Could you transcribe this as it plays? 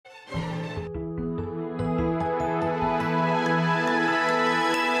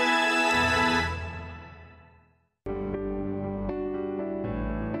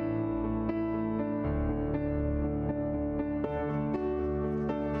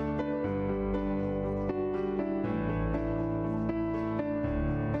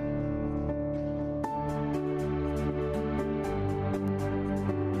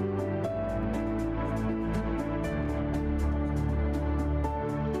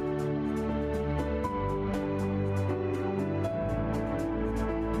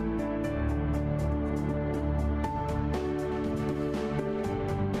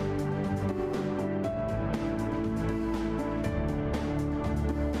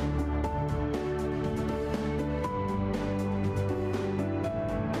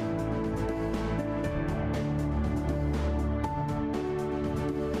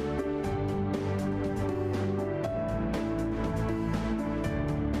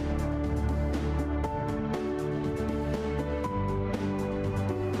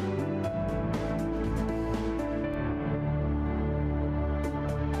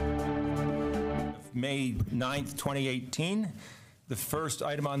May 9th, 2018. The first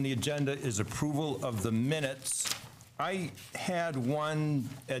item on the agenda is approval of the minutes. I had one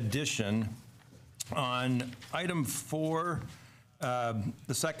addition on item 4,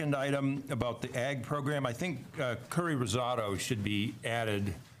 the second item about the ag program. I think Curry Rosado should be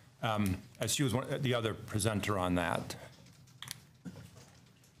added, as she was the other presenter on that.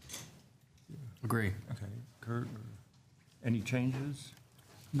 Agree. Okay. Kurt, any changes?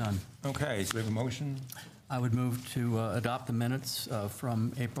 None. Okay, so we have a motion. I would move to adopt the minutes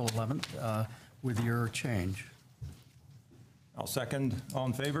from April 11th with your change. I'll second. All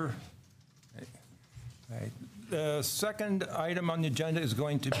in favor? Okay. The second item on the agenda is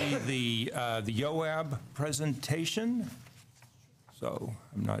going to be the YOAB presentation. So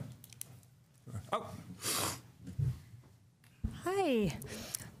I'm not. Oh. Hi.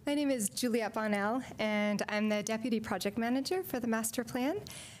 My name is Juliette Bonnell, and I'm the Deputy Project Manager for the Master Plan.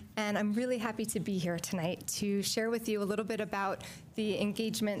 And I'm really happy to be here tonight to share with you a little bit about the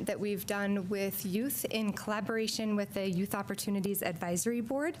engagement that we've done with youth in collaboration with the Youth Opportunities Advisory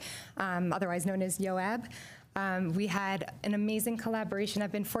Board, otherwise known as YOAB. We had an amazing collaboration.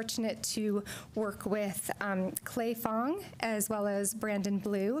 I've been fortunate to work with Clay Fong as well as Brandon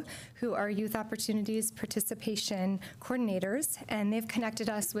Blue, who are Youth Opportunities Participation Coordinators, and they've connected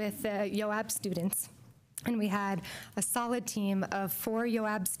us with YOAB students. And we had a solid team of 4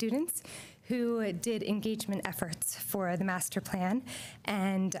 YOAB students who did engagement efforts for the master plan,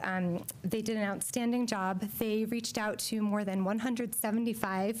 and they did an outstanding job. They reached out to more than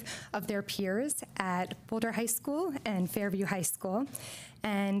 175 of their peers at Boulder High School and Fairview High School,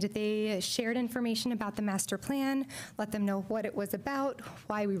 and they shared information about the master plan, let them know what it was about,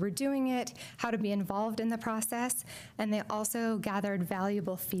 why we were doing it, how to be involved in the process, and they also gathered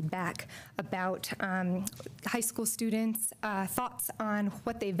valuable feedback about high school students' thoughts on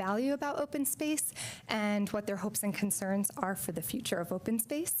what they value about open space and what their hopes and concerns are for the future of open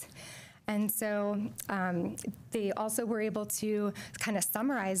space. And so they also were able to kind of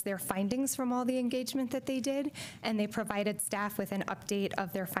summarize their findings from all the engagement that they did, and they provided staff with an update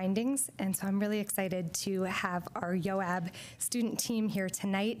of their findings. And so I'm really excited to have our YOAB student team here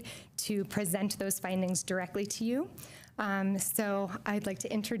tonight to present those findings directly to you. So I'd like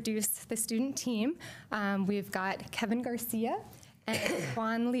to introduce the student team. We've got Kevin Garcia and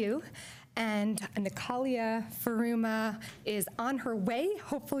Juan Liu. And Natalia Faruma is on her way.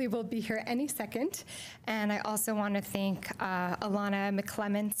 Hopefully will be here any second. And I also want to thank Alana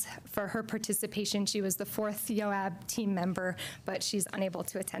McClements for her participation. She was the 4th YOAB team member, but she's unable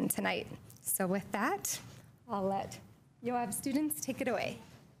to attend tonight. So with that, I'll let YOAB students take it away.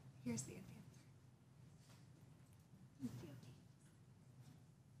 Here's the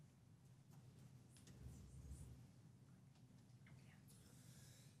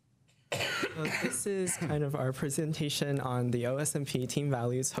This is kind of our presentation on the OSMP team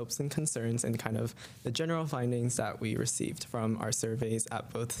values, hopes, and concerns, and kind of the general findings that we received from our surveys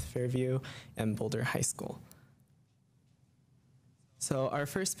at both Fairview and Boulder High School. So our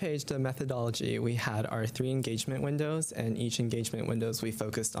first page, the methodology, we had our 3 engagement windows, and each engagement windows we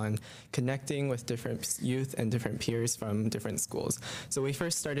focused on connecting with different youth and different peers from different schools. So we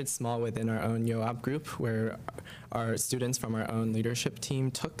first started small within our own YOAB group, where our students from our own leadership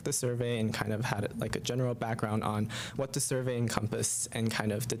team took the survey and kind of had like a general background on what the survey encompassed and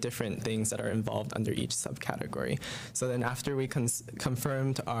kind of the different things that are involved under each subcategory. So then after we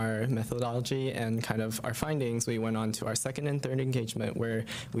confirmed our methodology and kind of our findings, we went on to our second and third engagement, where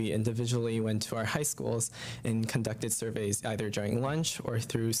we individually went to our high schools and conducted surveys either during lunch or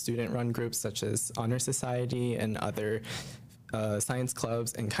through student-run groups such as Honor Society and other science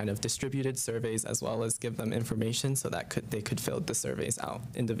clubs, and kind of distributed surveys as well as give them information so that they could fill the surveys out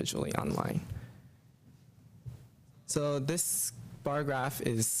individually online. So this bar graph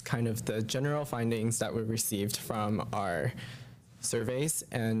is kind of the general findings that we received from our surveys,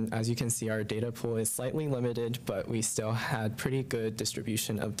 and as you can see, our data pool is slightly limited, but we still had pretty good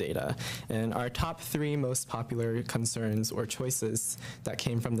distribution of data. And our top 3 most popular concerns or choices that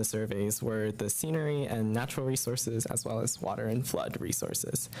came from the surveys were the scenery and natural resources, as well as water and flood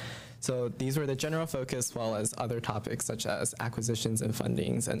resources. So these were the general focus, while as other topics such as acquisitions and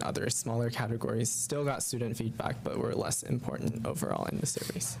fundings and other smaller categories still got student feedback, but were less important overall in the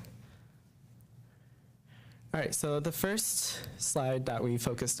surveys. All right, so the first slide that we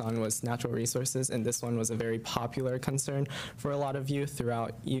focused on was natural resources, and this one was a very popular concern for a lot of youth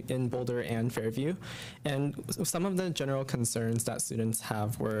throughout in Boulder and Fairview. And some of the general concerns that students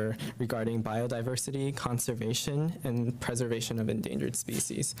have were regarding biodiversity, conservation, and preservation of endangered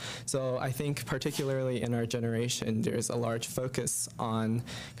species. So I think particularly in our generation, there's a large focus on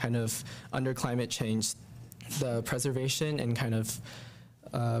kind of under climate change, the preservation and kind of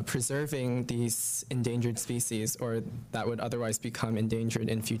preserving these endangered species or that would otherwise become endangered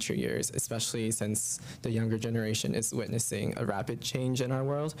in future years, especially since the younger generation is witnessing a rapid change in our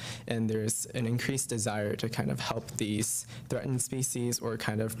world, and there's an increased desire to kind of help these threatened species or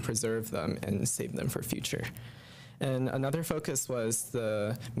kind of preserve them and save them for future. And another focus was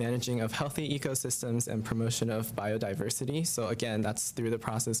the managing of healthy ecosystems and promotion of biodiversity. So again, that's through the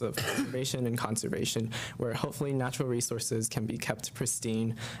process of preservation and conservation, where hopefully natural resources can be kept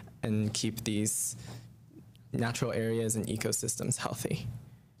pristine and keep these natural areas and ecosystems healthy.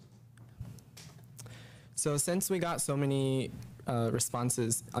 So since we got so many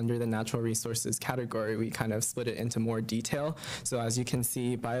responses under the natural resources category, we kind of split it into more detail. So as you can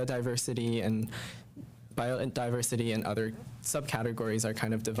see, biodiversity and other subcategories are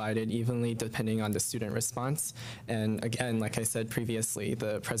kind of divided evenly depending on the student response. And again, like I said previously,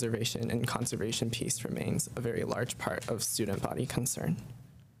 the preservation and conservation piece remains a very large part of student body concern.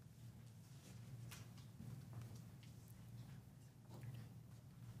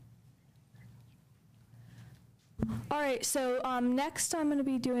 All right, so next I'm going to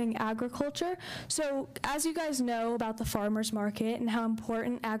be doing agriculture. So as you guys know about the farmers market and how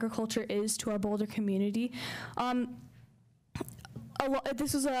important agriculture is to our Boulder community,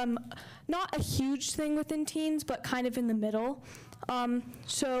 this was not a huge thing within teens, but kind of in the middle.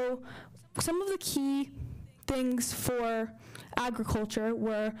 So some of the key things for agriculture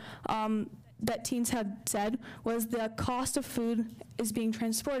were that teens had said was the cost of food is being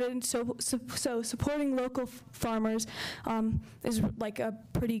transported, and so supporting local farmers is like a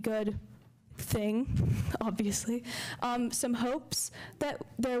pretty good thing, obviously. Some hopes that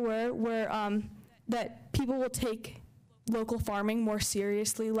there were that people will take local farming more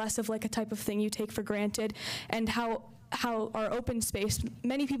seriously, less of like a type of thing you take for granted, and how our open space,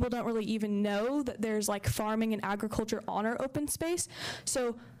 many people don't really even know that there's like farming and agriculture on our open space.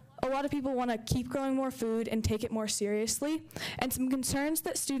 So a lot of people want to keep growing more food and take it more seriously. And some concerns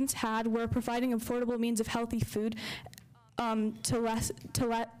that students had were providing affordable means of healthy food to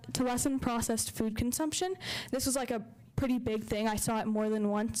lessen processed food consumption. This was like a pretty big thing. I saw it more than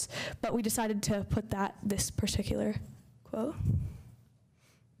once, but we decided to put this particular quote.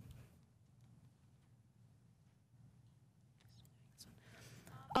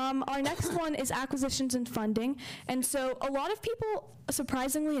 Our next one is acquisitions and funding. And so a lot of people,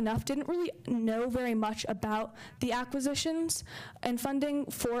 surprisingly enough, didn't really know very much about the acquisitions and funding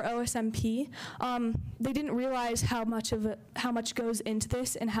for OSMP. They didn't realize how much goes into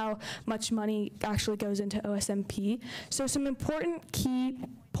this and how much money actually goes into OSMP. So some important key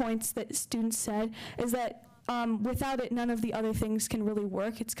points that students said is that without it, none of the other things can really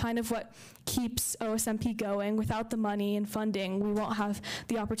work. It's kind of what keeps OSMP going. Without the money and funding, we won't have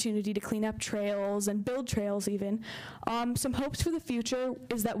the opportunity to clean up trails and build trails even. Some hopes for the future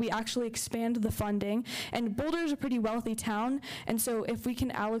is that we actually expand the funding. And Boulder is a pretty wealthy town, and so if we can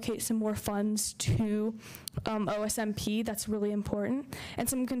allocate some more funds to OSMP, that's really important. And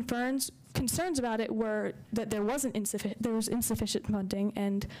some concerns about it were that there was insufficient funding,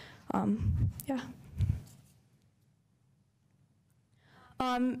 and yeah.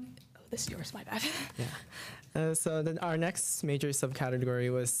 This is yours, my bad. Yeah. So then our next major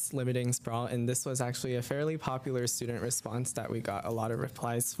subcategory was limiting sprawl, and this was actually a fairly popular student response that we got a lot of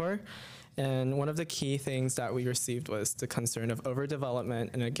replies for. And one of the key things that we received was the concern of overdevelopment,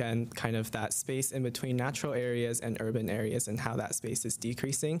 and again, kind of that space in between natural areas and urban areas and how that space is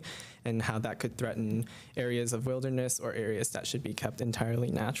decreasing and how that could threaten areas of wilderness or areas that should be kept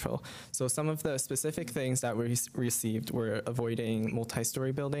entirely natural. So some of the specific things that we received were avoiding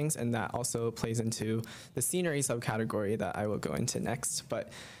multi-story buildings, and that also plays into the scenery subcategory that I will go into next.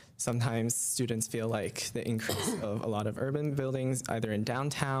 But sometimes students feel like the increase of a lot of urban buildings, either in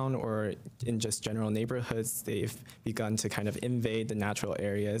downtown or in just general neighborhoods, they've begun to kind of invade the natural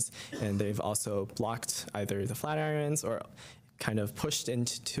areas, and they've also blocked either the Flatirons or kind of pushed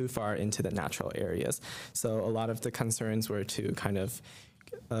into too far into the natural areas. So a lot of the concerns were to kind of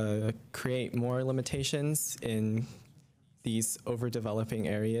create more limitations in these overdeveloping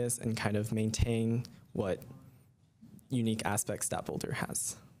areas and kind of maintain what unique aspects that Boulder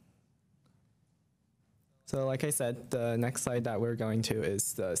has. So like I said, the next slide that we're going to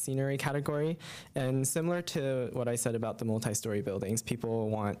is the scenery category. And similar to what I said about the multi-story buildings, people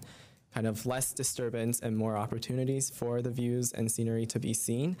want kind of less disturbance and more opportunities for the views and scenery to be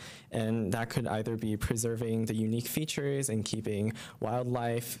seen. And that could either be preserving the unique features and keeping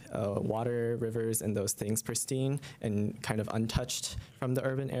wildlife, water, rivers, and those things pristine and kind of untouched from the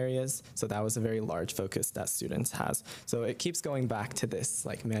urban areas. So that was a very large focus that students has. So it keeps going back to this,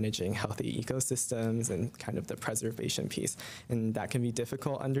 like managing healthy ecosystems and kind of the preservation piece. And that can be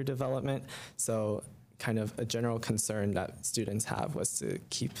difficult under development. So kind of a general concern that students have was to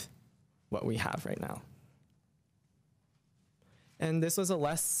keep what we have right now. And this was a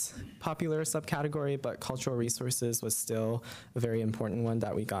less popular subcategory, but cultural resources was still a very important one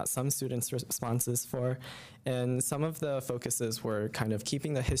that we got some students' responses for. And some of the focuses were kind of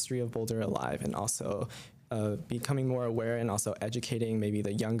keeping the history of Boulder alive and also becoming more aware and also educating maybe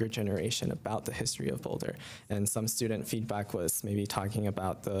the younger generation about the history of Boulder. And some student feedback was maybe talking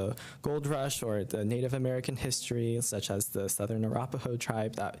about the gold rush or the Native American history, such as the Southern Arapaho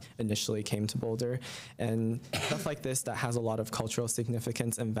tribe that initially came to Boulder. And stuff like this that has a lot of cultural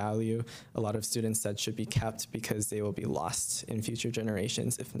significance and value, a lot of students said should be kept because they will be lost in future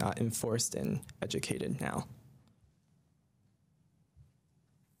generations if not enforced and educated now.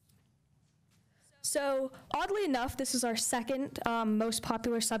 So oddly enough, this is our second most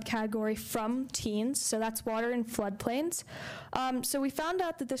popular subcategory from teens, so that's water and floodplains. So we found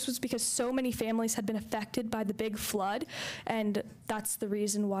out that this was because so many families had been affected by the big flood, and that's the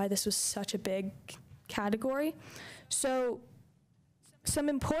reason why this was such a big category. So some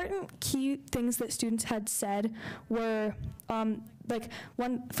important key things that students had said were, like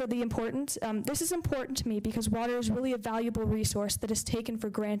one for the importance, this is important to me because water is really a valuable resource that is taken for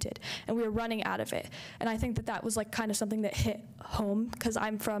granted and we are running out of it. And I think that that was like kind of something that hit home because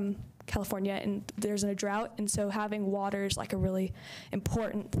I'm from California and there's a drought, and so having water is like a really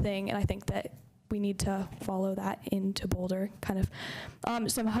important thing, and I think that we need to follow that into Boulder. Kind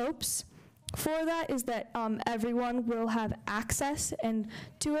of some hopes for that is that everyone will have access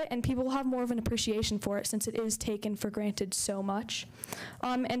to it, and people will have more of an appreciation for it since it is taken for granted so much.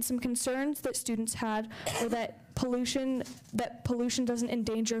 And some concerns that students had were that pollution doesn't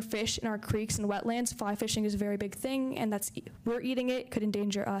endanger fish in our creeks and wetlands. Fly fishing is a very big thing, and we're eating it, could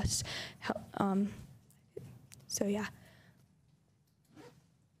endanger us. So yeah.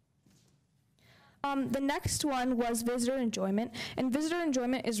 The next one was visitor enjoyment, and visitor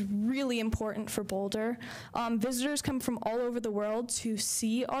enjoyment is really important for Boulder. Visitors come from all over the world to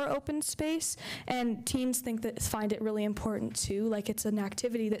see our open space, and teens find it really important too, like it's an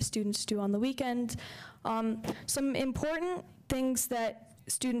activity that students do on the weekend. Some important things that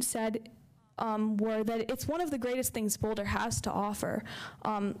students said were that it's one of the greatest things Boulder has to offer.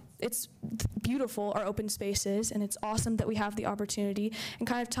 It's beautiful, our open spaces, and it's awesome that we have the opportunity. And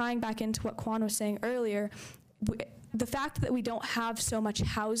kind of tying back into what Quan was saying earlier, the fact that we don't have so much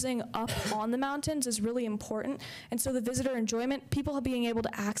housing up on the mountains is really important. And so the visitor enjoyment, people being able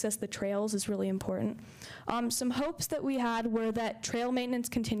to access the trails is really important. Some hopes that we had were that trail maintenance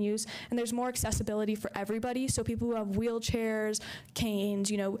continues and there's more accessibility for everybody. So people who have wheelchairs,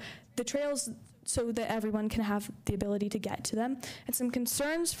 canes, the trails, so that everyone can have the ability to get to them. And some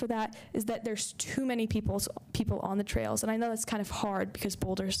concerns for that is that there's too many people on the trails. And I know that's kind of hard because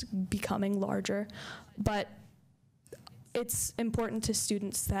Boulder's becoming larger, but it's important to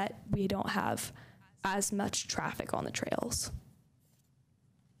students that we don't have as much traffic on the trails.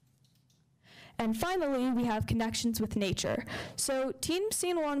 And finally, we have connections with nature. So teens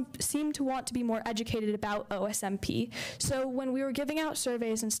seem to want to be more educated about OSMP. So when we were giving out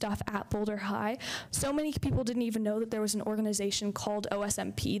surveys and stuff at Boulder High, so many people didn't even know that there was an organization called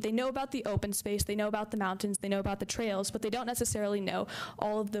OSMP. They know about the open space, they know about the mountains, they know about the trails, but they don't necessarily know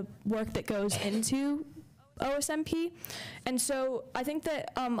all of the work that goes into OSMP. And so I think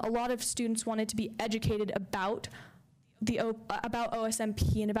that a lot of students wanted to be educated about about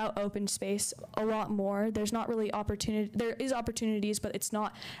OSMP and about open space a lot more. There's not really opportunity. There is opportunities, but it's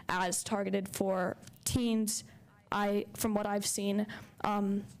not as targeted for teens. From what I've seen,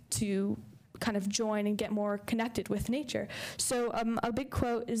 to kind of join and get more connected with nature. So a big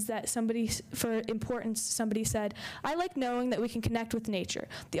quote is that somebody said, "I like knowing that we can connect with nature,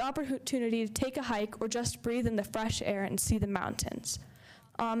 the opportunity to take a hike or just breathe in the fresh air and see the mountains."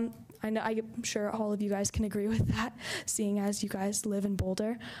 I'm sure all of you guys can agree with that, seeing as you guys live in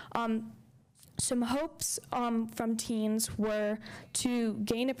Boulder. Some hopes from teens were to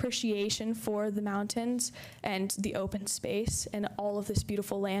gain appreciation for the mountains and the open space and all of this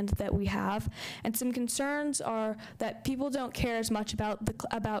beautiful land that we have. And some concerns are that people don't care as much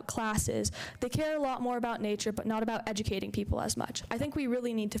about classes. They care a lot more about nature, but not about educating people as much. I think we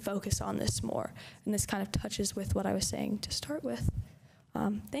really need to focus on this more, and this kind of touches with what I was saying to start with.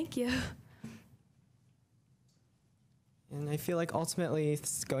 Thank you. And I feel like ultimately,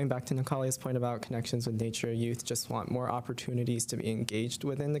 going back to Nicolia's point about connections with nature, youth just want more opportunities to be engaged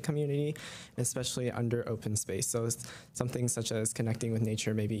within the community, especially under open space. So something such as connecting with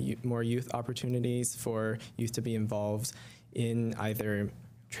nature, maybe more youth opportunities for youth to be involved in either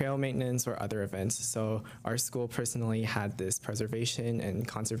trail maintenance or other events. So our school personally had this preservation and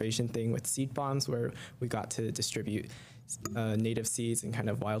conservation thing with seed bombs where we got to distribute native seeds and kind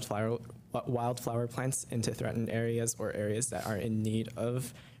of wildflower plants into threatened areas or areas that are in need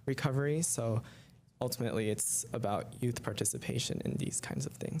of recovery. So ultimately, it's about youth participation in these kinds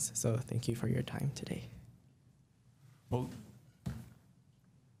of things. So thank you for your time today. Well,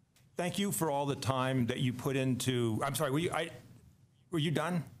 thank you for all the time that you put into, I'm sorry, were you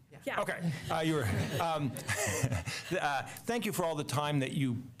done? Yeah. Okay, you were. Thank you for all the time that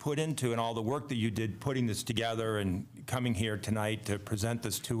you put into and all the work that you did putting this together and coming here tonight to present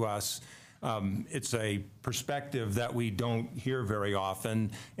this to us. It's a perspective that we don't hear very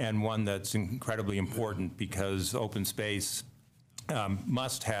often, and one that's incredibly important because open space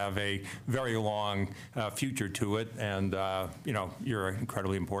must have a very long future to it, and you're an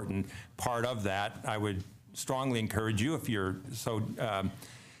incredibly important part of that. I would strongly encourage you, if you're so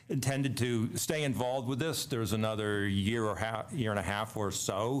intended to stay involved with this. There's another year and a half or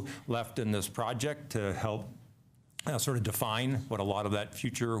so left in this project to help sort of define what a lot of that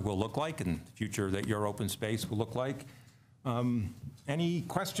future will look like and the future that your open space will look like. Any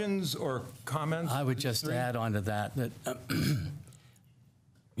questions or comments? I would just add on to that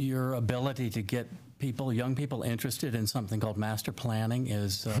your ability to get young people interested in something called master planning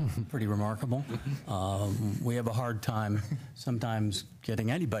is pretty remarkable. We have a hard time sometimes getting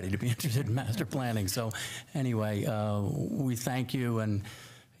anybody to be interested in master planning. So anyway, we thank you, and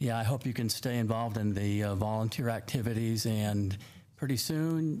yeah, I hope you can stay involved in the volunteer activities and pretty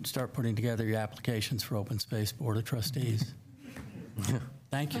soon start putting together your applications for Open Space Board of Trustees.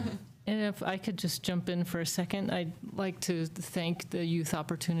 Thank you. And if I could just jump in for a second, I'd like to thank the Youth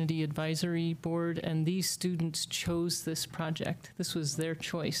Opportunity Advisory Board, and these students chose this project. This was their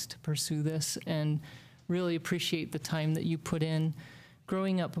choice to pursue this, and really appreciate the time that you put in.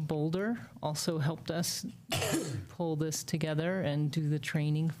 Growing Up Boulder also helped us pull this together and do the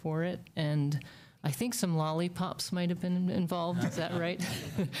training for it, and I think some lollipops might have been involved, is that right?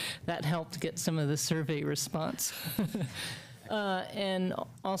 That helped get some of the survey response. And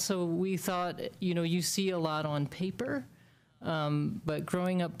also, we thought, you see a lot on paper, but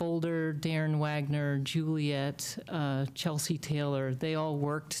Growing Up Boulder, Darren Wagner, Juliet, Chelsea Taylor, they all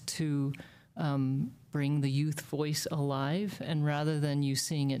worked to bring the youth voice alive. And rather than you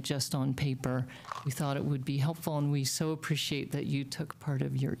seeing it just on paper, we thought it would be helpful. And we so appreciate that you took part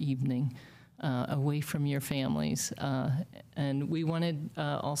of your evening away from your families. And we wanted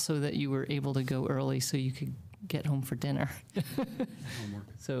also that you were able to go early so you could get home for dinner.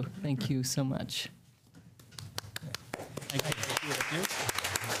 So thank you so much. Thank you.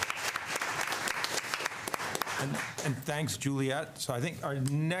 And thanks, Juliet. So I think our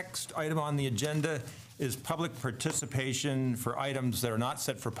next item on the agenda is public participation for items that are not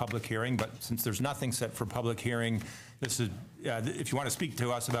set for public hearing, but since there's nothing set for public hearing, this is, if you want to speak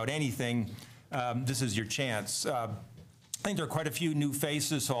to us about anything, this is your chance. I think there are quite a few new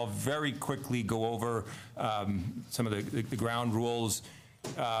faces, so I'll very quickly go over some of the ground rules.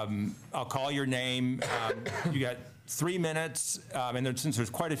 I'll call your name. You got 3 minutes, and then since there's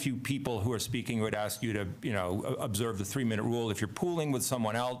quite a few people who are speaking, I would ask you to, observe the 3-minute rule. If you're pooling with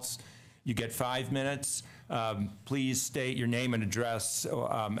someone else, you get 5 minutes. Please state your name and address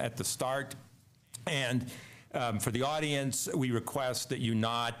at the start. And for the audience, we request that you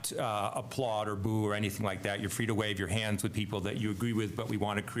not applaud or boo or anything like that. You're free to wave your hands with people that you agree with, but we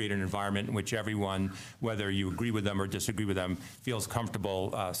want to create an environment in which everyone, whether you agree with them or disagree with them, feels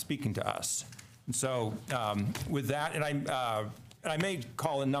comfortable speaking to us. And so with that, and I may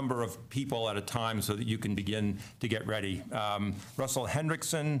call a number of people at a time so that you can begin to get ready. Russell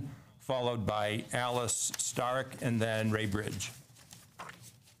Hendrickson, followed by Alice Stark, and then Ray Bridge.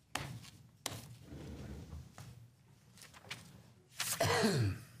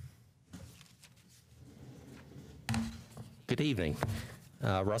 Good evening.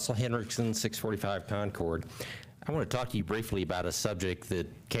 Russell Hendrickson, 645 Concord. I want to talk to you briefly about a subject that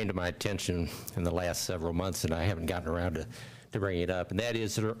came to my attention in the last several months, and I haven't gotten around to bringing it up, and that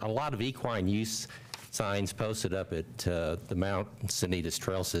is there are a lot of equine use signs posted up at the Mount Sanitas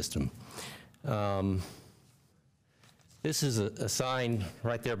Trail System. This is a sign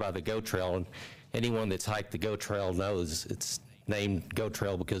right there by the Goat Trail, and anyone that's hiked the Goat Trail knows it's named Goat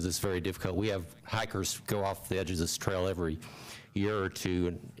Trail because it's very difficult. We have hikers go off the edge of this trail every year or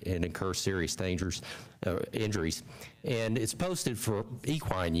two and incur serious dangers, injuries. And it's posted for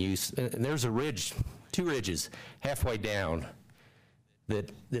equine use, and there's a ridge, 2 ridges halfway down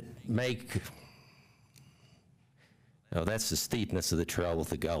that make, oh, that's the steepness of the trail with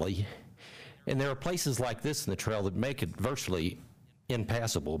the gully. And there are places like this in the trail that make it virtually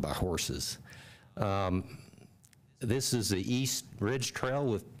impassable by horses. This is the East Ridge Trail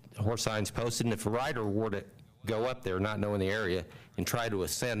with horse signs posted, and if a rider were to go up there not knowing the area and try to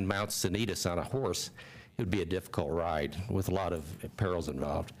ascend Mount Sanitas on a horse, it would be a difficult ride with a lot of perils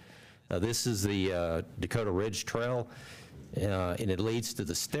involved. This is the Dakota Ridge Trail, and it leads to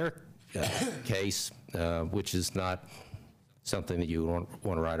the staircase, which is not something that you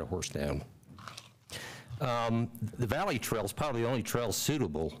want to ride a horse down. The Valley Trail is probably the only trail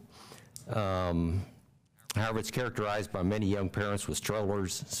suitable. However, it's characterized by many young parents with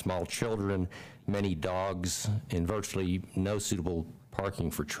strollers, small children, many dogs, and virtually no suitable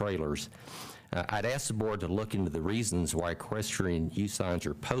parking for trailers. I'd ask the board to look into the reasons why equestrian use signs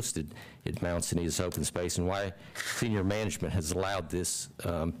are posted at Mount Sanitas Open Space and why senior management has allowed this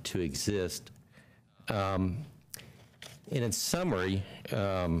to exist. And in summary,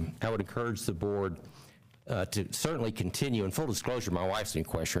 I would encourage the board to certainly continue, in full disclosure, my wife's an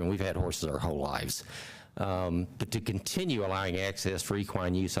equestrian, we've had horses our whole lives, but to continue allowing access for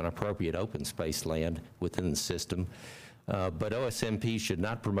equine use on appropriate open space land within the system. But OSMP should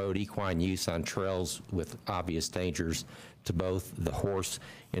not promote equine use on trails with obvious dangers to both the horse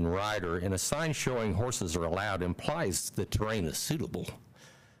and rider. And a sign showing horses are allowed implies the terrain is suitable.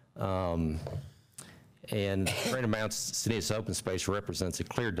 And terrain of Mount Sanitas Open Space represents a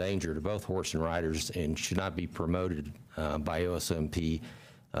clear danger to both horse and riders and should not be promoted by OSMP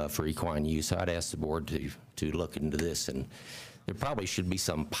for equine use. I'd ask the board to look into this, and there probably should be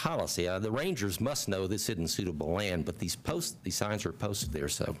some policy. The rangers must know this isn't suitable land, but these signs are posted there,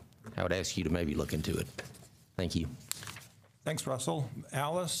 so I would ask you to maybe look into it. Thank you. Thanks, Russell.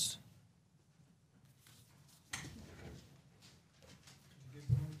 Alice?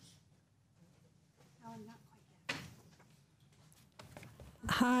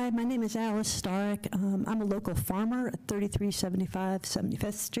 Hi, my name is Alice Starrick. I'm a local farmer at 3375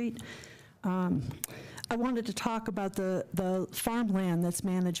 75th Street. I wanted to talk about the farmland that's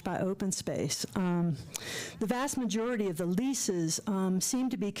managed by Open Space. The vast majority of the leases seem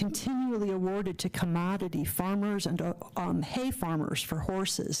to be continually awarded to commodity farmers and hay farmers for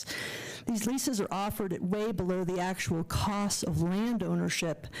horses. These leases are offered at way below the actual costs of land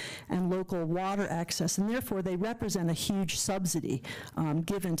ownership and local water access, and therefore they represent a huge subsidy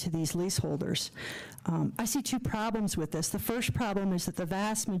given to these leaseholders. I see 2 problems with this. The first problem is that the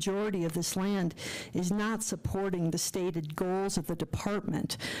vast majority of this land is not supporting the stated goals of the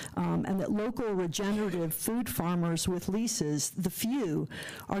department, and that local regenerative food farmers with leases, the few,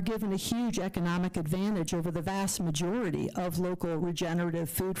 are given a huge economic advantage over the vast majority of local regenerative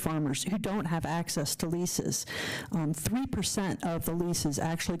food farmers who don't have access to leases. 3% of the leases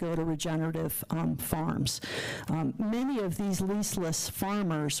actually go to regenerative farms. Many of these leaseless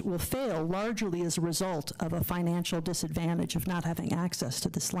farmers will fail largely as a result of a financial disadvantage of not having access to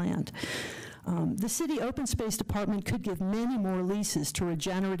this land. The City Open Space Department could give many more leases to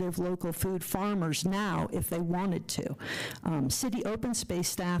regenerative local food farmers now if they wanted to. City Open Space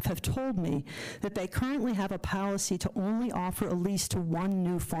staff have told me that they currently have a policy to only offer a lease to 1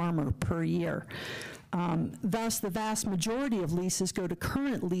 new farmer per year. Thus, the vast majority of leases go to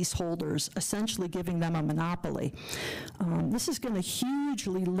current leaseholders, essentially giving them a monopoly. This is going to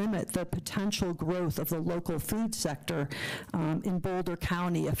hugely limit the potential growth of the local food sector in Boulder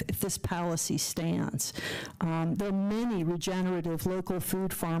County if this policy stands. There are many regenerative local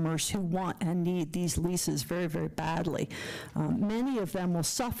food farmers who want and need these leases very, very badly. Many of them will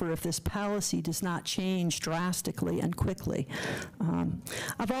suffer if this policy does not change drastically and quickly.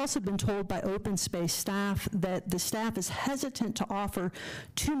 I've also been told by Open Space staff that the staff is hesitant to offer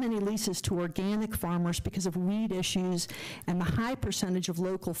too many leases to organic farmers because of weed issues and the high percentage of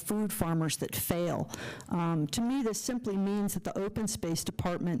local food farmers that fail. To me, this simply means that the Open Space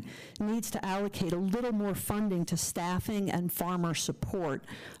Department needs to allocate a little more funding to staffing and farmer support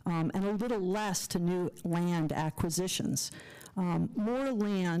and a little less to new land acquisitions. More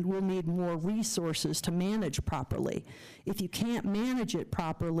land will need more resources to manage properly. If you can't manage it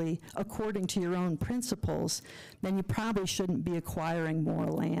properly according to your own principles, then you probably shouldn't be acquiring more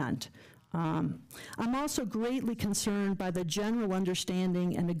land. I'm also greatly concerned by the general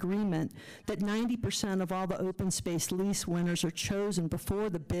understanding and agreement that 90% of all the open space lease winners are chosen before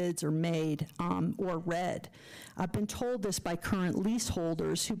the bids are made or read. I've been told this by current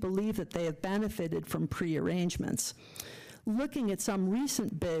leaseholders who believe that they have benefited from pre-arrangements. Looking at some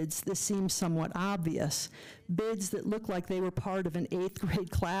recent bids, this seems somewhat obvious. Bids that look like they were part of an 8th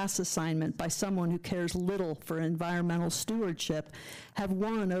grade class assignment by someone who cares little for environmental stewardship have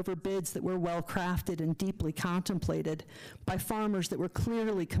won over bids that were well crafted and deeply contemplated by farmers that were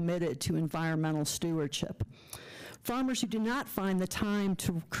clearly committed to environmental stewardship. Farmers who do not find the time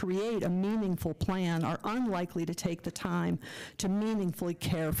to create a meaningful plan are unlikely to take the time to meaningfully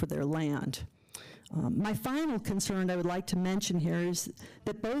care for their land. My final concern I would like to mention here is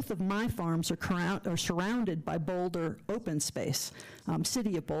that both of my farms are surrounded by Boulder open space,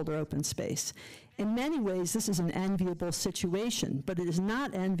 City of Boulder open space. In many ways, this is an enviable situation, but it is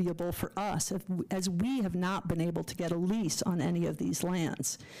not enviable for us as we have not been able to get a lease on any of these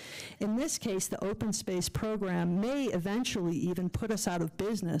lands. In this case, the open space program may eventually even put us out of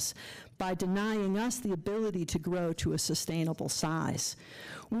business by denying us the ability to grow to a sustainable size.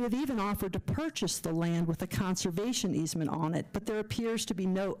 We have even offered to purchase the land with a conservation easement on it, but there appears to be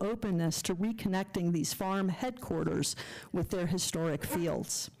no openness to reconnecting these farm headquarters with their historic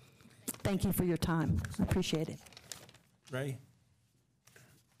fields. Thank you for your time. I appreciate it. Ray?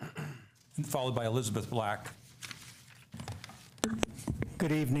 And followed by Elizabeth Black.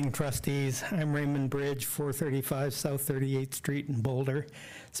 Good evening, trustees. I'm Raymond Bridge, 435 South 38th Street in Boulder,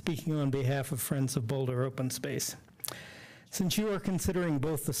 speaking on behalf of Friends of Boulder Open Space. Since you are considering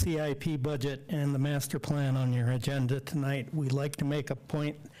both the CIP budget and the master plan on your agenda tonight, we'd like to make a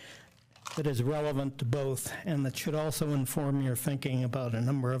point that is relevant to both and that should also inform your thinking about a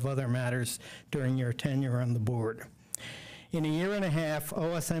number of other matters during your tenure on the board. In a year and a half,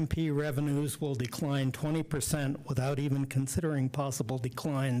 OSMP revenues will decline 20% without even considering possible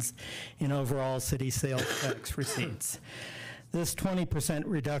declines in overall city sales tax receipts. This 20%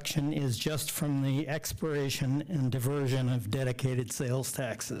 reduction is just from the expiration and diversion of dedicated sales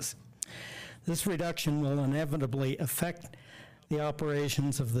taxes. This reduction will inevitably affect the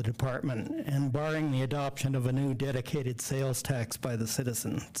operations of the department, and barring the adoption of a new dedicated sales tax by the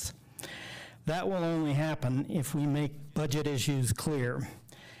citizens. That will only happen if we make budget issues clear,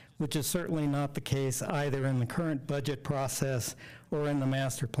 which is certainly not the case either in the current budget process or in the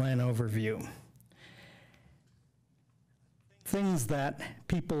master plan overview. Things that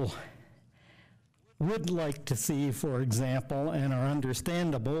people would like to see, for example, and are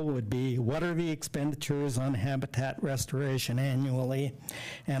understandable, would be what are the expenditures on habitat restoration annually,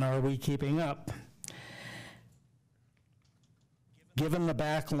 and are we keeping up? Given the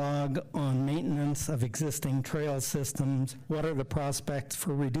backlog on maintenance of existing trail systems, what are the prospects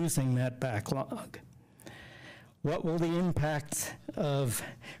for reducing that backlog? What will the impacts of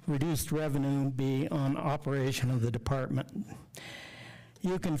reduced revenue be on operation of the department?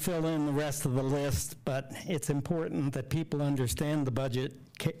 You can fill in the rest of the list, but it's important that people understand the budget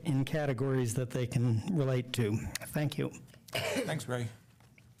in categories that they can relate to. Thank you. Thanks, Ray.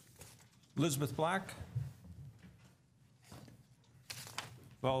 Elizabeth Black,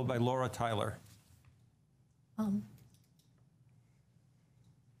 followed by Laura Tyler.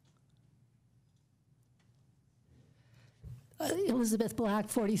 Elizabeth Black,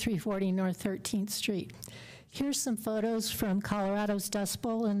 4340 North 13th Street. Here's some photos from Colorado's Dust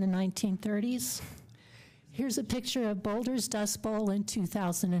Bowl in the 1930s. Here's a picture of Boulder's Dust Bowl in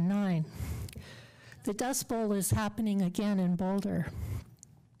 2009. The Dust Bowl is happening again in Boulder.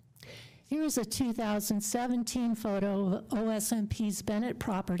 Here's a 2017 photo of OSMP's Bennett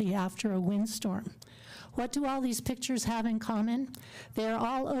property after a windstorm. What do all these pictures have in common? They are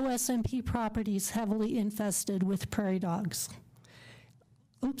all OSMP properties heavily infested with prairie dogs.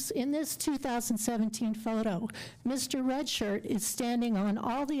 Oops, in this 2017 photo, Mr. Redshirt is standing on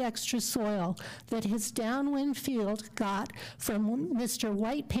all the extra soil that his downwind field got from Mr.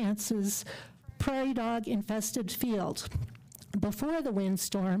 White Pants's prairie dog infested field. Before the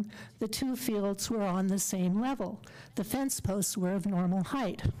windstorm, the two fields were on the same level. The fence posts were of normal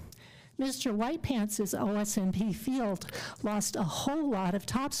height. Mr. White Pants's OSMP field lost a whole lot of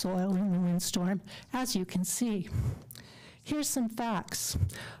topsoil in the windstorm, as you can see. Here's some facts.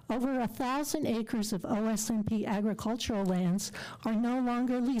 Over 1,000 acres of OSMP agricultural lands are no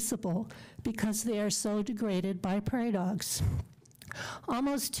longer leasable because they are so degraded by prairie dogs.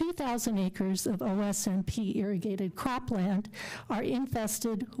 Almost 2,000 acres of OSMP irrigated cropland are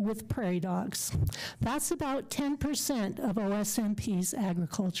infested with prairie dogs. That's about 10% of OSMP's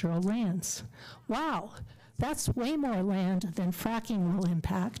agricultural lands. Wow, that's way more land than fracking will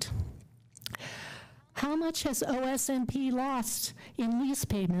impact. How much has OSMP lost in lease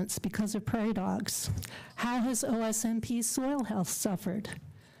payments because of prairie dogs? How has OSMP's soil health suffered?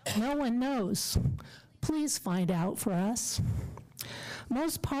 No one knows. Please find out for us.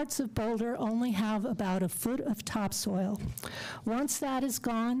 Most parts of Boulder only have about a foot of topsoil. Once that is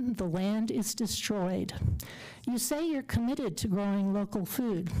gone, the land is destroyed. You say you're committed to growing local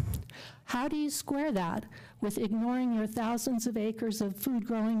food. How do you square that with ignoring your thousands of acres of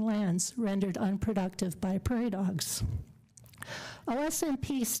food-growing lands rendered unproductive by prairie dogs?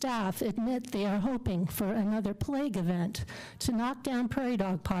 OSMP staff admit they are hoping for another plague event to knock down prairie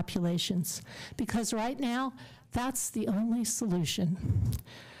dog populations, because right now, that's the only solution.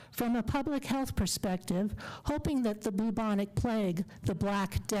 From a public health perspective, hoping that the bubonic plague, the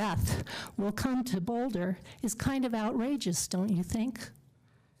Black Death, will come to Boulder is kind of outrageous, don't you think?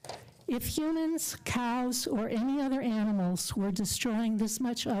 If humans, cows, or any other animals were destroying this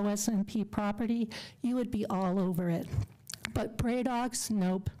much OSMP property, you would be all over it. But prairie dogs,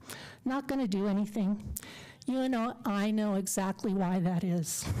 nope, not gonna do anything. You know, I know exactly why that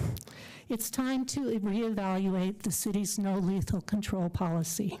is. It's time to reevaluate the city's no lethal control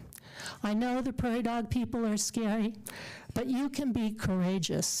policy. I know the prairie dog people are scary, but you can be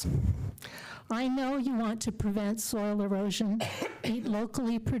courageous. I know you want to prevent soil erosion, eat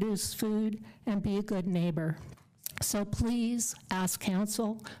locally produced food, and be a good neighbor. So please ask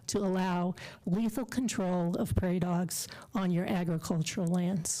council to allow lethal control of prairie dogs on your agricultural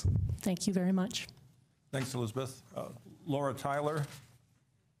lands. Thank you very much. Thanks, Elizabeth. Laura Tyler,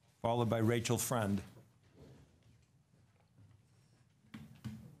 followed by Rachel Friend.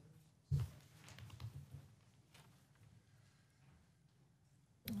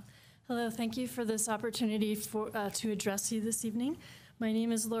 Hello, thank you for this opportunity to address you this evening. My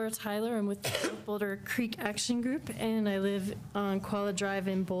name is Laura Tyler. I'm with the Boulder Creek Action Group, and I live on Koala Drive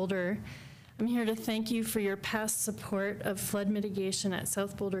in Boulder. I'm here to thank you for your past support of flood mitigation at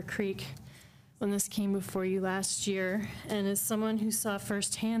South Boulder Creek when this came before you last year. And as someone who saw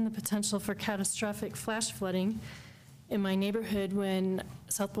firsthand the potential for catastrophic flash flooding in my neighborhood when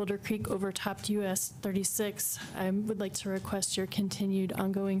South Boulder Creek overtopped US 36, I would like to request your continued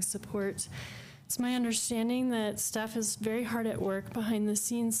ongoing support. It's my understanding that staff is very hard at work behind the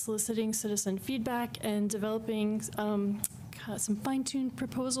scenes soliciting citizen feedback and developing some fine-tuned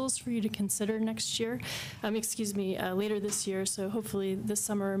proposals for you to consider next year, later this year, so hopefully this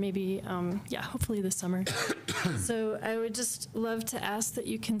summer, or maybe, hopefully this summer. So I would just love to ask that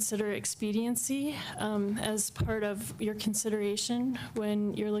you consider expediency as part of your consideration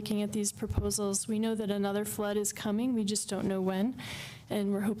when you're looking at these proposals. We know that another flood is coming, we just don't know when,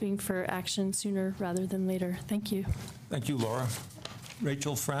 and we're hoping for action sooner rather than later. Thank you. Thank you, Laura.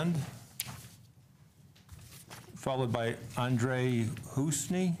 Rachel Friend, followed by Andre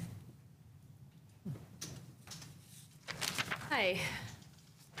Husney. Hi,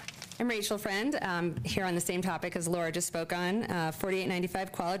 I'm Rachel Friend, here on the same topic as Laura just spoke on.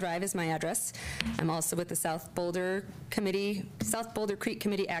 4895 Koala Drive is my address. I'm also with the South Boulder Creek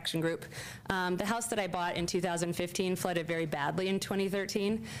Committee Action Group. The house that I bought in 2015 flooded very badly in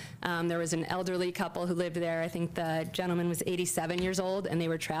 2013. There was an elderly couple who lived there. I think the gentleman was 87 years old, and they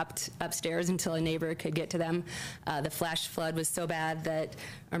were trapped upstairs until a neighbor could get to them. The flash flood was so bad that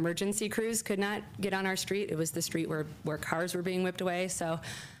emergency crews could not get on our street. It was the street where cars were being whipped away. So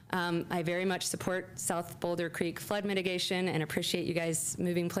I very much support South Boulder Creek flood mitigation and appreciate you guys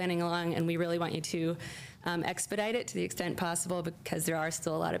moving planning along, and we really want you to expedite it to the extent possible because there are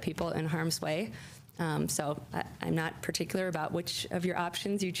still a lot of people in harm's way. So I'm not particular about which of your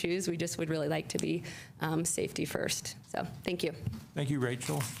options you choose. We just would really like to be safety first. So thank you. Thank you,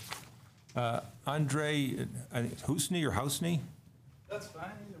 Rachel. Andre Husney or Housney? That's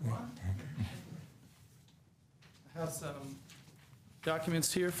fine, either one. I have some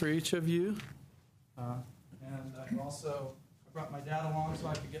documents here for each of you. And I brought my dad along so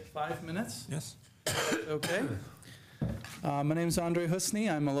I could get 5 minutes. Yes. Okay. My name is Andre Husney.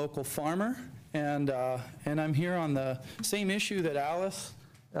 I'm a local farmer, and I'm here on the same issue that Alice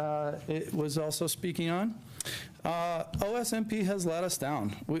was also speaking on. OSMP has let us down.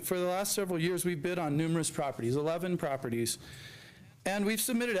 For the last several years, we've bid on numerous properties, 11 properties. And we've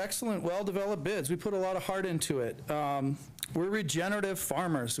submitted excellent, well-developed bids. We put a lot of heart into it. We're regenerative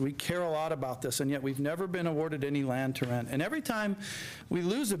farmers. We care a lot about this, and yet we've never been awarded any land to rent. And every time we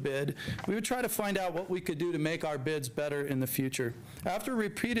lose a bid, we would try to find out what we could do to make our bids better in the future. After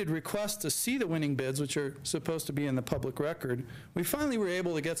repeated requests to see the winning bids, which are supposed to be in the public record, we finally were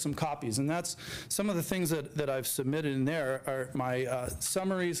able to get some copies. And that's some of the things that I've submitted in there are my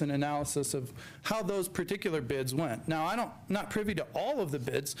summaries and analysis of how those particular bids went. Now, I'm not privy to all of the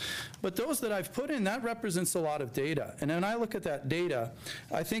bids, but those that I've put in, that represents a lot of data. And when I look at that data,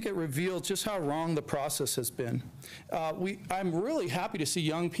 I think it reveals just how wrong the process has been. I'm really happy to see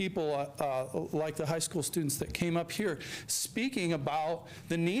young people like the high school students that came up here speaking about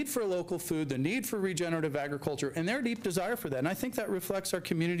the need for local food, the need for regenerative agriculture, and their deep desire for that. And I think that reflects our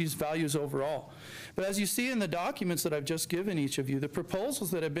community's values overall. But as you see in the documents that I've just given each of you, the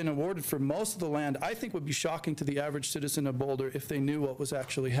proposals that have been awarded for most of the land, I think would be shocking to the average citizen of Boulder if they knew what was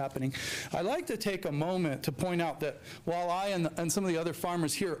actually happening. I'd like to take a moment to point out that while I and some of the other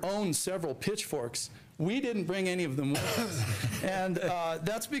farmers here own several pitchforks, we didn't bring any of them with us. And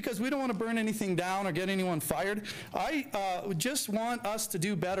that's because we don't want to burn anything down or get anyone fired. I just want us to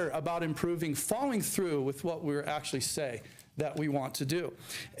do better about improving, following through with what we actually say that we want to do.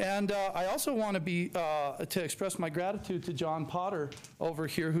 And I also want to express my gratitude to John Potter over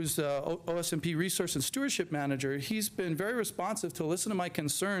here, who's OSMP Resource and Stewardship Manager. He's been very responsive to listen to my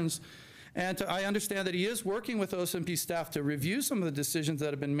concerns, and I understand that he is working with OSMP staff to review some of the decisions that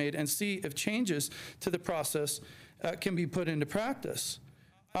have been made and see if changes to the process can be put into practice.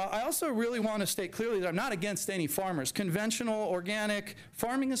 I also really want to state clearly that I'm not against any farmers. Conventional, organic,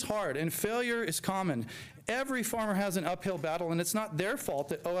 farming is hard and failure is common. Every farmer has an uphill battle, and it's not their fault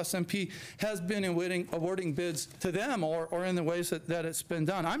that OSMP has been awarding bids to them or in the ways that it's been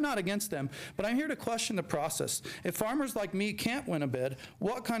done. I'm not against them, but I'm here to question the process. If farmers like me can't win a bid,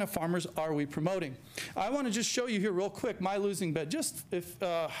 what kind of farmers are we promoting? I want to just show you here real quick my losing bid.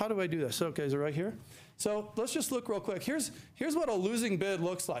 How do I do this? Okay, is it right here? So let's just look real quick. Here's what a losing bid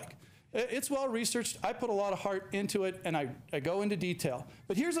looks like. It's well researched. I put a lot of heart into it, and I go into detail.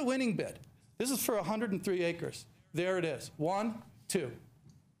 But here's a winning bid. This is for 103 acres. There it is. 1, 2.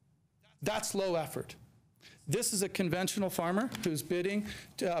 That's low effort. This is a conventional farmer who's bidding,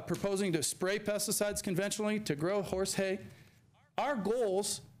 proposing to spray pesticides conventionally, to grow horse hay. Our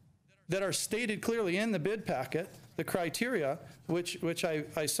goals that are stated clearly in the bid packet, the criteria, which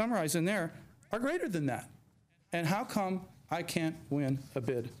I summarize in there, are greater than that. And how come I can't win a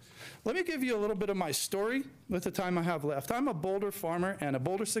bid? Let me give you a little bit of my story with the time I have left. I'm a Boulder farmer and a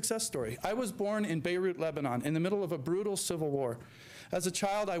Boulder success story. I was born in Beirut, Lebanon, in the middle of a brutal civil war. As a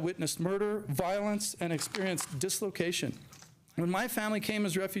child, I witnessed murder, violence, and experienced dislocation. When my family came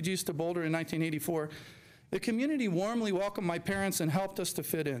as refugees to Boulder in 1984, the community warmly welcomed my parents and helped us to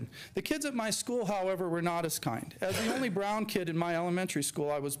fit in. The kids at my school, however, were not as kind. As the only brown kid in my elementary school,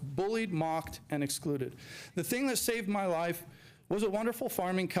 I was bullied, mocked, and excluded. The thing that saved my life was a wonderful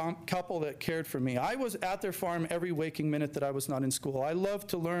farming couple that cared for me. I was at their farm every waking minute that I was not in school. I loved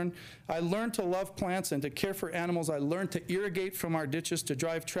to learn. I learned to love plants and to care for animals. I learned to irrigate from our ditches, to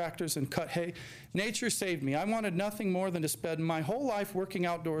drive tractors and cut hay. Nature saved me. I wanted nothing more than to spend my whole life working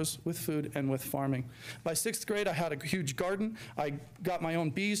outdoors with food and with farming. By 6th grade, I had a huge garden. I got my own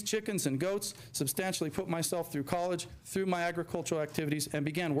bees, chickens, and goats, substantially put myself through college, through my agricultural activities, and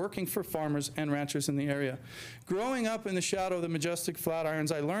began working for farmers and ranchers in the area. Growing up in the shadow of the majestic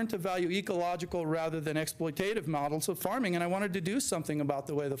Flatirons, I learned to value ecological rather than exploitative models of farming, and I wanted to do something about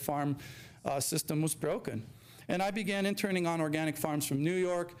the way the farm system was broken. And I began interning on organic farms from New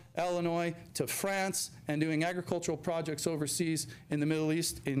York, Illinois, to France, and doing agricultural projects overseas in the Middle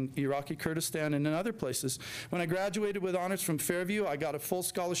East, in Iraqi Kurdistan, and in other places. When I graduated with honors from Fairview, I got a full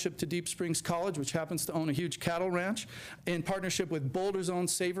scholarship to Deep Springs College, which happens to own a huge cattle ranch. In partnership with Boulder's own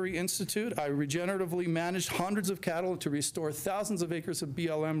Savory Institute, I regeneratively managed hundreds of cattle to restore thousands of acres of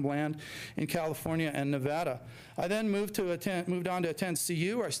BLM land in California and Nevada. I then moved on to attend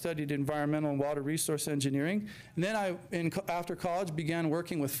CU, where I studied environmental and water resource engineering. And then after college, began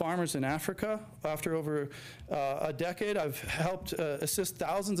working with farmers in Africa. After over a decade, I've helped assist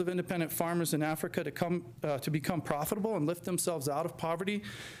thousands of independent farmers in Africa to become profitable and lift themselves out of poverty.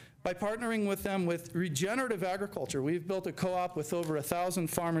 By partnering with them with regenerative agriculture, we've built a co-op with over 1,000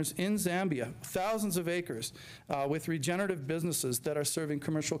 farmers in Zambia, thousands of acres, with regenerative businesses that are serving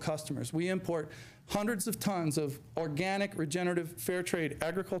commercial customers. We import hundreds of tons of organic, regenerative, fair trade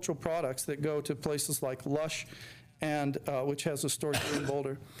agricultural products that go to places like Lush, and which has a store here in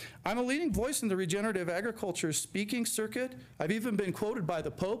Boulder. I'm a leading voice in the regenerative agriculture speaking circuit. I've even been quoted by the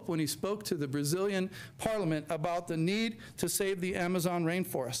Pope when he spoke to the Brazilian parliament about the need to save the Amazon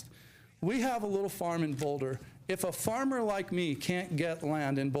rainforest. We have a little farm in Boulder. If a farmer like me can't get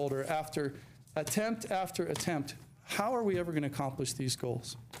land in Boulder after attempt, how are we ever going to accomplish these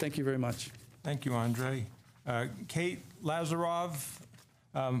goals? Thank you very much. Thank you, Andre. Kate Lazarov,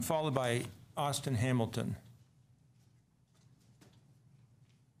 followed by Austin Hamilton.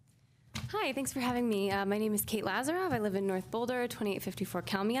 Hi, thanks for having me. My name is Kate Lazarov. I live in North Boulder, 2854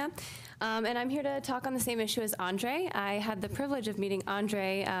 Kalmia. And I'm here to talk on the same issue as Andre. I had the privilege of meeting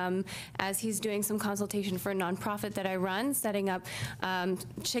Andre as he's doing some consultation for a nonprofit that I run, setting up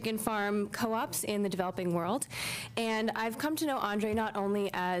chicken farm co-ops in the developing world. And I've come to know Andre not only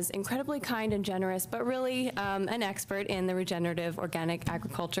as incredibly kind and generous, but really an expert in the regenerative organic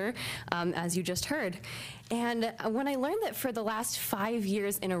agriculture, as you just heard. And when I learned that for the last 5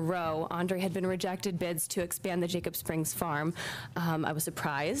 years in a row, Andre had been rejected bids to expand the Jacob Springs farm, I was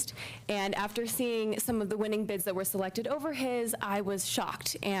surprised. And after seeing some of the winning bids that were selected over his, I was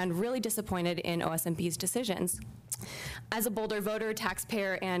shocked and really disappointed in OSMP's decisions. As a Boulder voter,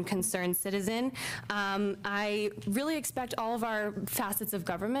 taxpayer, and concerned citizen, I really expect all of our facets of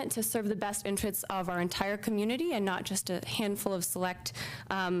government to serve the best interests of our entire community and not just a handful of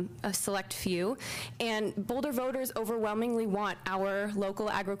a select few. And Boulder voters overwhelmingly want our local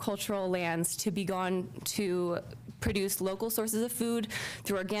agricultural lands to be gone to produce local sources of food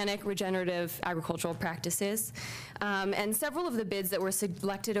through organic, regenerative agricultural practices. And several of the bids that were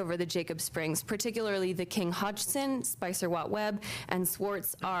selected over the Jacob Springs, particularly the King Hodgson, Spicer Watt Webb, and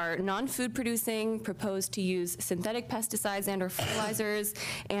Swartz, are non-food producing, proposed to use synthetic pesticides and or fertilizers,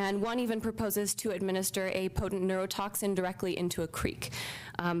 and one even proposes to administer a potent neurotoxin directly into a creek.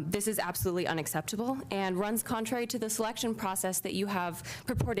 This is absolutely unacceptable and runs contrary to the selection process that you have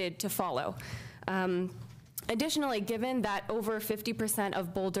purported to follow. Additionally, given that over 50%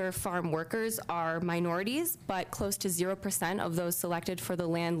 of Boulder farm workers are minorities, but close to 0% of those selected for the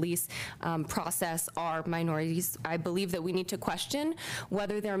land lease process are minorities, I believe that we need to question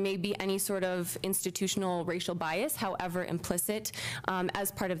whether there may be any sort of institutional racial bias, however implicit,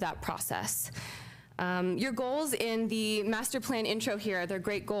 as part of that process. Your goals in the master plan intro here, they're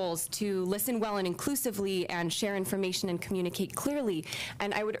great goals: to listen well and inclusively and share information and communicate clearly.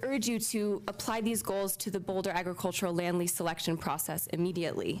 And I would urge you to apply these goals to the Boulder agricultural land lease selection process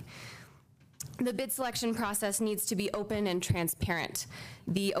immediately. The bid selection process needs to be open and transparent.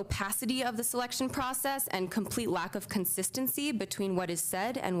 The opacity of the selection process and complete lack of consistency between what is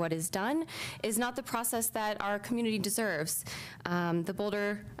said and what is done is not the process that our community deserves. The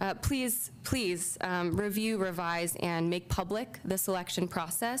Boulder, please review, revise, and make public the selection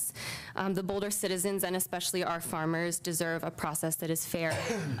process. The Boulder citizens, and especially our farmers, deserve a process that is fair,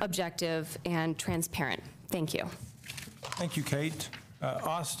 objective, and transparent. Thank you. Thank you, Kate.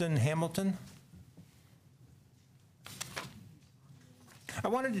 Austin Hamilton. I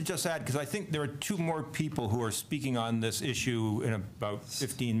wanted to just add, because I think there are two more people who are speaking on this issue in about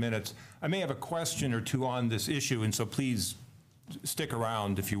 15 minutes. I may have a question or two on this issue, and so please stick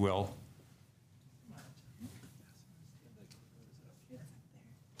around, if you will.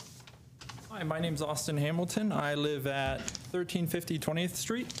 Hi, my name's Austin Hamilton. I live at 1350 20th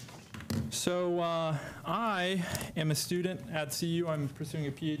Street. So I am a student at CU. I'm pursuing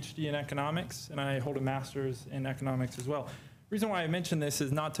a PhD in economics, and I hold a master's in economics as well. The reason why I mention this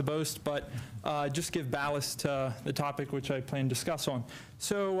is not to boast, but just give ballast to the topic which I plan to discuss on.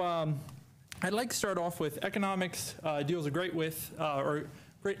 So I'd like to start off with economics deals a great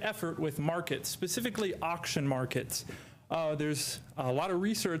effort with markets, specifically auction markets. There's a lot of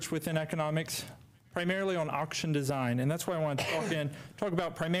research within economics, primarily on auction design, and that's why I want to talk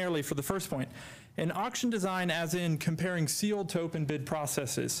about primarily for the first point. In auction design, as in comparing sealed to open bid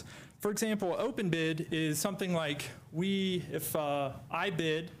processes. For example, open bid is something like if I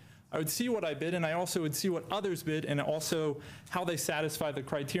bid, I would see what I bid, and I also would see what others bid, and also how they satisfy the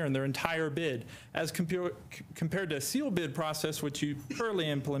criterion, their entire bid, as compared to a sealed bid process, which you currently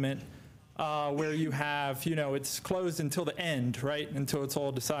implement, where you have, it's closed until the end, right, until it's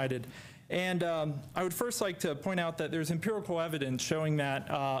all decided. And I would first like to point out that there's empirical evidence showing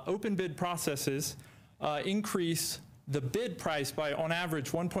that open bid processes increase the bid price by, on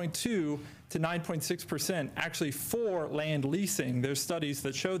average, 1.2 to 9.6%, actually for land leasing. There's studies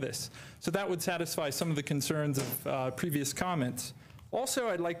that show this. So that would satisfy some of the concerns of previous comments. Also,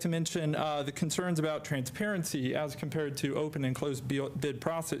 I'd like to mention the concerns about transparency as compared to open and closed bid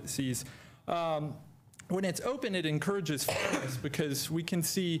processes. When it's open, it encourages fairness because we can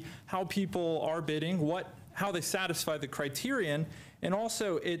see how people are bidding, how they satisfy the criterion, and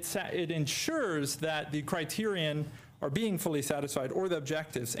also it ensures that the criterion are being fully satisfied, or the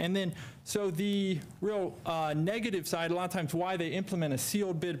objectives. And then, so the real negative side, a lot of times why they implement a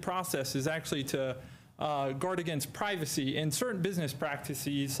sealed bid process is actually to guard against privacy. In certain business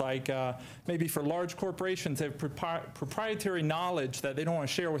practices, like maybe for large corporations, they have proprietary knowledge that they don't want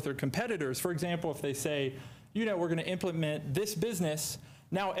to share with their competitors. For example, if they say, you know, we're going to implement this business,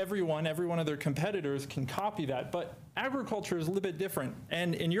 now every one of their competitors can copy that. But agriculture is a little bit different.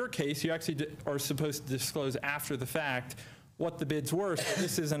 And in your case, you actually are supposed to disclose after the fact what the bids were. So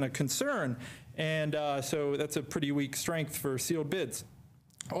this isn't a concern. And so that's a pretty weak strength for sealed bids.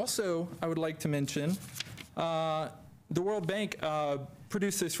 Also, I would like to mention the World Bank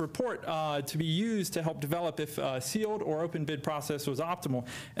produced this report to be used to help develop if a sealed or open bid process was optimal.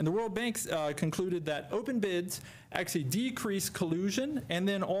 And the World Bank concluded that open bids actually decrease collusion and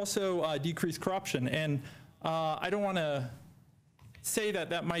then also decrease corruption. And I don't want to say that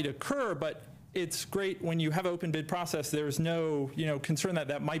that might occur, but it's great when you have an open bid process, there's no concern that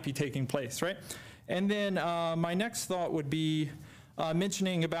that might be taking place, right? And then my next thought would be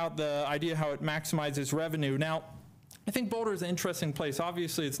mentioning about the idea how it maximizes revenue. Now, I think Boulder is an interesting place.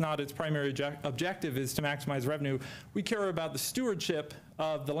 Obviously, it's not its primary objective is to maximize revenue. We care about the stewardship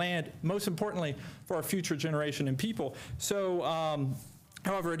of the land, most importantly, for our future generation and people. So,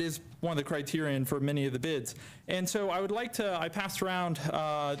 however, it is one of the criterion for many of the bids. And so I would like to, I passed around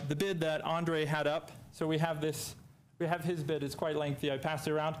the bid that Andre had up. So we have this, we have his bid, it's quite lengthy, I passed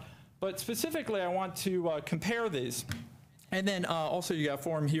it around. But specifically, I want to compare these. And then also you got a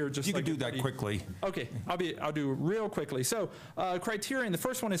form here. Just you can do that quickly. Okay, I'll do real quickly. So criterion, the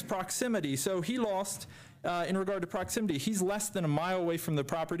first one is proximity. So he lost in regard to proximity. He's less than a mile away from the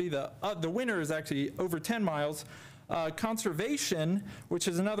property. The winner is actually over 10 miles. Conservation, which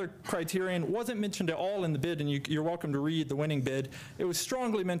is another criterion, wasn't mentioned at all in the bid, and you're welcome to read the winning bid. It was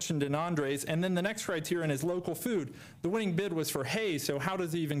strongly mentioned in Andre's. And then the next criterion is local food. The winning bid was for hay, so how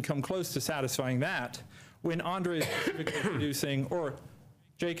does he even come close to satisfying that? When Andre is specifically producing, or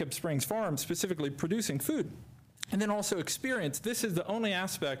Jacob Springs Farm specifically producing food. And then also experience. This is the only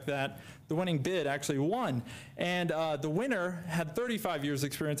aspect that the winning bid actually won. And the winner had 35 years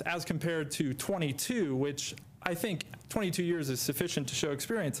experience as compared to 22, which I think 22 years is sufficient to show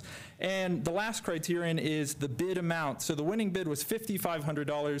experience. And the last criterion is the bid amount. So the winning bid was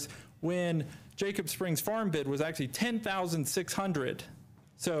 $5,500 when Jacob Springs Farm bid was actually $10,600.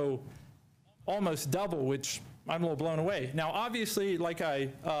 So almost double, which I'm a little blown away. Now, obviously, like I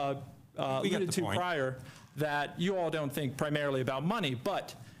alluded to prior, that you all don't think primarily about money,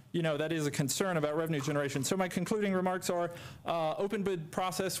 but that is a concern about revenue generation. So my concluding remarks are open bid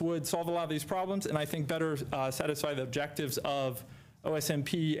process would solve a lot of these problems, and I think better satisfy the objectives of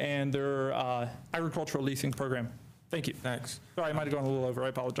OSMP and their agricultural leasing program. Thank you. Thanks. Sorry, I might have gone a little over. I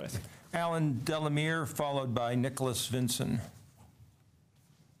apologize. Alan Delamere, followed by Nicholas Vinson.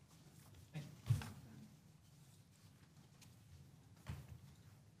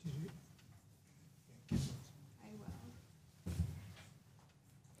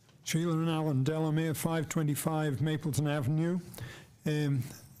 Sheila and Alan Delamere, 525 Mapleton Avenue.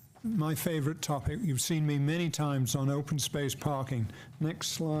 My favorite topic, you've seen me many times on open space parking.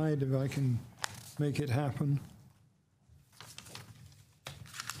 Next slide, if I can make it happen.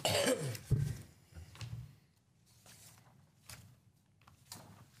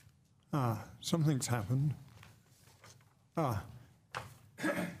 Something's happened.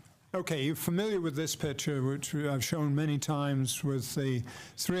 Okay, you're familiar with this picture, which I've shown many times with the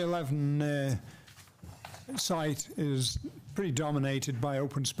 311 site is pretty dominated by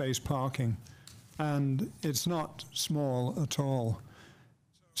open space parking, and it's not small at all.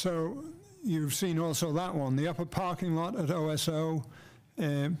 So you've seen also that one. The upper parking lot at OSO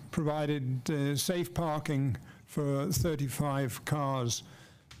provided safe parking for 35 cars.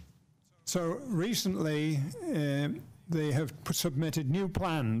 So recently, they have submitted new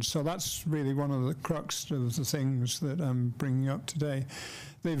plans, so that's really one of the crux of the things that I'm bringing up today.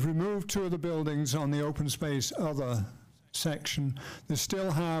 They've removed 2 of the buildings on the open space other section. They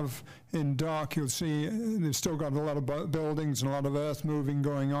still have, in dark, you'll see, they've still got a lot of buildings and a lot of earth moving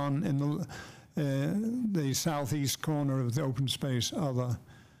going on in the southeast corner of the open space other.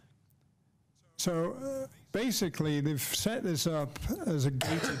 So basically, they've set this up as a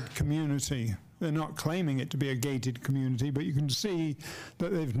gated community. They're not claiming it to be a gated community, but you can see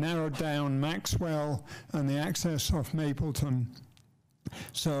that they've narrowed down Maxwell and the access off Mapleton.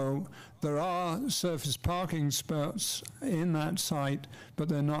 So there are surface parking spots in that site, but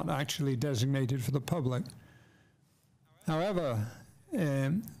they're not actually designated for the public. However,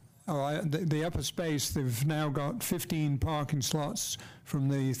 the upper space, they've now got 15 parking slots from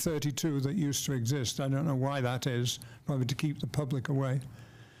the 32 that used to exist. I don't know why that is, probably to keep the public away.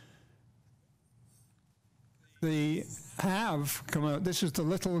 They have come out, this is the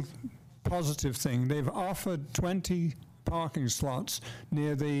little positive thing, they've offered 20 parking slots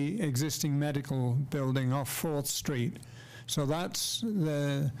near the existing medical building off 4th Street. So that's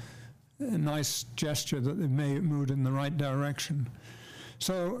a nice gesture that they've moved in the right direction.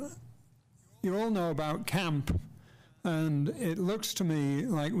 So you all know about camp, and it looks to me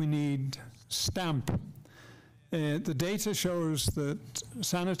like we need STAMP. The data shows that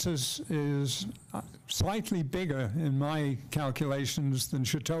Senators is slightly bigger in my calculations than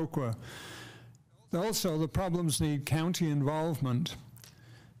Chautauqua. Also, the problems need county involvement.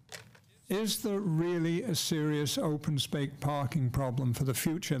 Is there really a serious open space parking problem for the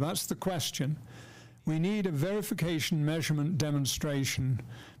future? That's the question. We need a verification measurement demonstration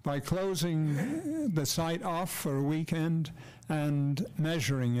by closing the site off for a weekend and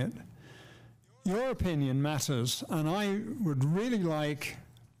measuring it. Your opinion matters, and I would really like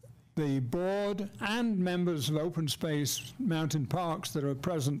the board and members of Open Space Mountain Parks that are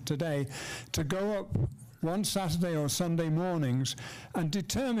present today to go up one Saturday or Sunday mornings and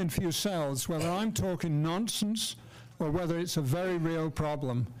determine for yourselves whether I'm talking nonsense or whether it's a very real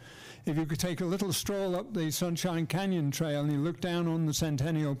problem. If you could take a little stroll up the Sunshine Canyon Trail and you look down on the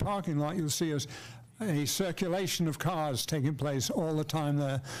Centennial parking lot, you'll see a circulation of cars taking place all the time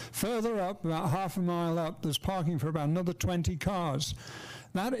there. Further up, about half a mile up, there's parking for about another 20 cars.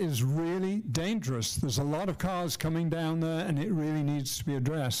 That is really dangerous. There's a lot of cars coming down there, and it really needs to be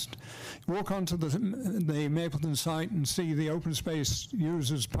addressed. Walk onto the Mapleton site and see the open space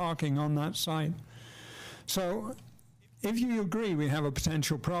users parking on that site. So if you agree we have a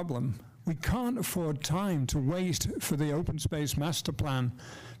potential problem, we can't afford time to wait for the open space master plan,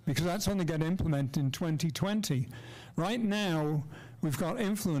 because that's only going to implement in 2020. Right now, we've got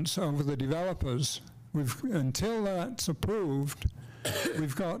influence over the developers. Until that's approved,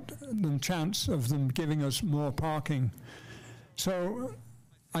 we've got the chance of them giving us more parking. So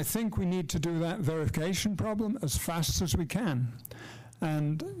I think we need to do that verification problem as fast as we can.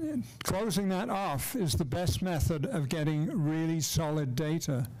 And closing that off is the best method of getting really solid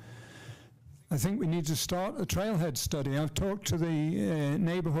data. I think we need to start a trailhead study. I've talked to the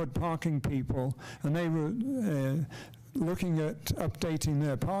neighborhood parking people, and they were looking at updating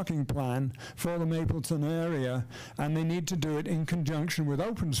their parking plan for the Mapleton area, and they need to do it in conjunction with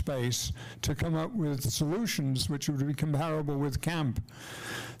open space to come up with solutions which would be comparable with camp.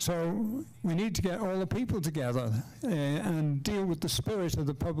 So we need to get all the people together and deal with the spirit of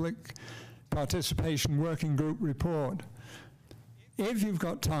the public participation working group report. If you've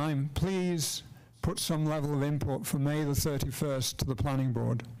got time, please put some level of input for May the 31st to the planning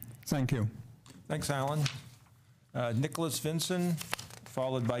board. Thank you. Thanks, Alan. Nicholas Vinson,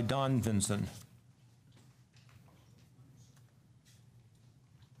 followed by Don Vinson.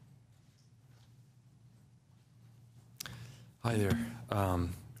 Hi there.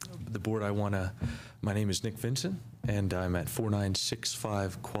 The board, my name is Nick Vinson, and I'm at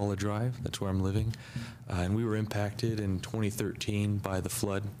 4965 Koala Drive. That's where I'm living. And we were impacted in 2013 by the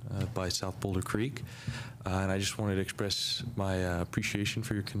flood by South Boulder Creek. And I just wanted to express my appreciation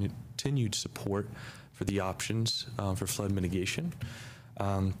for your continued support for the options for flood mitigation.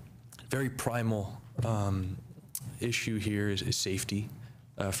 Very primal issue here is safety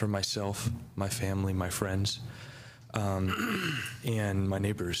for myself, my family, my friends, and my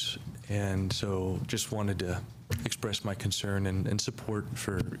neighbors. And so just wanted to express my concern and support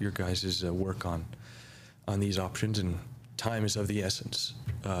for your guys' work on these options. And time is of the essence.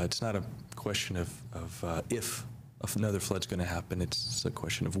 It's not a question of if another flood's going to happen, it's a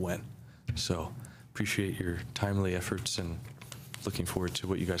question of when. So appreciate your timely efforts and looking forward to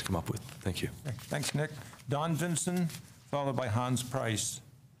what you guys come up with. Thank you. Thanks, Nick. Don Vinson, followed by Hans Price.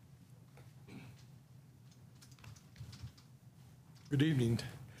 Good evening.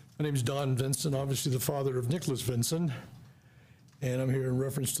 My name is Don Vinson, obviously the father of Nicholas Vinson, and I'm here in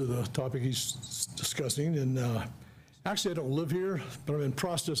reference to the topic he's discussing. And actually, I don't live here, but I'm in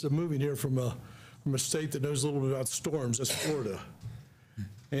process of moving here from a state that knows a little bit about storms. That's Florida.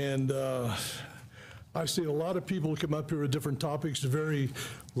 And I've seen a lot of people come up here with different topics, a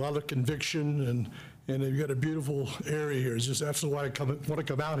lot of conviction, and they've got a beautiful area here. It's just absolutely why I want to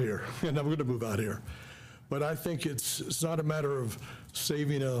come out here, and I'm going to move out here. But I think it's not a matter of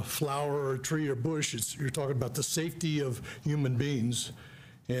saving a flower or a tree or bush. You're talking about the safety of human beings.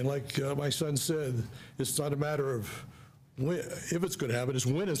 And like my son said, it's not a matter of if it's going to happen, it's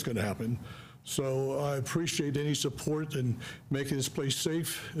when it's going to happen. So I appreciate any support in making this place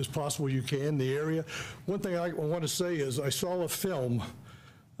safe as possible you can in the area. One thing I want to say is I saw a film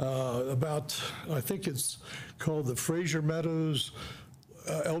about, I think it's called the Fraser Meadows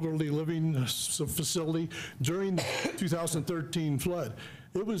Elderly Living Facility during the 2013 flood.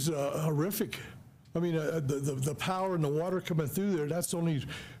 It was horrific. I mean, the power and the water coming through there, that's only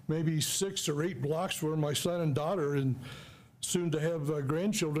maybe 6 or 8 blocks where my son and daughter and soon to have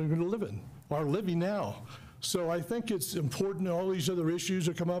grandchildren are going to live in, are living now. So I think it's important, all these other issues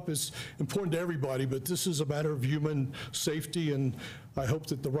that come up, it's important to everybody, but this is a matter of human safety, and I hope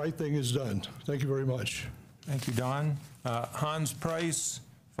that the right thing is done. Thank you very much. Thank you, Don. Hans Price,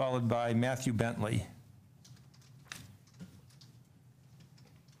 followed by Matthew Bentley.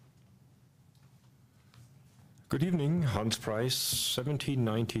 Good evening, Hans Price,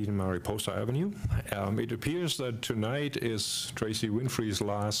 1719 Mariposa Avenue. It appears that tonight is Tracy Winfrey's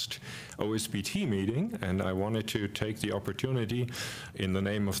last OSBT meeting, and I wanted to take the opportunity in the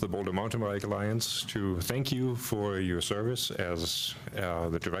name of the Boulder Mountain Bike Alliance to thank you for your service as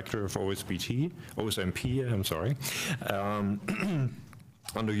the director of OSMP, I'm sorry.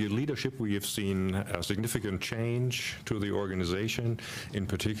 Under your leadership, we have seen a significant change to the organization. In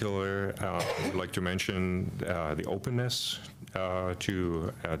particular, I'd like to mention the openness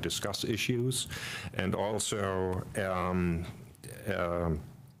to discuss issues, and also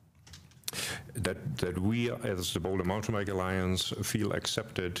that we, as the Boulder Mountain Bike Alliance, feel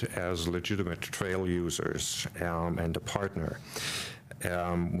accepted as legitimate trail users and a partner.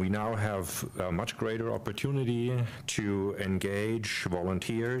 We now have a much greater opportunity to engage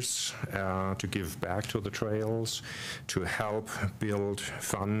volunteers, to give back to the trails, to help build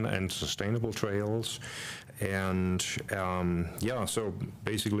fun and sustainable trails. And yeah, so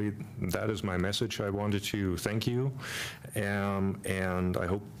basically that is my message. I wanted to thank you, and I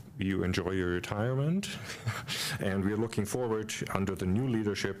hope you enjoy your retirement. And we're looking forward, under the new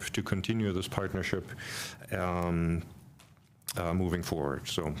leadership, to continue this partnership moving forward.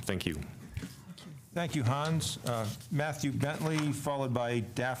 So thank you. Thank you, Hans. Matthew Bentley, followed by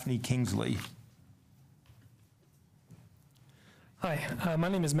Daphne Kingsley. Hi, my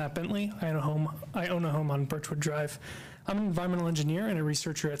name is Matt Bentley. I own a home on Birchwood Drive. I'm an environmental engineer and a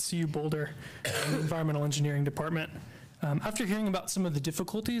researcher at CU Boulder in the environmental engineering department. After hearing about some of the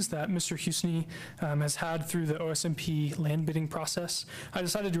difficulties that Mr. Husney has had through the OSMP land bidding process, I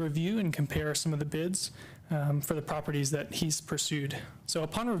decided to review and compare some of the bids for the properties that he's pursued. So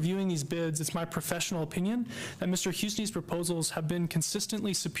upon reviewing these bids, it's my professional opinion that Mr. Husney's proposals have been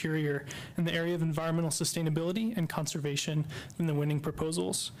consistently superior in the area of environmental sustainability and conservation than the winning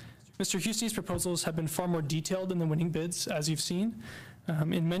proposals. Mr. Husney's proposals have been far more detailed than the winning bids, as you've seen.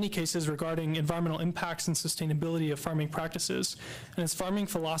 In many cases regarding environmental impacts and sustainability of farming practices, and its farming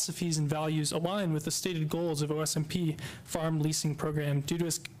philosophies and values align with the stated goals of OSMP farm leasing program due to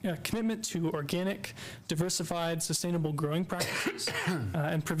its commitment to organic, diversified, sustainable growing practices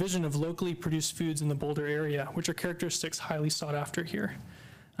and provision of locally produced foods in the Boulder area, which are characteristics highly sought after here.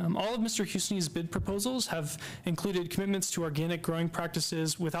 All of Mr. Husney's bid proposals have included commitments to organic growing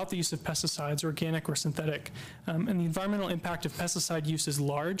practices without the use of pesticides, organic or synthetic. And the environmental impact of pesticide use is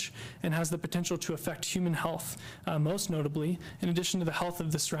large and has the potential to affect human health, most notably, in addition to the health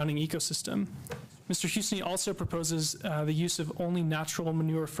of the surrounding ecosystem. Mr. Husney also proposes the use of only natural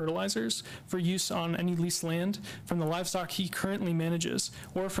manure fertilizers for use on any leased land from the livestock he currently manages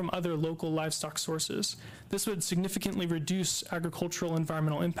or from other local livestock sources. This would significantly reduce agricultural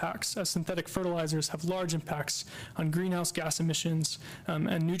environmental impacts, as synthetic fertilizers have large impacts on greenhouse gas emissions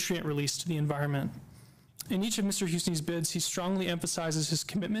and nutrient release to the environment. In each of Mr. Husney's bids, he strongly emphasizes his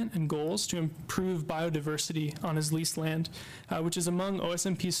commitment and goals to improve biodiversity on his leased land, which is among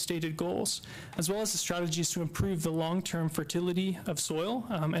OSMP's stated goals, as well as the strategies to improve the long-term fertility of soil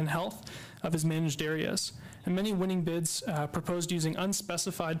and health of his managed areas. And many winning bids proposed using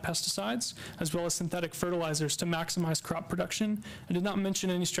unspecified pesticides, as well as synthetic fertilizers to maximize crop production, and did not mention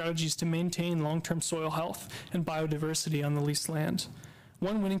any strategies to maintain long-term soil health and biodiversity on the leased land.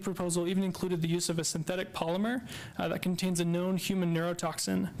 One winning proposal even included the use of a synthetic polymer that contains a known human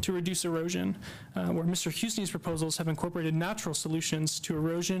neurotoxin to reduce erosion, where Mr. Husney's proposals have incorporated natural solutions to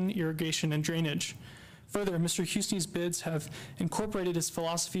erosion, irrigation, and drainage. Further, Mr. Husney's bids have incorporated his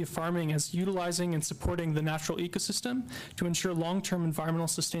philosophy of farming as utilizing and supporting the natural ecosystem to ensure long-term environmental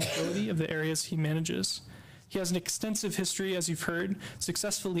sustainability of the areas he manages. He has an extensive history, as you've heard,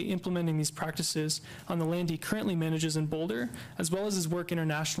 successfully implementing these practices on the land he currently manages in Boulder, as well as his work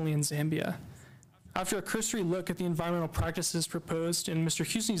internationally in Zambia. After a cursory look at the environmental practices proposed in Mr.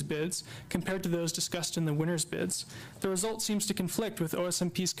 Husney's bids compared to those discussed in the winner's bids, the result seems to conflict with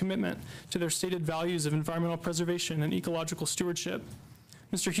OSMP's commitment to their stated values of environmental preservation and ecological stewardship.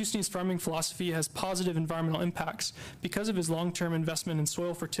 Mr. Husney's farming philosophy has positive environmental impacts because of his long-term investment in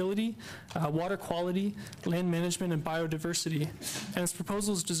soil fertility, water quality, land management, and biodiversity, and his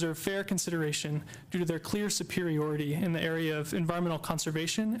proposals deserve fair consideration due to their clear superiority in the area of environmental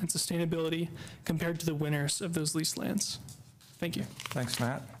conservation and sustainability compared to the winners of those leased lands. Thank you. Thanks,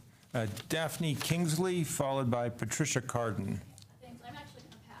 Matt. Daphne Kingsley, followed by Patricia Carden. Thanks. I'm actually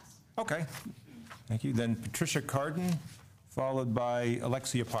going to pass. Okay. Thank you. Then Patricia Carden, followed by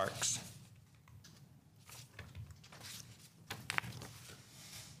Alexia Parks.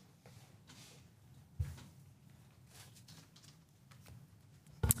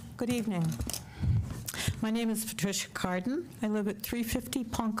 Good evening. My name is Patricia Carden. I live at 350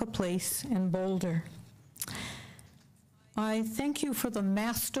 Ponca Place in Boulder. I thank you for the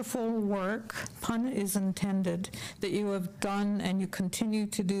masterful work, pun is intended, that you have done and you continue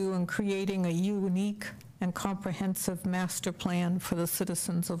to do in creating a unique and comprehensive master plan for the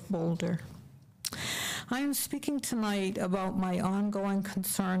citizens of Boulder. I am speaking tonight about my ongoing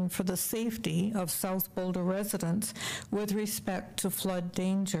concern for the safety of South Boulder residents with respect to flood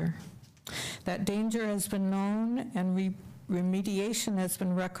danger. That danger has been known and remediation has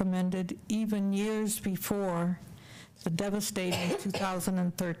been recommended even years before the devastating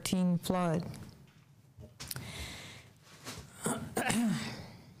 2013 flood.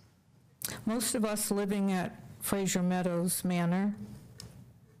 Most of us living at Fraser Meadows Manor,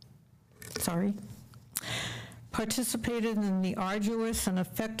 participated in the arduous and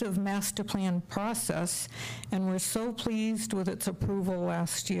effective master plan process and were so pleased with its approval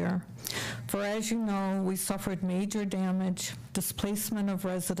last year. For as you know, we suffered major damage, displacement of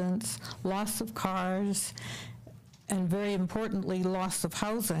residents, loss of cars, and very importantly, loss of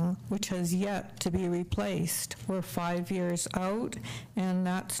housing, which has yet to be replaced. We're 5 years out, and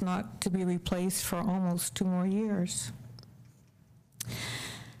that's not to be replaced for almost 2 more years.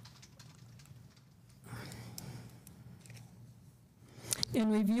 In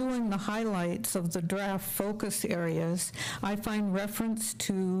reviewing the highlights of the draft focus areas, I find reference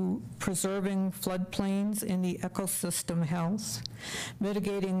to preserving floodplains in the ecosystem health,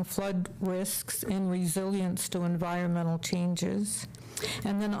 mitigating flood risks and resilience to environmental changes,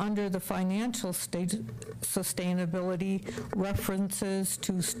 and then under the financial sustainability, references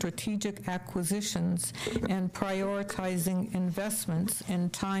to strategic acquisitions and prioritizing investments in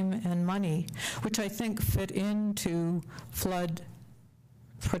time and money, which I think fit into flood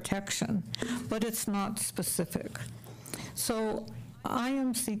protection, but it's not specific. So I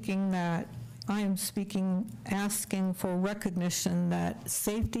am asking for recognition that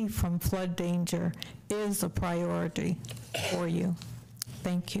safety from flood danger is a priority for you.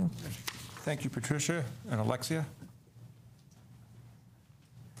 Thank you. Thank you, Patricia. And Alexia?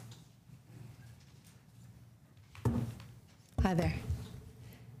 Hi there.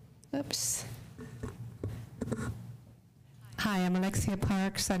 Oops. Hi, I'm Alexia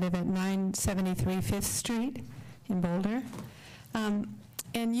Parks. I live at 973 5th Street in Boulder.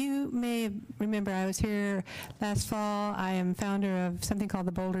 And you may remember I was here last fall. I am founder of something called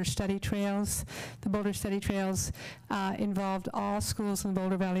the Boulder Study Trails. The Boulder Study Trails involved all schools in the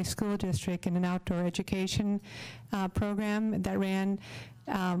Boulder Valley School District in an outdoor education program that ran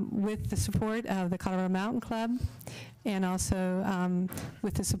with the support of the Colorado Mountain Club and also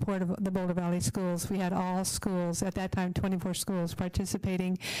with the support of the Boulder Valley schools. We had all schools, at that time 24 schools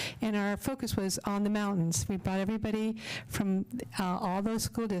participating, and our focus was on the mountains. We brought everybody from all those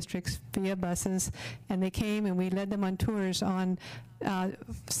school districts via buses, and they came and we led them on tours on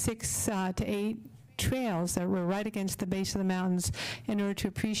 6 to 8 trails that were right against the base of the mountains in order to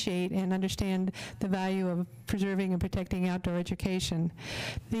appreciate and understand the value of preserving and protecting outdoor education.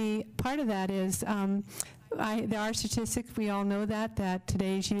 The part of that is there are statistics, we all know that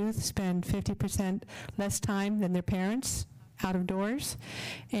today's youth spend 50% less time than their parents out of doors,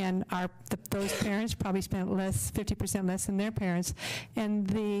 and those parents probably spent 50% less than their parents, and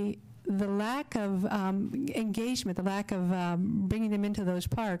the lack of engagement, the lack of bringing them into those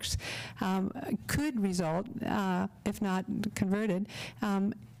parks could result, if not converted,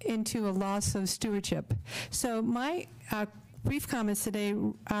 into a loss of stewardship. So my brief comments today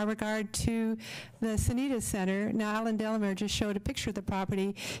regard to the Sanitas Center. Now, Alan Delamere just showed a picture of the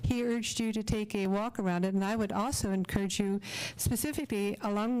property. He urged you to take a walk around it, and I would also encourage you specifically,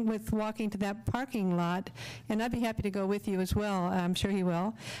 along with walking to that parking lot, and I'd be happy to go with you as well, I'm sure he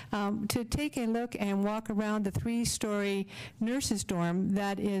will, to take a look and walk around the 3-story nurses' dorm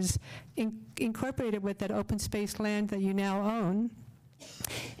that is incorporated with that open space land that you now own.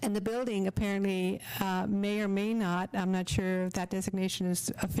 And the building apparently may or may not, I'm not sure if that designation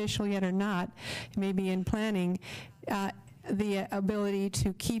is official yet or not, it may be in planning, the ability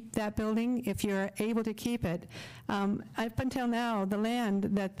to keep that building if you're able to keep it. Up until now, the land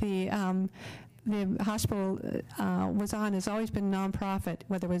that the hospital was on has always been nonprofit,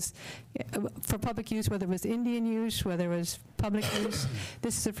 whether it was for public use, whether it was Indian use, whether it was public use.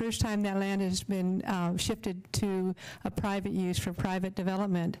 This is the first time that land has been shifted to a private use for private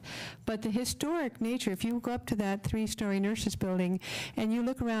development. But the historic nature, if you go up to that 3-story nurses building and you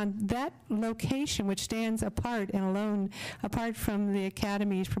look around, that location, which stands apart and alone, apart from the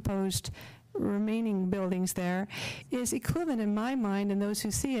academy's proposed remaining buildings there, is equivalent in my mind and those who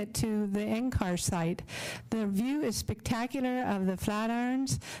see it to the NCAR site. The view is spectacular of the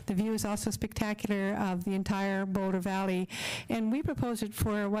Flatirons. The view is also spectacular of the entire Boulder Valley. And we propose it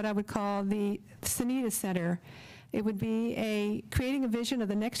for what I would call the Sanitas Center. It would be creating a vision of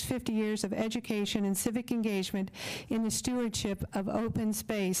the next 50 years of education and civic engagement in the stewardship of open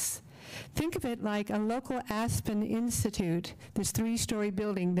space. Think of it like a local Aspen Institute, this 3-story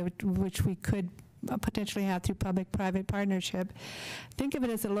building which we could potentially have through public-private partnership. Think of it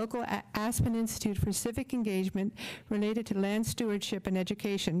as a local Aspen Institute for civic engagement related to land stewardship and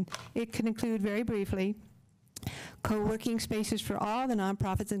education. It can include, very briefly, co-working spaces for all the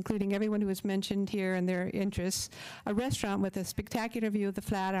nonprofits, including everyone who was mentioned here and their interests, a restaurant with a spectacular view of the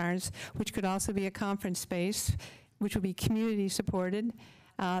Flatirons, which could also be a conference space, which would be community supported.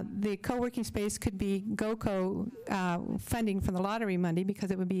 The co-working space could be GOCO funding from the lottery money because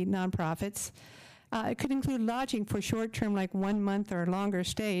it would be nonprofits. It could include lodging for short-term, like 1 month or longer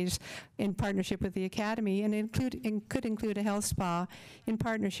stays in partnership with the Academy, and it could include a health spa in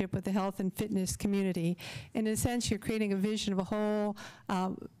partnership with the health and fitness community. And in a sense, you're creating a vision of a whole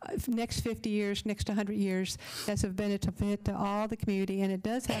next 50 years, next 100 years that's of benefit to all the community, and it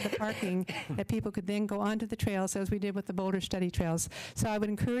does have the parking that people could then go onto the trails as we did with the Boulder Study Trails. So I would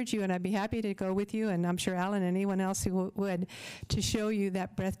encourage you, and I'd be happy to go with you, and I'm sure Alan and anyone else who would, to show you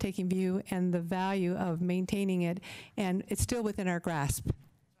that breathtaking view and the value of maintaining it, and it's still within our grasp.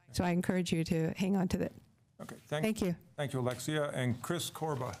 So I encourage you to hang on to that. Okay, thank you. Thank you, Alexia. And Chris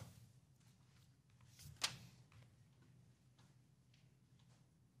Corba.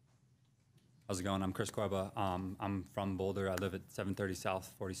 How's it going? I'm Chris Corba. I'm from Boulder. I live at 730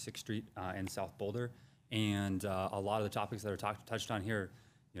 South 46th Street in South Boulder, and a lot of the topics that are touched on here,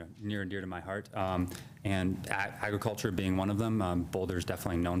 near and dear to my heart, and agriculture being one of them. Boulder is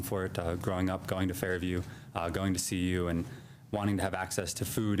definitely known for it. Growing up, going to Fairview, going to CU, and wanting to have access to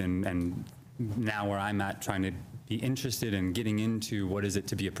food, and now where I'm at, trying to be interested in getting into what is it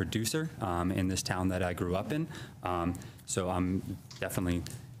to be a producer in this town that I grew up in. So I'm definitely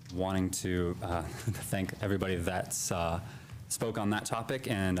wanting to thank everybody that's spoke on that topic,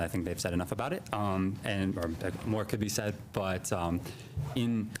 and I think they've said enough about it, or more could be said, but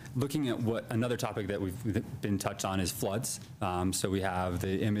in looking at what another topic that we've been touched on is floods. So we have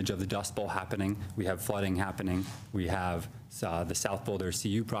the image of the Dust Bowl happening, we have flooding happening, we have the South Boulder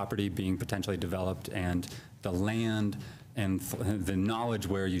CU property being potentially developed, and the land and the knowledge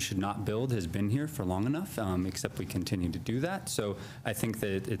where you should not build has been here for long enough, except we continue to do that. So I think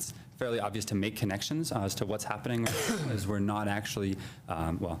that it's fairly obvious to make connections as to what's happening, as we're not actually,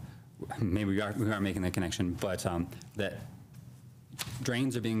 well, maybe we are making the connection, but that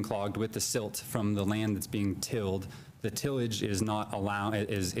drains are being clogged with the silt from the land that's being tilled. The tillage is not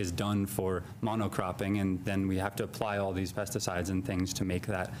is done for monocropping, and then we have to apply all these pesticides and things to make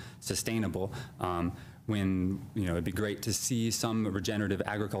that sustainable. When it'd be great to see some regenerative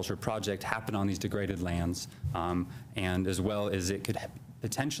agriculture project happen on these degraded lands, and as well as it could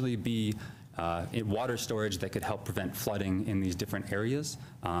potentially be water storage that could help prevent flooding in these different areas.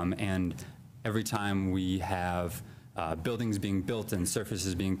 And every time we have buildings being built and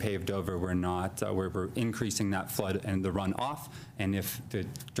surfaces being paved over, we're increasing that flood and the runoff. And if the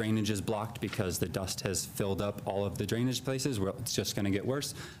drainage is blocked because the dust has filled up all of the drainage places, it's just going to get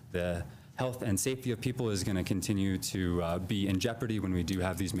worse. The health and safety of people is going to continue to be in jeopardy when we do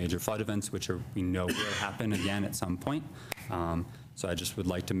have these major flood events, which we know will happen again at some point. So I just would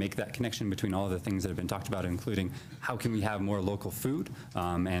like to make that connection between all of the things that have been talked about, including how can we have more local food,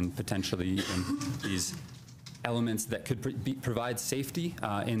 and potentially these elements that could provide safety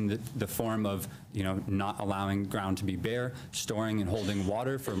in the form of, not allowing ground to be bare, storing and holding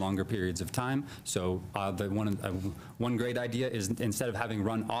water for longer periods of time. So one great idea is instead of having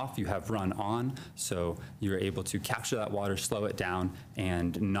run off, you have run on. So you're able to capture that water, slow it down,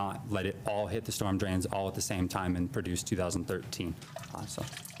 and not let it all hit the storm drains all at the same time and produce 2013. So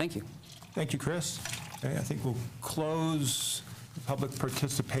thank you. Thank you, Chris. Okay, I think we'll close public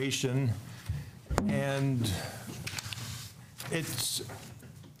participation. And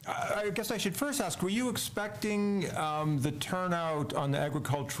I guess I should first ask, were you expecting the turnout on the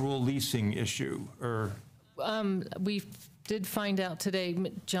agricultural leasing issue, or? We did find out today,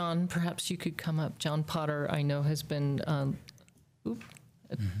 John, perhaps you could come up. John Potter, I know, has been,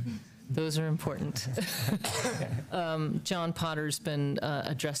 those are important. John Potter's been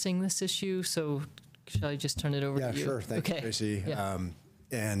addressing this issue, so shall I just turn it over to you? Yeah, sure. Thank you, Tracy.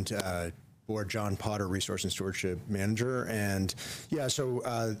 Yeah. Board John Potter, Resource and Stewardship Manager. And yeah, so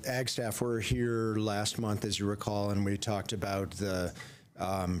ag staff were here last month, as you recall, and we talked about the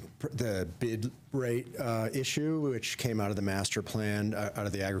bid rate issue, which came out of the master plan, out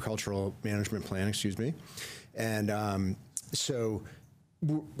of the agricultural management plan, excuse me. And so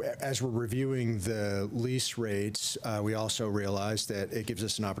as we're reviewing the lease rates, we also realized that it gives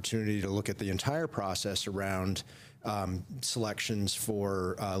us an opportunity to look at the entire process around selections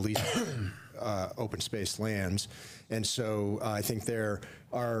for lease open space lands. And so I think there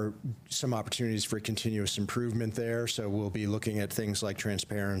are some opportunities for continuous improvement there. So we'll be looking at things like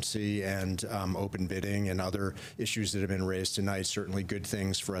transparency and open bidding and other issues that have been raised tonight, certainly good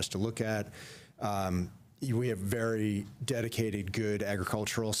things for us to look at. We have very dedicated, good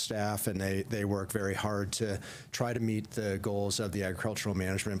agricultural staff, and they work very hard to try to meet the goals of the agricultural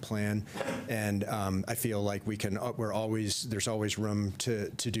management plan. And I feel like there's always room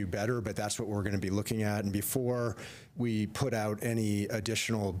to do better, but that's what we're going to be looking at. And before we put out any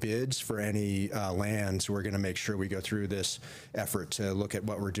additional bids for any lands, we're going to make sure we go through this effort to look at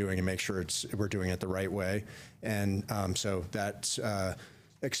what we're doing and make sure we're doing it the right way. And so that's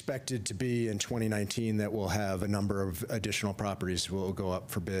expected to be in 2019 that we'll have a number of additional properties will go up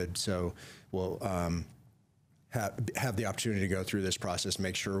for bid. So we'll have the opportunity to go through this process,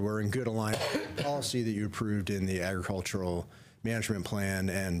 make sure we're in good alignment with the policy that you approved in the agricultural management plan,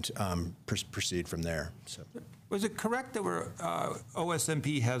 and proceed from there. So. Was it correct that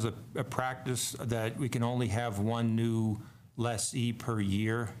OSMP has a practice that we can only have one new lessee per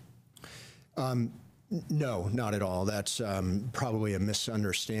year? No, not at all. That's probably a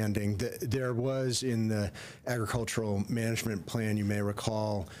misunderstanding. There was in the agricultural management plan, you may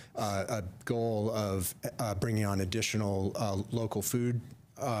recall, a goal of bringing on additional local food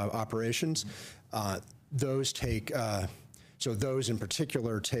operations. Those take, so those in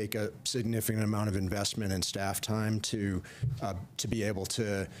particular take a significant amount of investment and staff time to be able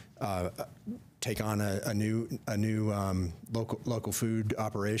to take on a new local food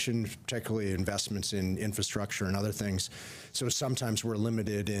operation, particularly investments in infrastructure and other things. So sometimes we're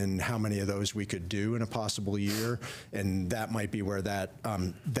limited in how many of those we could do in a possible year, and that might be where that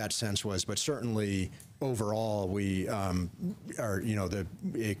sense was. But certainly overall, we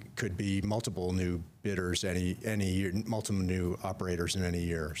it could be multiple new bidders any year, multiple new operators in any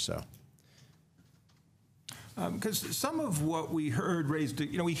year. So. Because some of what we heard raised,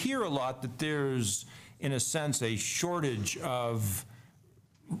 we hear a lot that there's, in a sense, a shortage of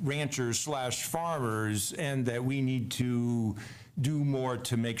ranchers/farmers, and that we need to do more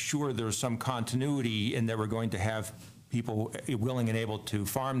to make sure there's some continuity and that we're going to have people willing and able to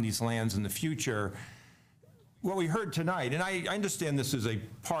farm these lands in the future. What we heard tonight, and I understand this is a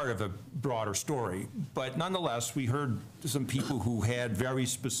part of a broader story, but nonetheless, we heard some people who had very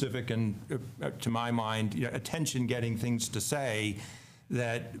specific and, to my mind, attention-getting things to say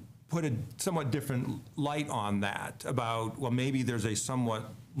that put a somewhat different light on that about, well, maybe there's a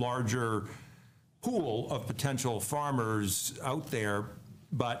somewhat larger pool of potential farmers out there,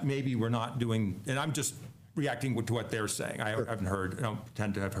 but maybe we're not doing, and I'm just reacting to what they're saying. I haven't heard, I don't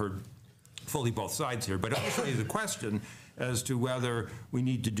pretend to have heard fully both sides here, but obviously the question as to whether we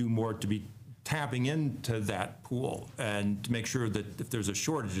need to do more to be tapping into that pool and to make sure that if there's a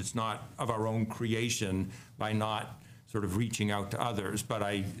shortage, it's not of our own creation by not sort of reaching out to others. But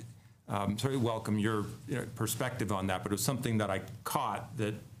I certainly welcome your perspective on that, but it was something that I caught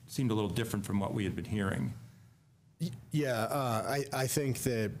that seemed a little different from what we had been hearing. Yeah, I think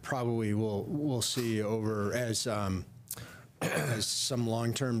that probably we'll see over as some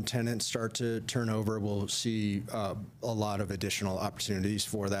long-term tenants start to turn over, we'll see a lot of additional opportunities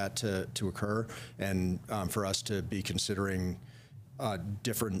for that to occur, and for us to be considering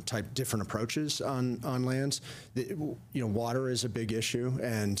different approaches on lands. Water is a big issue,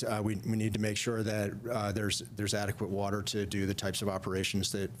 and we need to make sure that there's adequate water to do the types of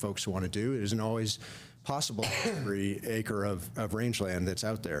operations that folks want to do. It isn't always possible every acre of rangeland that's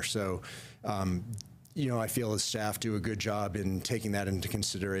out there. So, I feel as staff do a good job in taking that into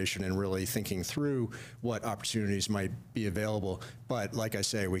consideration and really thinking through what opportunities might be available. But like I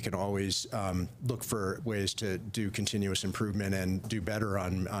say, we can always look for ways to do continuous improvement and do better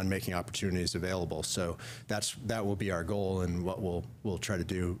on making opportunities available. So that will be our goal and what we'll try to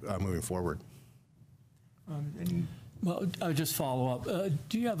do moving forward. Well, I'll just follow up.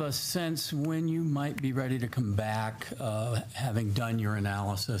 Do you have a sense when you might be ready to come back, having done your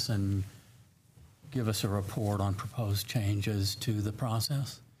analysis, and give us a report on proposed changes to the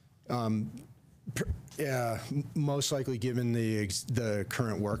process? Yeah, most likely, given the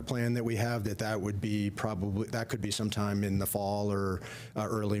current work plan that we have, that would be that could be sometime in the fall or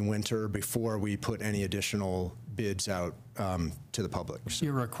early winter before we put any additional bids out to the public. So.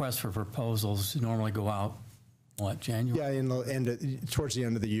 Your requests for proposals normally go out, what, January? Yeah, towards the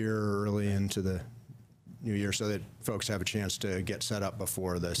end of the year or early into the new year, so that folks have a chance to get set up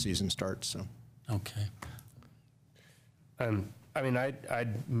before the season starts. So. Okay. I mean,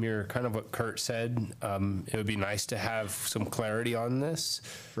 I'd mirror kind of what Kurt said. It would be nice to have some clarity on this.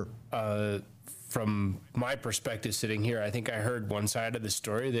 Sure. From my perspective sitting here, I think I heard one side of the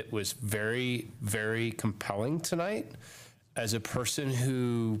story that was very, very compelling tonight. As a person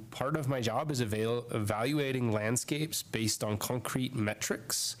who, part of my job is evaluating landscapes based on concrete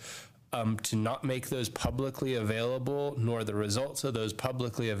metrics, to not make those publicly available, nor the results of those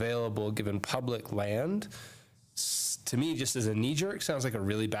publicly available given public land, to me, just as a knee-jerk, sounds like a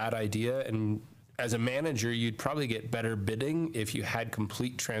really bad idea. And as a manager, you'd probably get better bidding if you had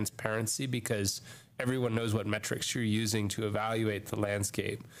complete transparency, because everyone knows what metrics you're using to evaluate the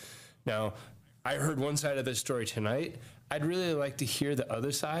landscape. Now, I heard one side of the story tonight. I'd really like to hear the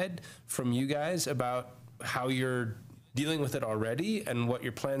other side from you guys about how you're dealing with it already and what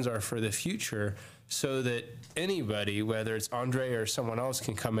your plans are for the future, so that anybody, whether it's Andre or someone else,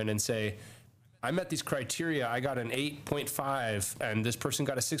 can come in and say, I met these criteria, I got an 8.5 and this person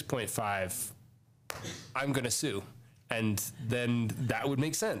got a 6.5, I'm gonna sue. And then that would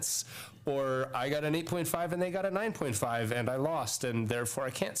make sense. Or I got an 8.5 and they got a 9.5 and I lost and therefore I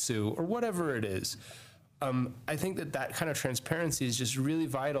can't sue, or whatever it is. I think that kind of transparency is just really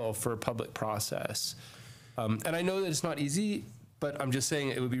vital for a public process. And I know that it's not easy, but I'm just saying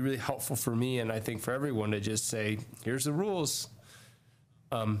it would be really helpful for me, and I think for everyone, to just say, here's the rules,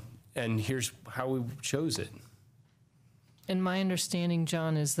 and here's how we chose it. And my understanding,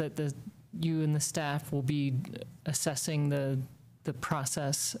 John, is that you and the staff will be assessing the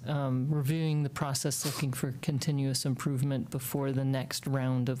process, reviewing the process, looking for continuous improvement before the next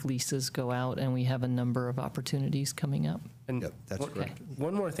round of leases go out, and we have a number of opportunities coming up. And that's correct.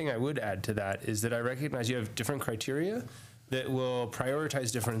 One more thing I would add to that is that I recognize you have different criteria that will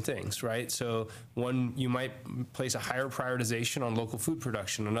prioritize different things, right? So one, you might place a higher prioritization on local food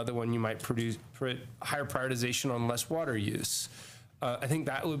production. Another one, you might put higher prioritization on less water use. I think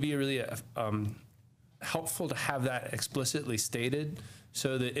that would be really helpful to have that explicitly stated,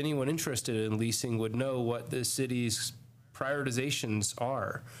 so that anyone interested in leasing would know what the city's prioritizations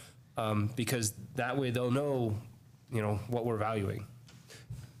are, because that way they'll know, what we're valuing.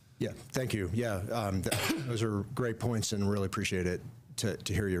 Yeah, thank you. Yeah, those are great points, and really appreciate it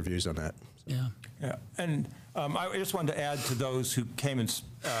to hear your views on that. Yeah. Yeah, and I just wanted to add to those who came and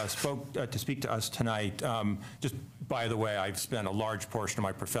spoke to speak to us tonight. Just by the way, I've spent a large portion of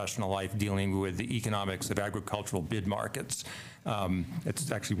my professional life dealing with the economics of agricultural bid markets.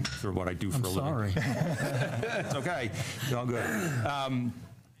 It's actually sort of what I do for a living. I'm sorry. It's okay. It's all good.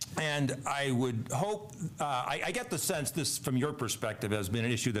 And I would hope, I get the sense this, from your perspective, has been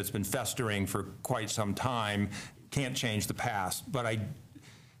an issue that's been festering for quite some time. Can't change the past, but I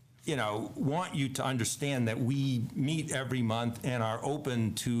want you to understand that we meet every month and are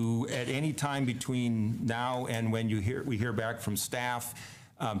open to, at any time between now and when we hear back from staff,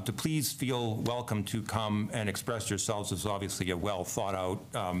 to please feel welcome to come and express yourselves. It's obviously a well thought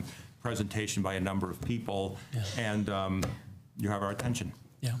out presentation by a number of people, and you have our attention.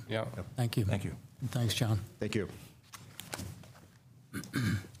 Yeah. Yeah. Thank you. Thank you. And thanks, John. Thank you.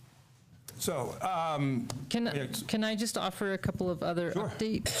 So, can I just offer a couple of other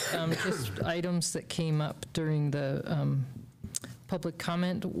updates? Just items that came up during the public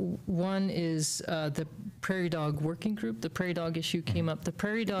comment. One is the Prairie Dog Working Group. The Prairie Dog issue came up. The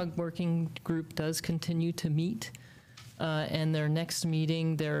Prairie Dog Working Group does continue to meet. And their next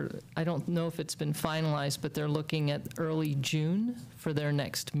meeting, I don't know if it's been finalized, but they're looking at early June for their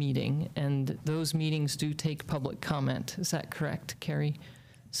next meeting. And those meetings do take public comment. Is that correct, Carrie?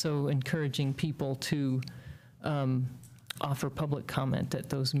 So encouraging people to offer public comment at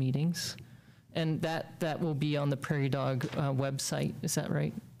those meetings. And that will be on the Prairie Dog website. Is that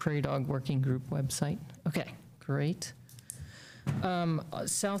right? Prairie Dog Working Group website. Okay, great.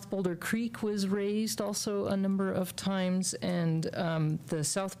 South Boulder Creek was raised also a number of times, and the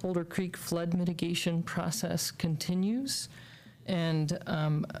South Boulder Creek flood mitigation process continues. And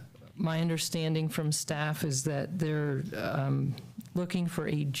my understanding from staff is that they're looking for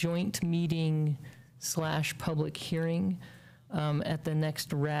a joint meeting / public hearing at the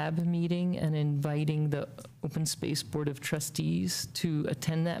next RAB meeting and inviting the Open Space Board of Trustees to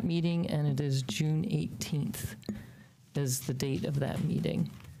attend that meeting, and it is June 18th. Is the date of that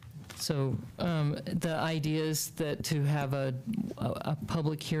meeting. So the idea is that to have a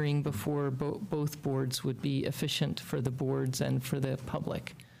public hearing before both boards would be efficient for the boards and for the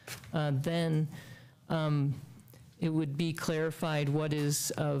public. Then it would be clarified what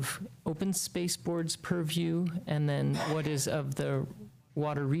is of Open Space Board's purview, and then what is of the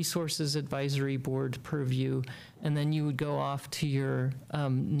Water Resources Advisory Board purview, and then you would go off to your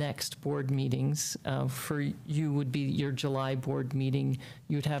next board meetings. For you would be your July board meeting.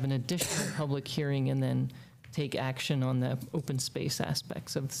 You would have an additional public hearing and then take action on the open space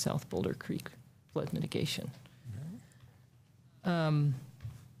aspects of the South Boulder Creek flood mitigation. Then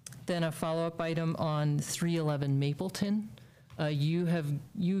a follow-up item on 311 Mapleton.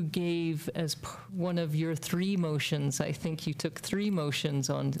 You gave as one of your 3 motions, I think you took 3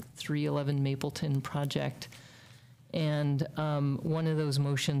 motions on 311 Mapleton project. And one of those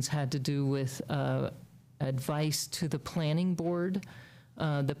motions had to do with advice to the planning board.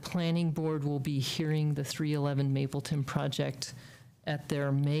 The planning board will be hearing the 311 Mapleton project at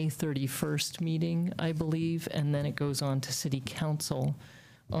their May 31st meeting, I believe, and then it goes on to City Council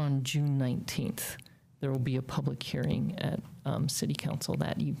on June 19th. There will be a public hearing at City Council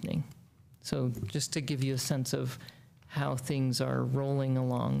that evening. So just to give you a sense of how things are rolling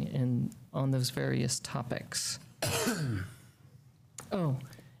along on those various topics. Oh,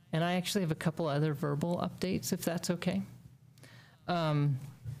 and I actually have a couple other verbal updates, if that's okay. One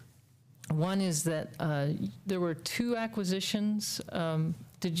is that there were 2 acquisitions.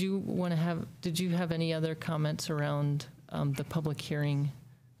 Did you have any other comments around the public hearing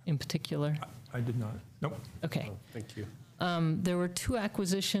in particular? I did not. Nope. Okay. Oh, thank you. There were 2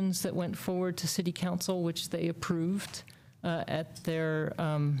 acquisitions that went forward to City Council, which they approved at their,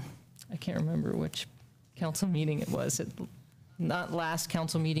 I can't remember which council meeting it was. Not last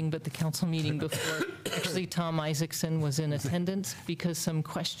council meeting, but the council meeting before. Actually, Tom Isaacson was in attendance because some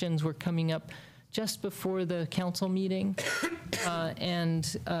questions were coming up just before the council meeting.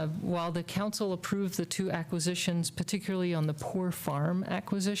 While the council approved the 2 acquisitions, particularly on the Poor Farm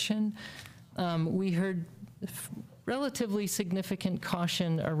acquisition, we heard relatively significant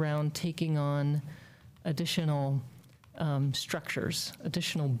caution around taking on additional structures,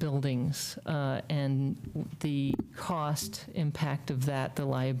 additional buildings, and the cost impact of that, the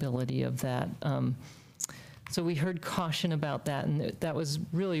liability of that. So we heard caution about that, and that was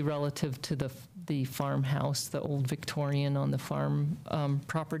really relative to the farmhouse, the old Victorian on the farm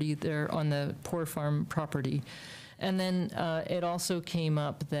property there, on the Poor Farm property. And then it also came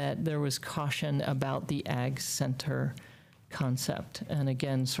up that there was caution about the ag center concept. And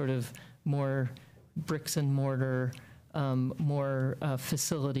again, sort of more bricks and mortar, more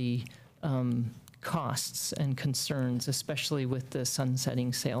facility costs and concerns, especially with the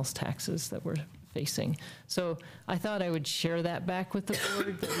sunsetting sales taxes that we're facing. So I thought I would share that back with the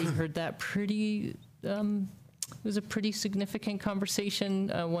board, that we heard that pretty, it was a pretty significant conversation,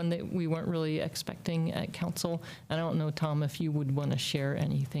 one that we weren't really expecting at council. I don't know, Tom, if you would want to share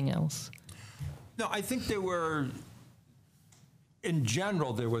anything else. No, I think there were, in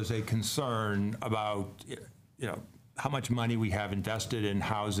general, there was a concern about, how much money we have invested in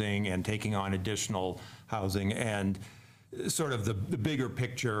housing and taking on additional housing, and sort of the bigger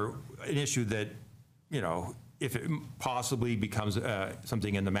picture, an issue that, if it possibly becomes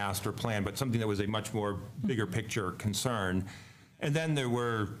something in the master plan, but something that was a much more bigger picture concern. And then there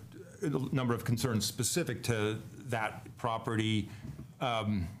were a number of concerns specific to that property.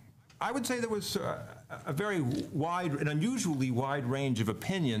 I would say there was a very wide, an unusually wide range of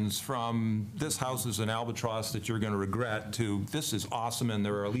opinions, from this house is an albatross that you're going to regret to this is awesome and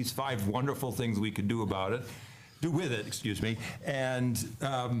there are at least 5 wonderful things we could do with it, excuse me. And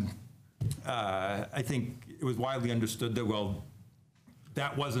I think it was widely understood that, well,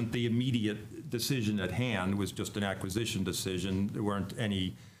 that wasn't the immediate decision at hand was just an acquisition decision. There weren't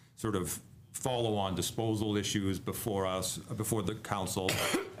any sort of follow-on disposal issues before us, before the council,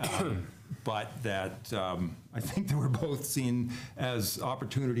 but that I think they were both seen as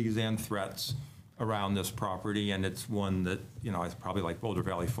opportunities and threats around this property, and it's one that, you know, it's probably like Boulder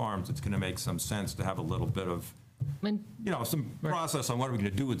Valley Farms, it's going to make some sense to have a little bit of, you know, some process on what are we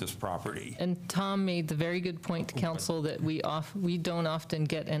going to do with this property. And Tom made the very good point to council that we don't often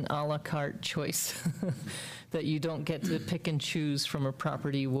get an a la carte choice, that you don't get to pick and choose from a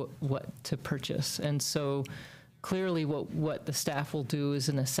property what to purchase. And so clearly what the staff will do is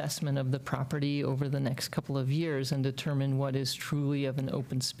an assessment of the property over the next couple of years and determine what is truly of an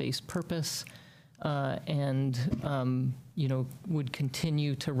open space purpose, and you know, would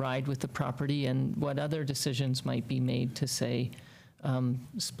continue to ride with the property, and what other decisions might be made to, say,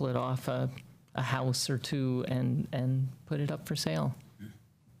 split off a house or two and put it up for sale.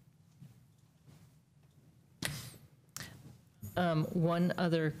 One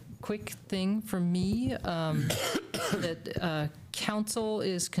other quick thing from me, that council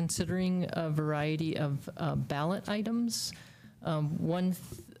is considering a variety of ballot items. One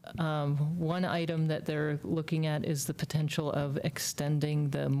item that they're looking at is the potential of extending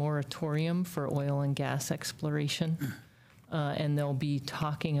the moratorium for oil and gas exploration, and they'll be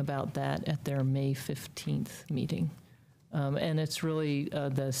talking about that at their May 15th meeting. And it's really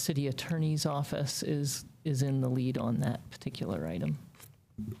the city attorney's office is in the lead on that particular item.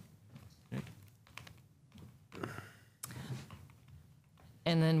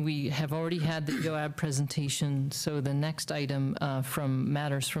 And then we have already had the Joab presentation, so the next item from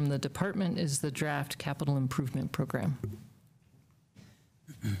matters from the department is the draft capital improvement program.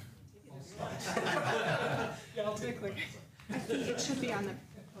 Yeah, I'll take it. I think it should be on the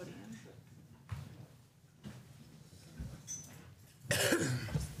podium.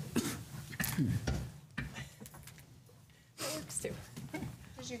 It works too.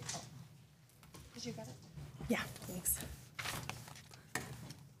 Did you get it? Yeah, thanks.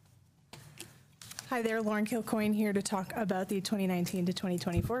 Hi there, Lauren Kilcoyne here to talk about the 2019 to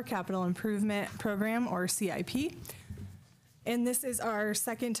 2024 Capital Improvement Program, or CIP. And this is our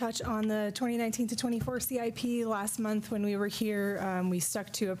second touch on the 2019 to 24 CIP. Last month when we were here, we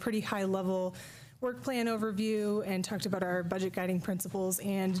stuck to a pretty high level work plan overview and talked about our budget guiding principles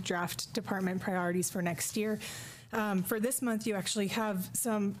and draft department priorities for next year. For this month, you actually have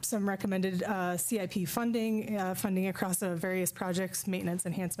some recommended CIP funding across various projects, maintenance,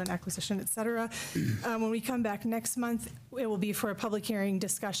 enhancement, acquisition, et cetera. When we come back next month, it will be for a public hearing,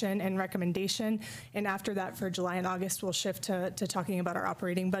 discussion, and recommendation. And after that, for July and August, we'll shift to talking about our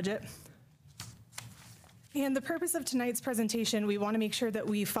operating budget. And the purpose of tonight's presentation, we want to make sure that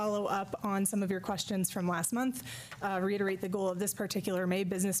we follow up on some of your questions from last month, reiterate the goal of this particular May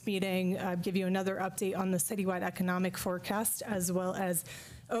business meeting, give you another update on the citywide economic forecast, as well as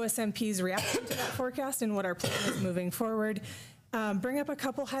OSMP's reaction to that forecast and what our plan is moving forward. Bring up a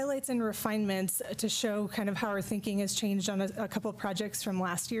couple highlights and refinements to show kind of how our thinking has changed on a couple projects from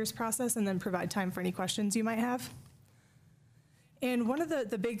last year's process, and then provide time for any questions you might have. And one of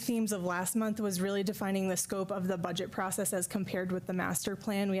the big themes of last month was really defining the scope of the budget process as compared with the master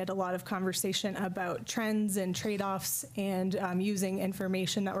plan. We had a lot of conversation about trends and trade-offs and using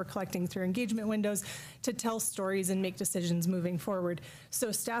information that we're collecting through engagement windows to tell stories and make decisions moving forward.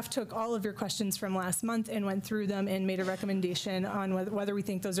 So staff took all of your questions from last month and went through them and made a recommendation on whether we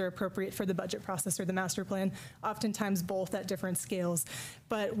think those are appropriate for the budget process or the master plan, oftentimes both at different scales.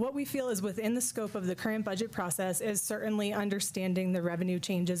 But what we feel is within the scope of the current budget process is certainly understanding the revenue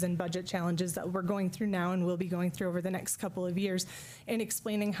changes and budget challenges that we're going through now and will be going through over the next couple of years, and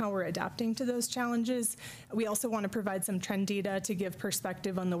explaining how we're adapting to those challenges. We also want to provide some trend data to give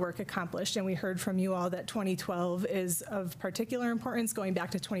perspective on the work accomplished, and we heard from you all that 2012 is of particular importance, going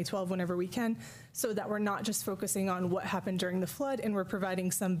back to 2012 whenever we can, so that we're not just focusing on what happened during the flood, and we're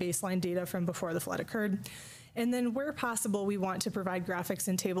providing some baseline data from before the flood occurred. And then where possible, we want to provide graphics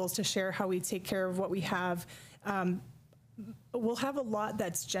and tables to share how we take care of what we have. We'll have a lot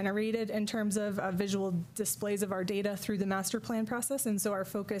that's generated in terms of visual displays of our data through the master plan process, and so our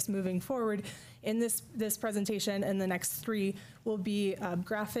focus moving forward in this presentation and the next three will be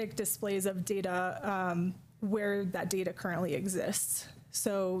graphic displays of data where that data currently exists.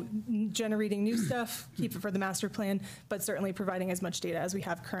 So generating new stuff, keep it for the master plan, but certainly providing as much data as we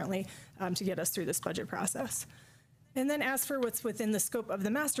have currently to get us through this budget process. And then as for what's within the scope of the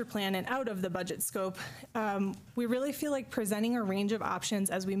master plan and out of the budget scope, we really feel like presenting a range of options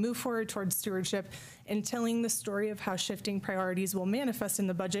as we move forward towards stewardship and telling the story of how shifting priorities will manifest in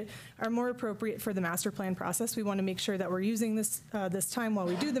the budget are more appropriate for the master plan process. We want to make sure that we're using this time while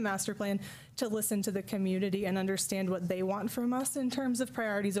we do the master plan to listen to the community and understand what they want from us in terms of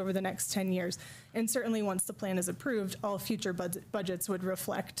priorities over the next 10 years. And certainly once the plan is approved, all future budgets would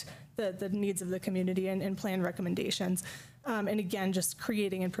reflect the needs of the community and plan recommendations. And again, just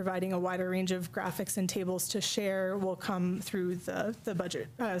creating and providing a wider range of graphics and tables to share will come through the budget,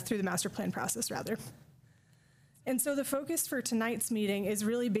 through the master plan process rather. And so the focus for tonight's meeting is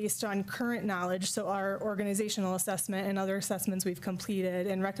really based on current knowledge, so our organizational assessment and other assessments we've completed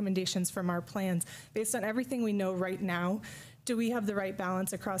and recommendations from our plans. Based on everything we know right now, do we have the right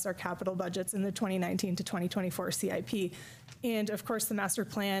balance across our capital budgets in the 2019 to 2024 CIP? And of course, the master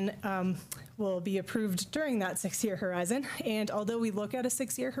plan will be approved during that 6-year horizon. And although we look at a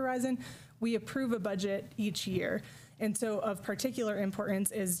 6-year horizon, we approve a budget each year. And so of particular importance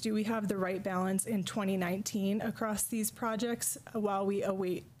is, do we have the right balance in 2019 across these projects while we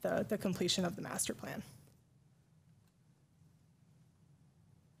await the completion of the master plan?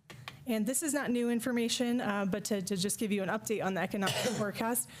 And this is not new information, but to just give you an update on the economic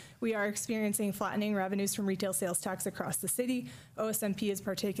forecast, we are experiencing flattening revenues from retail sales tax across the city. OSMP is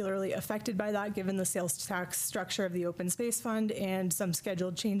particularly affected by that given the sales tax structure of the open space fund and some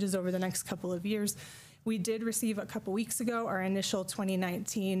scheduled changes over the next couple of years. We did receive a couple weeks ago our initial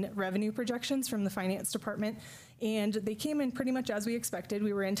 2019 revenue projections from the finance department, and they came in pretty much as we expected.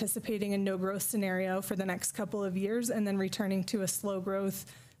 We were anticipating a no growth scenario for the next couple of years and then returning to a slow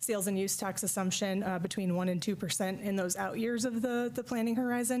growth sales and use tax assumption between 1% and 2% in those out years of the planning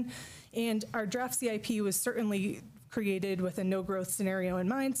horizon. And our draft CIP was certainly created with a no growth scenario in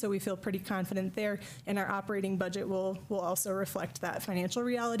mind, so we feel pretty confident there, and our operating budget will also reflect that financial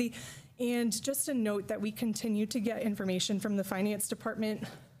reality. And just a note that we continue to get information from the finance department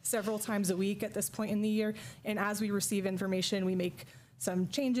several times a week at this point in the year, and as we receive information, we make some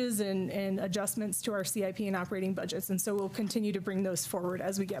changes and adjustments to our CIP and operating budgets, and so we'll continue to bring those forward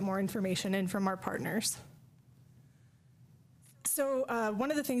as we get more information in from our partners. So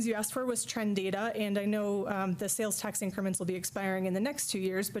one of the things you asked for was trend data, and I know the sales tax increments will be expiring in the next 2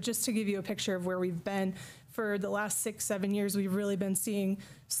 years, but just to give you a picture of where we've been, for the last 6-7 years, we've really been seeing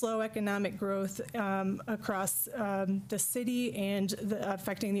slow economic growth across the city and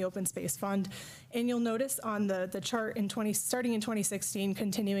affecting the open space fund. And you'll notice on the chart starting in 2016,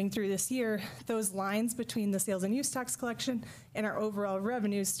 continuing through this year, those lines between the sales and use tax collection and our overall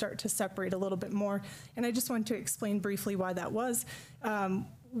revenues start to separate a little bit more. And I just want to explain briefly why that was.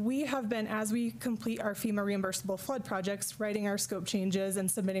 We have been, as we complete our FEMA reimbursable flood projects, writing our scope changes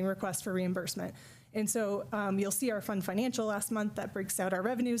and submitting requests for reimbursement. And so you'll see our fund financial last month that breaks out our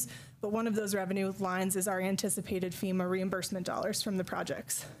revenues, but one of those revenue lines is our anticipated FEMA reimbursement dollars from the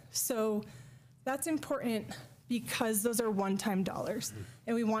projects. So that's important because those are one-time dollars.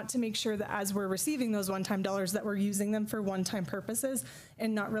 And we want to make sure that as we're receiving those one-time dollars that we're using them for one-time purposes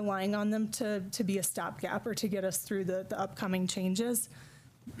and not relying on them to be a stopgap or to get us through the upcoming changes.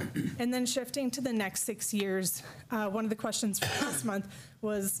 And then shifting to the next 6 years, one of the questions from last month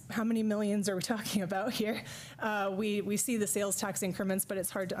was how many millions are we talking about here? We see the sales tax increments, but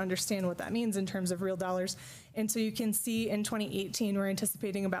it's hard to understand what that means in terms of real dollars. And so you can see in 2018, we're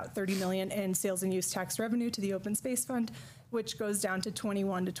anticipating about 30 million in sales and use tax revenue to the open space fund, which goes down to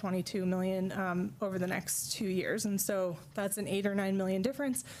 21 to 22 million over the next 2 years. And so that's an 8 or 9 million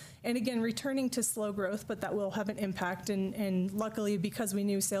difference. And again, returning to slow growth, but that will have an impact. And luckily, because we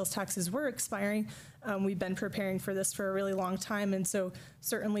knew sales taxes were expiring, we've been preparing for this for a really long time. And so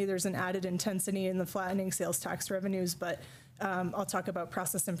certainly there's an added intensity in the flattening sales tax revenues, but I'll talk about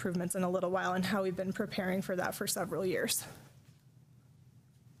process improvements in a little while and how we've been preparing for that for several years.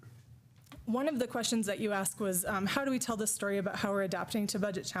 One of the questions that you asked was, how do we tell the story about how we're adapting to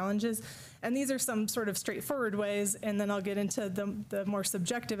budget challenges? And these are some sort of straightforward ways, and then I'll get into the more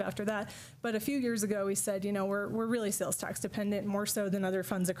subjective after that. But a few years ago, we said, you know, we're really sales tax dependent, more so than other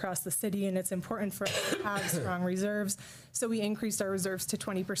funds across the city, and it's important for us to have strong reserves. So we increased our reserves to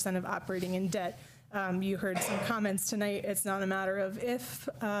 20% of operating in debt. You heard some comments tonight. It's not a matter of if,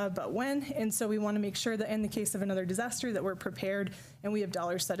 but when. And so we want to make sure that in the case of another disaster that we're prepared and we have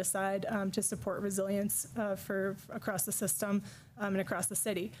dollars set aside to support resilience for across the system and across the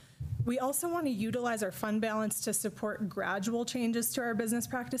city. We also want to utilize our fund balance to support gradual changes to our business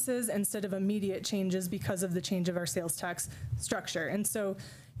practices instead of immediate changes because of the change of our sales tax structure. And so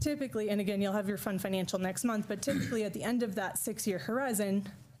typically, and again, you'll have your fund financial next month, but typically at the end of that 6-year horizon,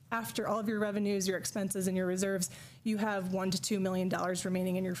 after all of your revenues, your expenses, and your reserves, you have $1 to $2 million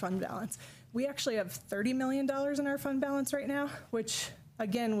remaining in your fund balance. We actually have $30 million in our fund balance right now, which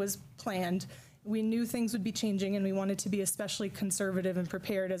again was planned. We knew things would be changing, and we wanted to be especially conservative and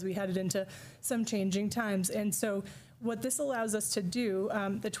prepared as we headed into some changing times. And so what this allows us to do,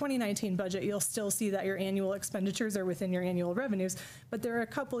 the 2019 budget, you'll still see that your annual expenditures are within your annual revenues, but there are a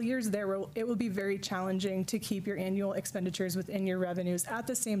couple years there where it will be very challenging to keep your annual expenditures within your revenues at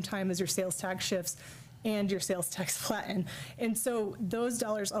the same time as your sales tax shifts and your sales tax flatten. And so those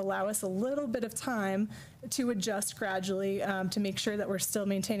dollars allow us a little bit of time to adjust gradually to make sure that we're still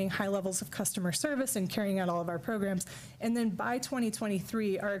maintaining high levels of customer service and carrying out all of our programs. And then by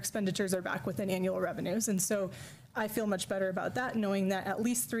 2023, our expenditures are back within annual revenues. And so I feel much better about that, knowing that at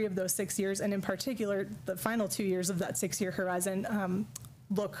least 3 of those 6 years, and in particular, the final 2 years of that 6-year horizon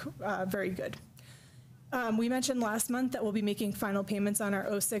look very good. We mentioned last month that we'll be making final payments on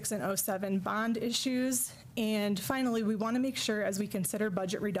our 06 and 07 bond issues. And finally, we want to make sure as we consider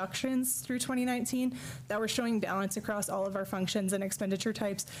budget reductions through 2019 that we're showing balance across all of our functions and expenditure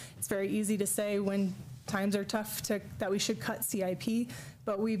types. It's very easy to say when times are tough that we should cut CIP,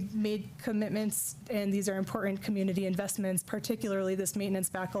 but we've made commitments, and these are important community investments, particularly this maintenance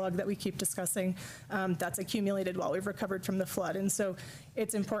backlog that we keep discussing that's accumulated while we've recovered from the flood. And so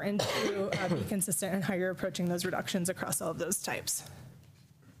it's important to be consistent in how you're approaching those reductions across all of those types.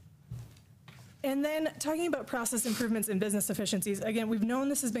 And then talking about process improvements and business efficiencies, again, we've known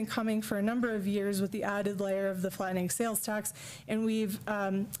this has been coming for a number of years with the added layer of the flattening sales tax, and we've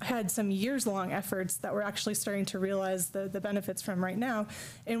had some years-long efforts that we're actually starting to realize the benefits from right now,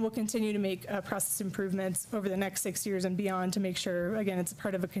 and we'll continue to make process improvements over the next 6 years and beyond to make sure, again, it's a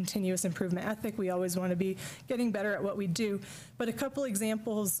part of a continuous improvement ethic. We always want to be getting better at what we do. But a couple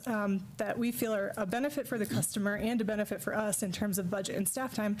examples that we feel are a benefit for the customer and a benefit for us in terms of budget and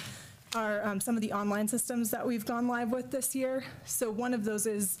staff time are some of the online systems that we've gone live with this year. So one of those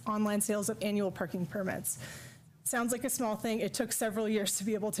is online sales of annual parking permits. Sounds like a small thing. It took several years to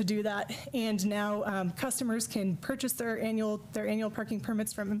be able to do that, and now customers can purchase their annual parking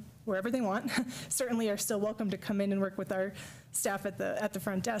permits from wherever they want. Certainly are still welcome to come in and work with our staff at the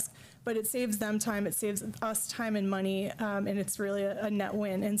front desk, but it saves them time, it saves us time and money, and it's really a net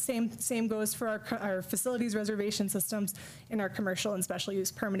win. And same goes for our facilities reservation systems and our commercial and special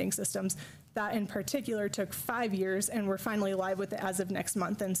use permitting systems. That in particular took 5 years, and we're finally live with it as of next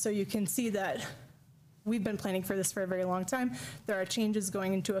month. And so you can see that we've been planning for this for a very long time. There are changes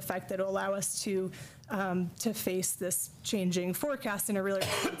going into effect that will allow us to face this changing forecast in a really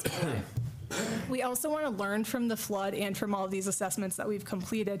responsible way. We also want to learn from the flood and from all of these assessments that we've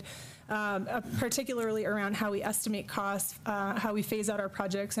completed, particularly around how we estimate costs, how we phase out our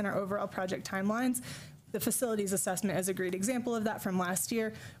projects and our overall project timelines. The facilities assessment is a great example of that from last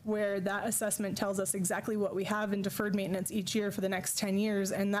year, where that assessment tells us exactly what we have in deferred maintenance each year for the next 10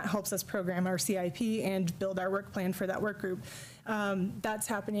 years, and that helps us program our CIP and build our work plan for that work group. That's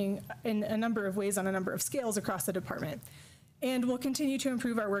happening in a number of ways on a number of scales across the department. And we'll continue to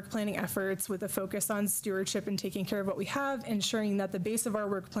improve our work planning efforts with a focus on stewardship and taking care of what we have, ensuring that the base of our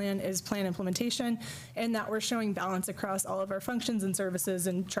work plan is plan implementation, and that we're showing balance across all of our functions and services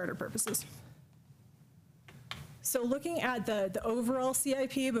and charter purposes. So looking at the overall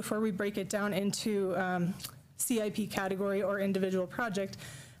CIP before we break it down into CIP category or individual project,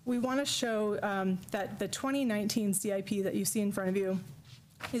 we want to show that the 2019 CIP that you see in front of you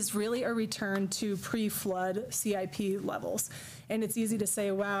is really a return to pre-flood CIP levels. And it's easy to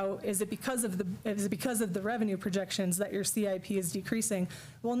say, wow, is it because of the revenue projections that your CIP is decreasing?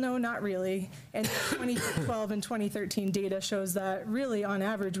 Well, no, not really. And 2012 and 2013 data shows that really on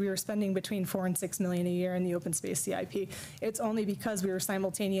average we were spending between $4 and $6 million a year in the open space CIP. It's only because we were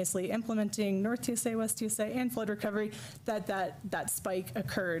simultaneously implementing North TSA, West TSA, and flood recovery that spike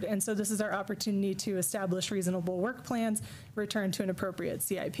occurred. And so this is our opportunity to establish reasonable work plans, return to an appropriate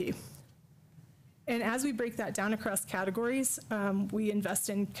CIP. And as we break that down across categories, we invest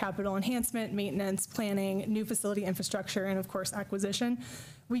in capital enhancement, maintenance, planning, new facility infrastructure, and of course, acquisition.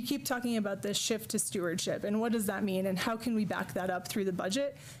 We keep talking about this shift to stewardship, and what does that mean, and how can we back that up through the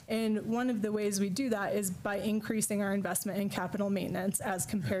budget? And one of the ways we do that is by increasing our investment in capital maintenance as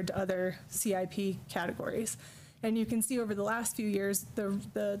compared to other CIP categories. And you can see over the last few years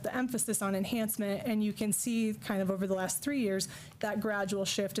the emphasis on enhancement, and you can see kind of over the last 3 years that gradual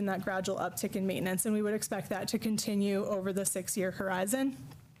shift and that gradual uptick in maintenance, and we would expect that to continue over the 6-year horizon.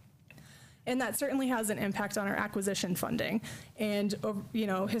 And that certainly has an impact on our acquisition funding. And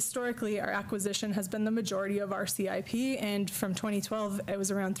historically, our acquisition has been the majority of our CIP, and from 2012, it was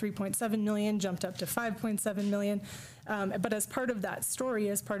around $3.7 million, jumped up to $5.7 million. But as part of that story,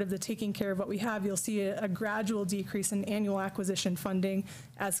 as part of the taking care of what we have, you'll see a gradual decrease in annual acquisition funding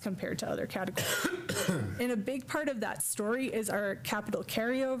as compared to other categories. And a big part of that story is our capital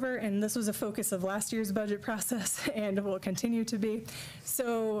carryover, and this was a focus of last year's budget process and will continue to be.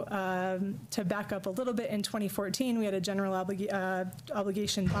 So to back up a little bit, in 2014, we had a general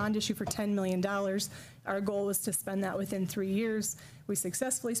obligation bond issue for $10 million. Our goal was to spend that within 3 years. We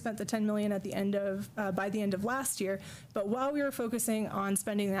successfully spent the $10 million at the end of, by the end of last year. But while we were focusing on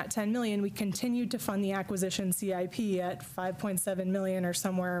spending that $10 million, we continued to fund the acquisition CIP at $5.7 million or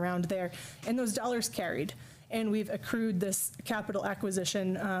somewhere around there. And those dollars carried. And we've accrued this capital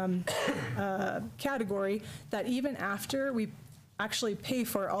acquisition category that even after we actually pay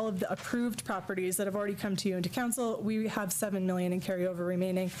for all of the approved properties that have already come to you into council, we have $7 million in carryover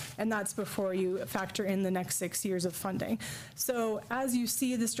remaining, and that's before you factor in the next 6 years of funding. So as you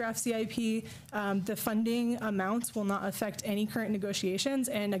see this draft CIP, the funding amounts will not affect any current negotiations,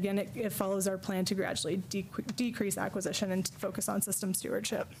 and again, it follows our plan to gradually decrease acquisition and focus on system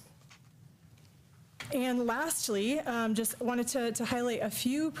stewardship. And lastly, just wanted to highlight a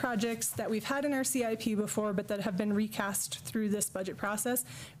few projects that we've had in our CIP before, but that have been recast through this budget process.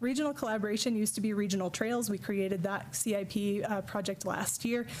 Regional collaboration used to be regional trails. We created that CIP project last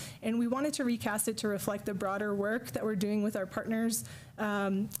year, and we wanted to recast it to reflect the broader work that we're doing with our partners.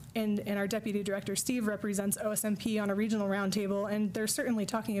 And our Deputy Director, Steve, represents OSMP on a regional roundtable, and they're certainly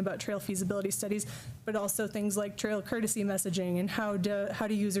talking about trail feasibility studies, but also things like trail courtesy messaging and how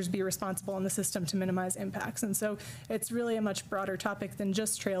do users be responsible in the system to minimize impacts. And so it's really a much broader topic than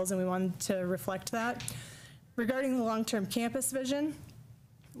just trails, and we wanted to reflect that. Regarding the long-term campus vision,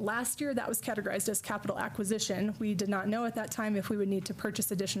 last year, that was categorized as capital acquisition. We did not know at that time if we would need to purchase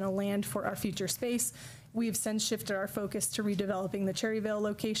additional land for our future space. We've since shifted our focus to redeveloping the Cherryvale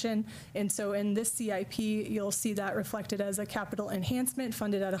location. And so in this CIP, you'll see that reflected as a capital enhancement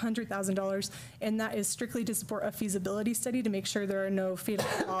funded at $100,000. And that is strictly to support a feasibility study to make sure there are no fatal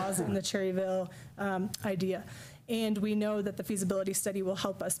flaws in the Cherryvale idea. And we know that the feasibility study will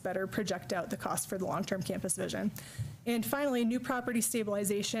help us better project out the cost for the long-term campus vision. And finally, new property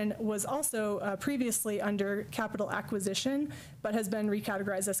stabilization was also previously under capital acquisition, but has been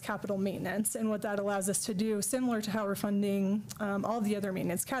recategorized as capital maintenance. And what that allows us to do, similar to how we're funding all the other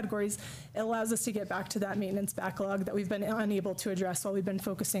maintenance categories, it allows us to get back to that maintenance backlog that we've been unable to address while we've been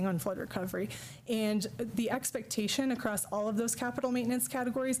focusing on flood recovery. And the expectation across all of those capital maintenance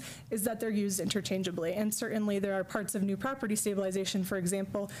categories is that they're used interchangeably. And certainly there are parts of new property stabilization, for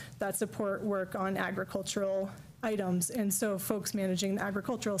example, that support work on agricultural items, and so folks managing the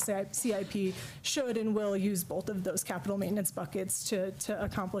agricultural CIP should and will use both of those capital maintenance buckets to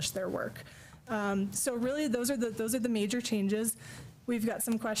accomplish their work. So really, those are the major changes. We've got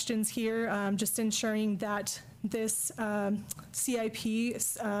some questions here, just ensuring that this CIP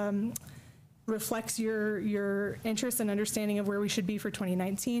reflects your interest and understanding of where we should be for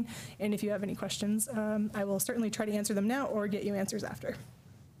 2019. And if you have any questions, I will certainly try to answer them now or get you answers after.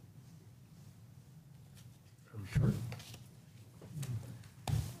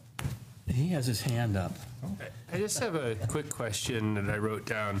 He has his hand up. I just have a quick question that I wrote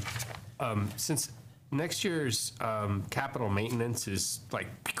down. Since next year's capital maintenance is like,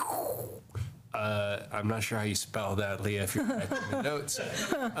 I'm not sure how you spell that, Leah, if you're writing the notes.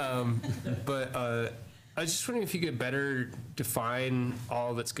 But I was just wondering if you could better define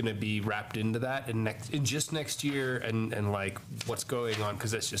all that's going to be wrapped into that in just next year and like what's going on,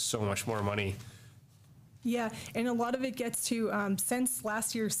 because that's just so much more money. Yeah, and a lot of it gets to, since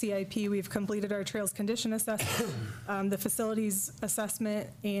last year's CIP, we've completed our trails condition assessment, the facilities assessment,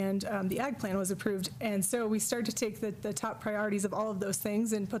 and the ag plan was approved. And so we start to take the top priorities of all of those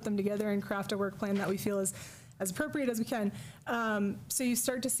things and put them together and craft a work plan that we feel is as appropriate as we can. So you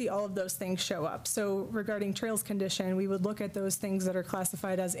start to see all of those things show up. So regarding trails condition, we would look at those things that are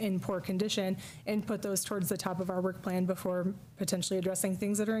classified as in poor condition and put those towards the top of our work plan before potentially addressing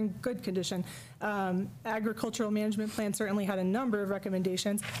things that are in good condition. Agricultural management plan certainly had a number of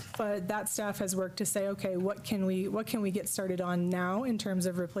recommendations, but that staff has worked to say, okay, what can we get started on now in terms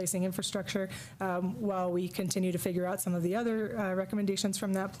of replacing infrastructure while we continue to figure out some of the other recommendations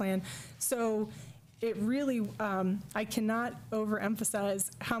from that plan. So it really, I cannot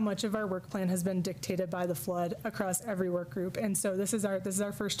overemphasize how much of our work plan has been dictated by the flood across every work group. And so this is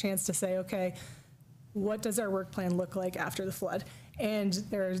our first chance to say, okay, what does our work plan look like after the flood? And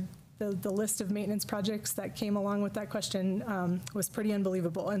there's the list of maintenance projects that came along with that question was pretty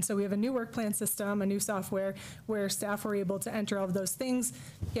unbelievable. And so we have a new work plan system, a new software where staff were able to enter all of those things,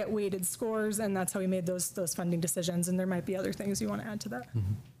 get weighted scores, and that's how we made those funding decisions. And there might be other things you want to add to that.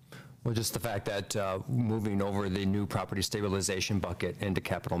 Mm-hmm. Well, just the fact that moving over the new property stabilization bucket into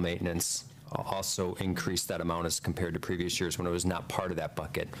capital maintenance also increased that amount as compared to previous years when it was not part of that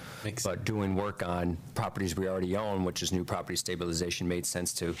bucket. But doing work on properties we already own, which is new property stabilization, made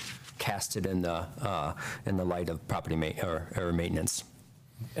sense to cast it in the light of property or maintenance.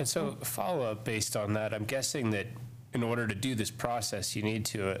 And so follow-up based on that, I'm guessing that in order to do this process, you need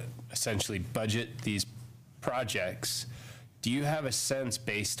to essentially budget these projects. Do you have a sense,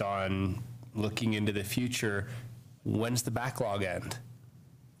 based on looking into the future, when's the backlog end?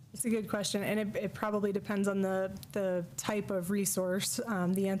 It's a good question, and it probably depends on the type of resource,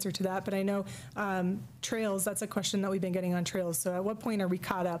 the answer to that. But I know trails, that's a question that we've been getting on trails. So at what point are we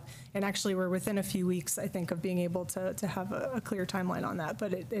caught up? And actually, we're within a few weeks, I think, of being able to have a clear timeline on that.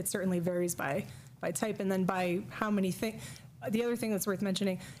 But it certainly varies by type and then by how many things. The other thing that's worth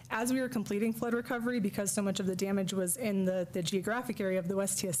mentioning, as we were completing flood recovery, because so much of the damage was in the geographic area of the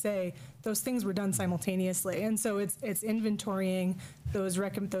West TSA, those things were done simultaneously. And so it's inventorying those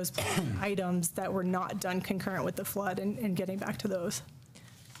items that were not done concurrent with the flood and getting back to those.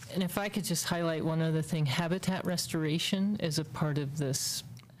 And if I could just highlight one other thing, habitat restoration is a part of this,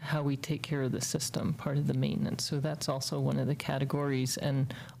 how we take care of the system, part of the maintenance. So that's also one of the categories.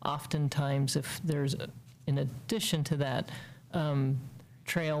 And oftentimes, if there's, in addition to that,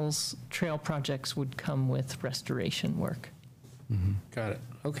 trail projects would come with restoration work. Got it.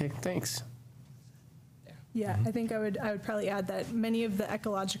 Okay, thanks. Yeah, I think I would probably add that many of the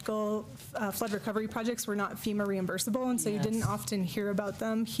ecological flood recovery projects were not FEMA reimbursable, and so you didn't often hear about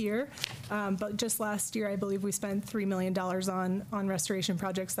them here. But just last year, I believe we spent $3 million on restoration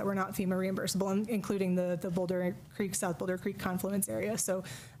projects that were not FEMA reimbursable, including the Boulder Creek, South Boulder Creek confluence area. So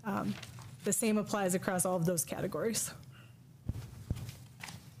the same applies across all of those categories.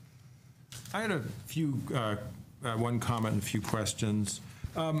 I had a few, one comment and a few questions.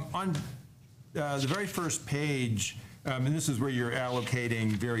 On the very first page, and this is where you're allocating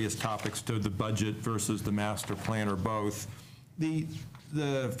various topics to the budget versus the master plan or both.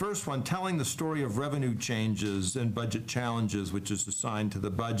 The first one, telling the story of revenue changes and budget challenges, which is assigned to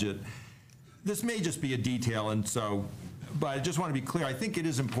the budget. This may just be a detail, and so, but I just want to be clear. I think it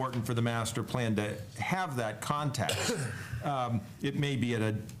is important for the master plan to have that context. It may be at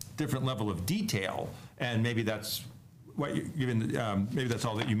a different level of detail, and maybe that's what you, maybe that's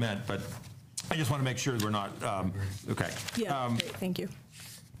all that you meant, but I just want to make sure we're not, okay. Yeah, great, thank you.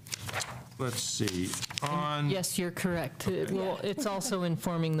 Let's see. Yes, you're correct. It's also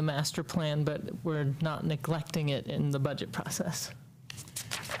informing the master plan, but we're not neglecting it in the budget process.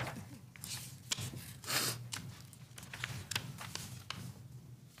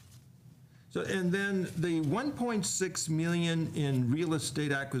 So, and then the 1.6 million in real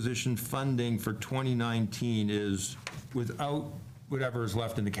estate acquisition funding for 2019 is without whatever is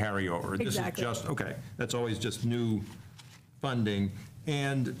left in the carryover. Exactly. This is just, okay, that's always just new funding.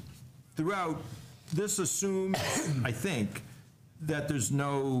 And throughout, this assumes, I think, that there's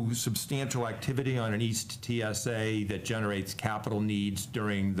no substantial activity on an East TSA that generates capital needs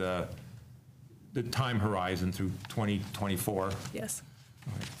during the time horizon through 2024. Yes.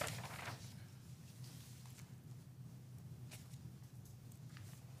 All right.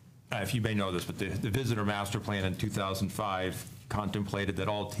 If you may know this, but the visitor master plan in 2005 contemplated that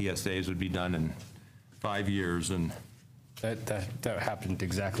all TSAs would be done in 5 years, and that happened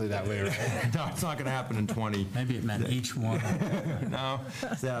exactly that way, right? No, it's not going to happen in 20. Maybe it meant each one. No,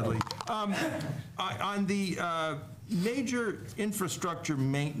 sadly. On the major infrastructure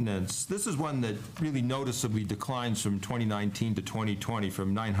maintenance, this is one that really noticeably declines from 2019 to 2020,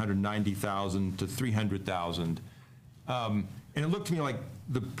 from 990,000 to 300,000. And it looked to me like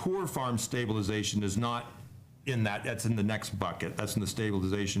the poor farm stabilization is not in that, that's in the next bucket, that's in the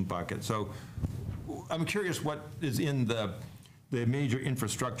stabilization bucket. So I'm curious what is in the major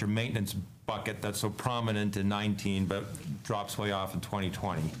infrastructure maintenance bucket that's so prominent in 19 but drops way off in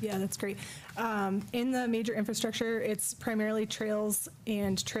 2020. Yeah, that's great. In the major infrastructure, it's primarily trails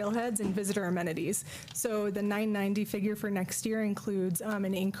and trailheads and visitor amenities. So the 990 figure for next year includes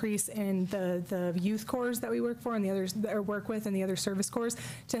an increase in the youth corps that we work for and the others that work with and the other service corps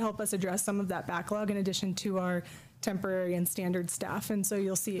to help us address some of that backlog in addition to our temporary and standard staff. And so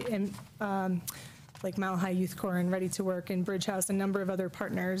you'll see in like Mile High Youth Corps and Ready to Work and Bridge House, a number of other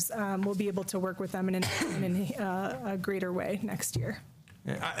partners, we'll be able to work with them in a greater way next year.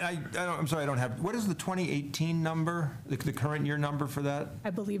 I'm sorry, I don't have, what is the 2018 number, the current year number for that?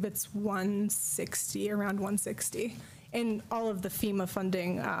 I believe it's 160, around 160. And all of the FEMA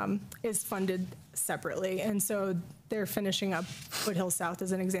funding is funded separately. And so they're finishing up, Foothill South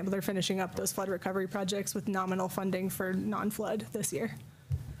as an example, they're finishing up those flood recovery projects with nominal funding for non-flood this year.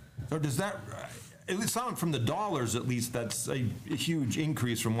 So does that, it would sound from the dollars at least, that's a huge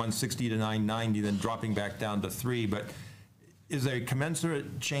increase from 160 to 990, then dropping back down to 3. But is there a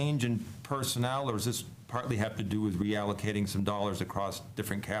commensurate change in personnel, or does this partly have to do with reallocating some dollars across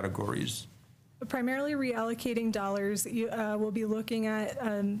different categories? Primarily reallocating dollars. We'll be looking at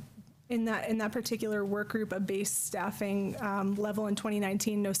in that particular work group, a base staffing level in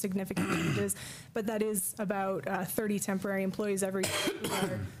 2019, no significant changes, but that is about 30 temporary employees every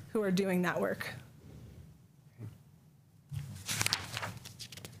year who are doing that work.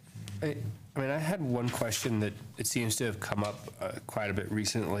 I mean, I had one question that it seems to have come up quite a bit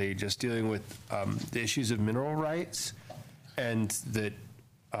recently, just dealing with the issues of mineral rights, and that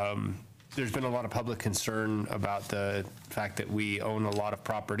there's been a lot of public concern about the fact that we own a lot of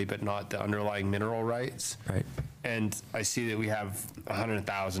property but not the underlying mineral rights. Right. And I see that we have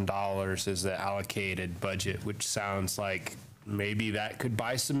 $100,000 as the allocated budget, which sounds like maybe that could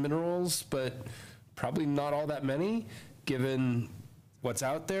buy some minerals, but probably not all that many, given what's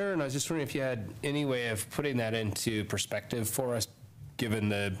out there. And I was just wondering if you had any way of putting that into perspective for us, given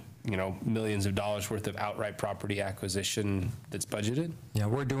the millions of dollars worth of outright property acquisition that's budgeted? Yeah,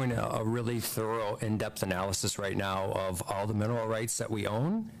 we're doing a really thorough, in-depth analysis right now of all the mineral rights that we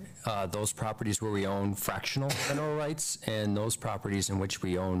own, those properties where we own fractional mineral rights, and those properties in which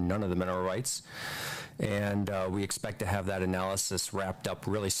we own none of the mineral rights. And we expect to have that analysis wrapped up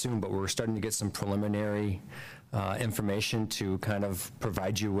really soon, but we're starting to get some preliminary information to kind of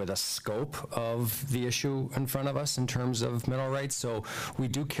provide you with a scope of the issue in front of us in terms of mineral rights. So we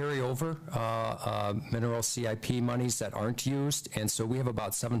do carry over mineral CIP monies that aren't used, and so we have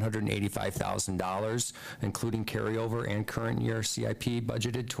about $785,000, including carryover and current year CIP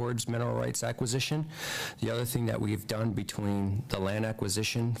budgeted towards mineral rights acquisition. The other thing that we've done between the land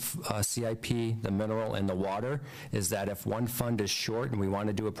acquisition CIP, the mineral, and the water is that if one fund is short and we want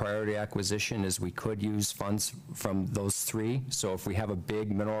to do a priority acquisition, is we could use funds from those 3. So if we have a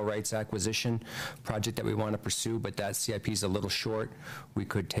big mineral rights acquisition project that we want to pursue, but that CIP is a little short, we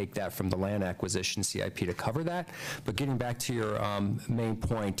could take that from the land acquisition CIP to cover that. But getting back to your main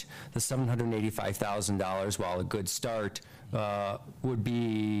point, the $785,000, while a good start, would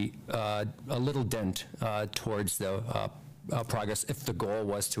be a little dent towards the progress if the goal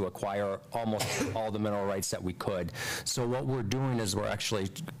was to acquire almost all the mineral rights that we could. So what we're doing is we're actually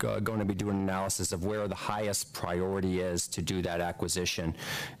going to be doing an analysis of where the highest priority is to do that acquisition.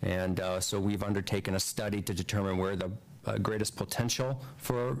 And so we've undertaken a study to determine where the greatest potential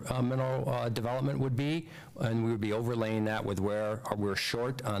for mineral development would be, and we would be overlaying that with where we're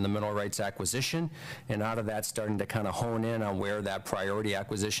short on the mineral rights acquisition, and out of that starting to kind of hone in on where that priority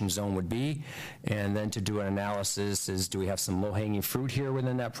acquisition zone would be, and then to do an analysis is, do we have some low-hanging fruit here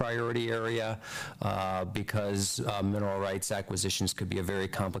within that priority area, because mineral rights acquisitions could be a very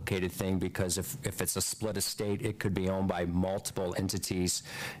complicated thing, because if it's a split estate, it could be owned by multiple entities,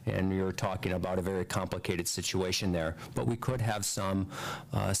 and you're talking about a very complicated situation there. But we could have some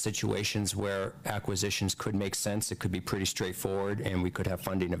situations where acquisitions could make sense. It could be pretty straightforward, and we could have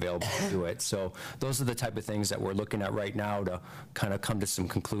funding available to do it. So those are the type of things that we're looking at right now to kind of come to some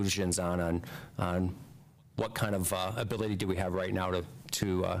conclusions on what kind of ability do we have right now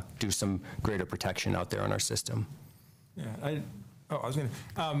to do some greater protection out there in our system. Yeah, I was going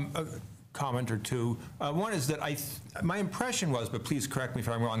to comment or two. One is that my impression was, but please correct me if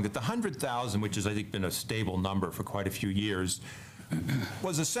I'm wrong, that the 100,000, which has I think been a stable number for quite a few years,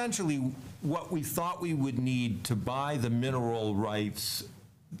 was essentially what we thought we would need to buy the mineral rights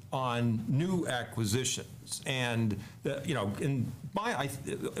on new acquisitions. And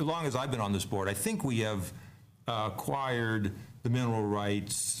as long as I've been on this board, I think we have acquired the mineral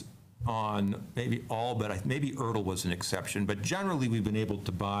rights on maybe all, but maybe Erdl was an exception, but generally we've been able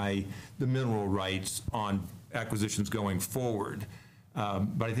to buy the mineral rights on acquisitions going forward.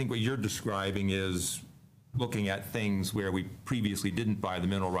 But I think what you're describing is looking at things where we previously didn't buy the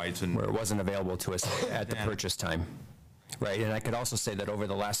mineral rights, and where it wasn't available to us at the purchase time. Right, and I could also say that over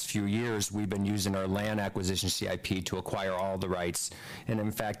the last few years, we've been using our land acquisition CIP to acquire all the rights, and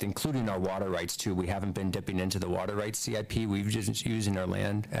in fact, including our water rights too. We haven't been dipping into the water rights CIP. We've just using our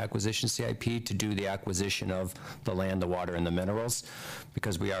land acquisition CIP to do the acquisition of the land, the water, and the minerals,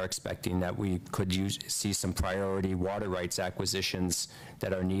 because we are expecting that we could see some priority water rights acquisitions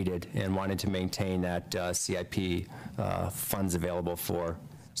that are needed, and wanted to maintain that CIP funds available for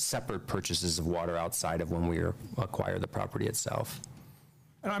separate purchases of water outside of when we acquire the property itself.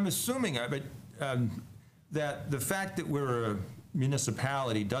 And I'm assuming that the fact that we're a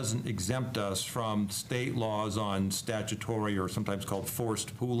municipality doesn't exempt us from state laws on statutory, or sometimes called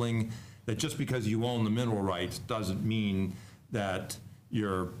forced pooling, that just because you own the mineral rights doesn't mean that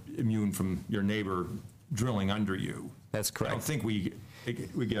you're immune from your neighbor drilling under you. That's correct. I don't think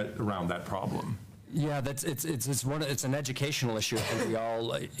we get around that problem. Yeah, it's an educational issue. I think we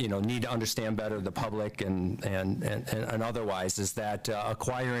all need to understand better, the public and otherwise, is that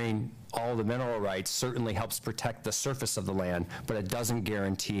acquiring all the mineral rights certainly helps protect the surface of the land, but it doesn't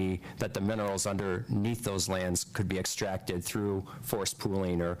guarantee that the minerals underneath those lands could be extracted through forced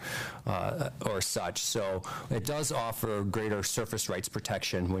pooling or such. So it does offer greater surface rights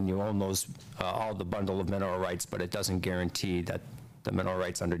protection when you own those all the bundle of mineral rights, but it doesn't guarantee that the mineral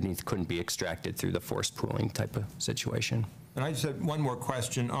rights underneath couldn't be extracted through the forced pooling type of situation. And I just had one more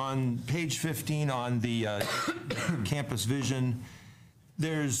question. On page 15 on the campus vision,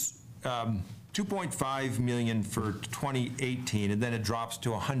 there's 2.5 million for 2018, and then it drops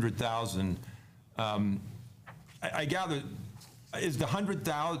to 100,000. I gather, is the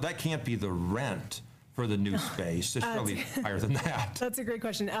 100,000, that can't be the rent for the new space. It's probably higher than that. That's a great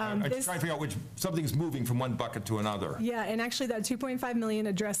question. I'm trying to figure out which something's moving from one bucket to another. Yeah, and actually that 2.5 million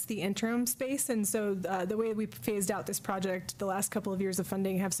addressed the interim space, and so the way we phased out this project, the last couple of years of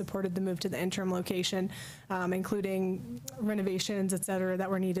funding have supported the move to the interim location, including renovations, et cetera, that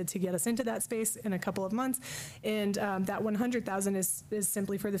were needed to get us into that space in a couple of months. And that 100,000 is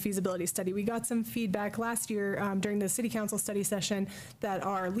simply for the feasibility study. We got some feedback last year during the city council study session that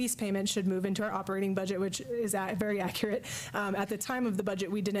our lease payment should move into our operating budget, which is very accurate. At the time of the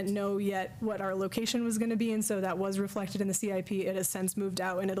budget, we didn't know yet what our location was going to be, and so that was reflected in the CIP. It has since moved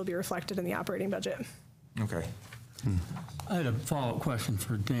out, and it'll be reflected in the operating budget. Okay. I had a follow-up question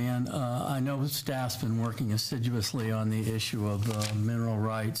for Dan. I know staff's been working assiduously on the issue of mineral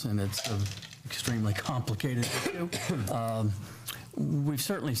rights, and it's an extremely complicated issue. We've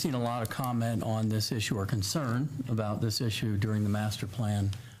certainly seen a lot of comment on this issue or concern about this issue during the master plan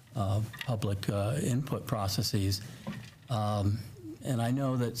public input processes. And I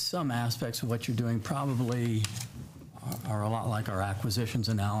know that some aspects of what you're doing probably are a lot like our acquisitions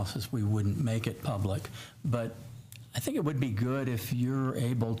analysis. We wouldn't make it public. But I think it would be good if you're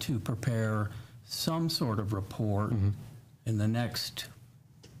able to prepare some sort of report in the next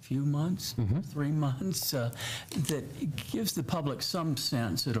few months, 3 months, that gives the public some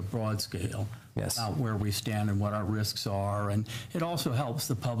sense at a broad scale about where we stand and what our risks are. And it also helps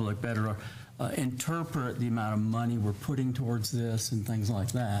the public better interpret the amount of money we're putting towards this and things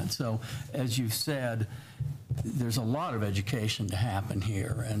like that. So as you've said, there's a lot of education to happen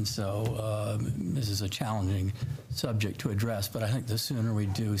here, and so this is a challenging subject to address, but I think the sooner we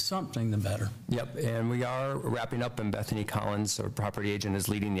do something, the better. Yep, and we are wrapping up, and Bethany Collins, our property agent, is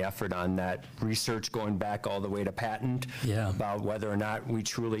leading the effort on that research going back all the way to patent about whether or not we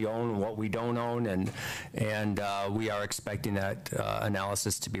truly own what we don't own, and we are expecting that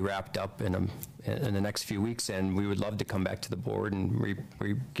analysis to be wrapped up in the next few weeks, and we would love to come back to the board and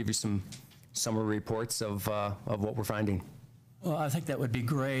give you some summary reports of what we're finding. Well, I think that would be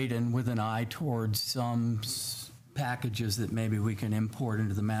great, and with an eye towards some packages that maybe we can import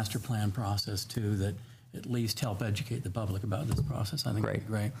into the master plan process too, that at least help educate the public about this process. I think would be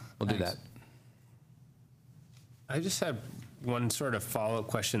great. We'll do that. I just have one sort of follow-up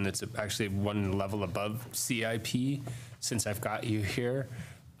question that's actually one level above CIP, since I've got you here.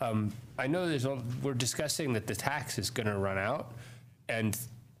 I know we're discussing that the tax is going to run out, and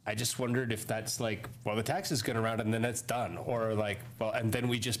I just wondered if that's like, well, the tax is going to run out and then it's done, or like, well, and then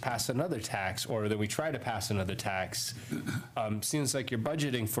we just pass another tax, or then we try to pass another tax. Seems like you're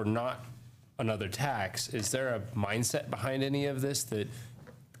budgeting for not another tax. Is there a mindset behind any of this that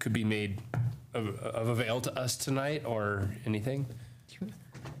could be made of avail to us tonight, or anything?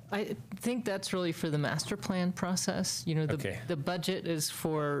 I think that's really for the master plan process. You know, the budget is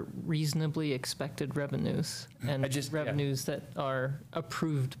for reasonably expected revenues and revenues that are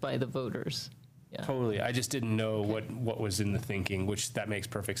approved by the voters. Yeah. Totally. I just didn't know what was in the thinking, which that makes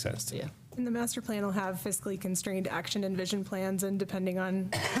perfect sense to me. And the master plan will have fiscally constrained action and vision plans, and depending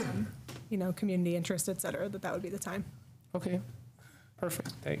on, community interest, et cetera, that would be the time. Okay.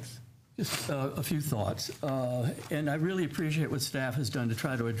 Perfect. Thanks. Just a few thoughts. And I really appreciate what staff has done to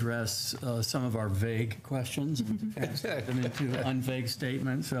try to address some of our vague questions and translate them into unvague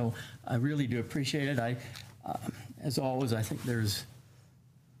statements. So I really do appreciate it. As always, I think there's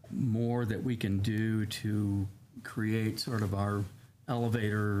more that we can do to create sort of our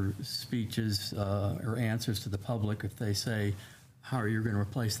elevator speeches or answers to the public if they say, how are you going to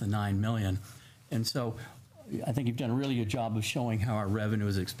replace the $9 million? And so I think you've done a really good job of showing how our revenue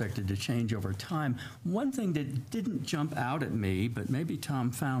is expected to change over time. One thing that didn't jump out at me, but maybe Tom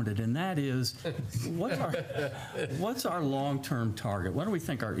found it, and that is, what's our long-term target? What do we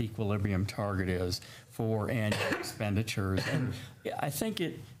think our equilibrium target is for annual expenditures. And I think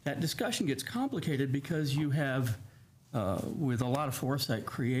that discussion gets complicated because you have, with a lot of foresight,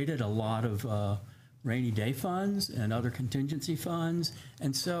 created a lot of rainy day funds and other contingency funds.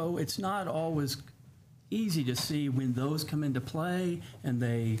 And so it's not always easy to see when those come into play and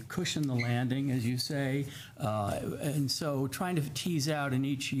they cushion the landing, as you say. And so trying to tease out in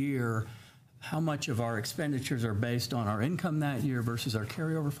each year how much of our expenditures are based on our income that year versus our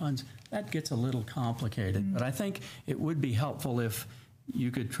carryover funds, that gets a little complicated. But I think it would be helpful if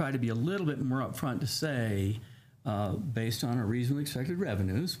you could try to be a little bit more upfront to say, based on our reasonably expected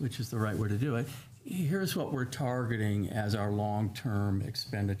revenues, which is the right way to do it, here's what we're targeting as our long-term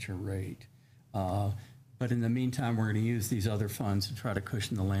expenditure rate. But in the meantime, we're going to use these other funds to try to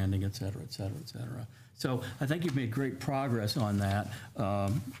cushion the landing, et cetera, et cetera, et cetera. So I think you've made great progress on that.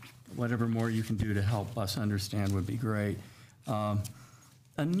 Whatever more you can do to help us understand would be great.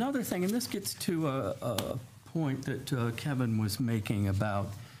 Another thing, and this gets to a point that Kevin was making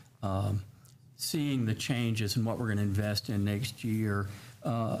about seeing the changes and what we're going to invest in next year.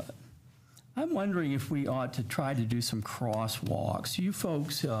 I'm wondering if we ought to try to do some crosswalks. You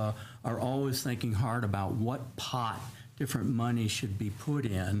folks are always thinking hard about what pot different money should be put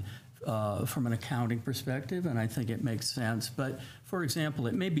in from an accounting perspective, and I think it makes sense. But, for example,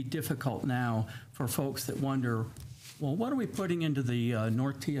 it may be difficult now for folks that wonder, well, what are we putting into the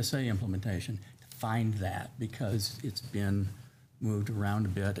North TSA implementation? To find that, because it's been moved around a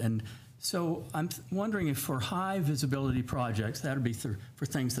bit. And so I'm wondering if for high visibility projects, that would be for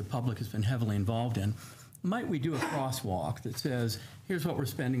things the public has been heavily involved in, might we do a crosswalk that says, here's what we're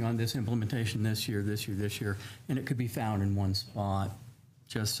spending on this implementation this year, this year, this year, and it could be found in one spot.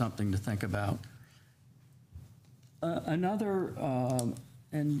 Just something to think about. Another,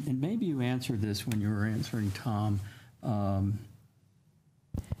 and maybe you answered this when you were answering Tom,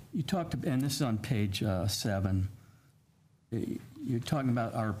 you talked, and this is on page 7, you're talking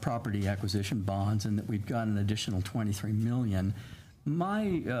about our property acquisition bonds and that we've got an additional $23 million.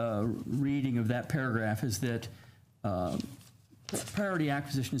 My reading of that paragraph is that priority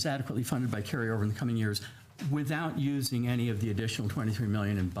acquisition is adequately funded by carryover in the coming years without using any of the additional $23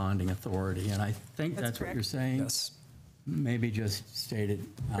 million in bonding authority. And I think that's what you're saying. Yes. Maybe just state it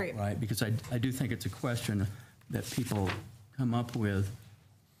outright, because I do think it's a question that people come up with.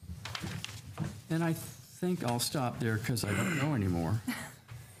 And I think I'll stop there because I don't know anymore.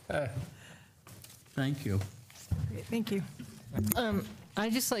 Thank you. Great, thank you.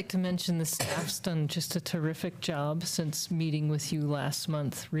 I'd just like to mention the staff's done just a terrific job since meeting with you last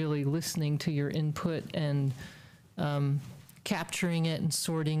month, really listening to your input and capturing it and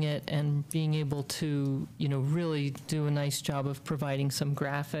sorting it and being able to, really do a nice job of providing some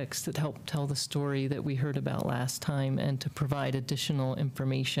graphics that help tell the story that we heard about last time and to provide additional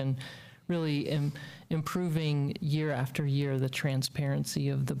information, really improving year after year the transparency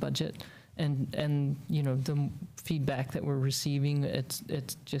of the budget. And the feedback that we're receiving,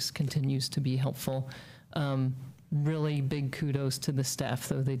 it just continues to be helpful. Really big kudos to the staff,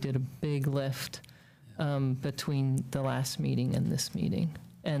 though. They did a big lift between the last meeting and this meeting.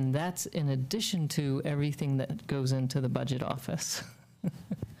 And that's in addition to everything that goes into the budget office.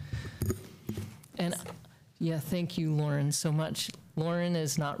 And yeah, thank you, Lauren, so much. Lauren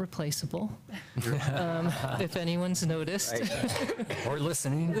is not replaceable, if anyone's noticed. Right. Or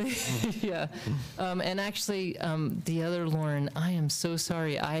listening. Yeah. And actually, the other Lauren, I am so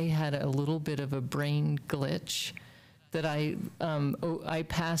sorry. I had a little bit of a brain glitch that I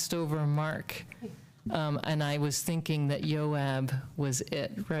passed over Mark, and I was thinking that Yoab was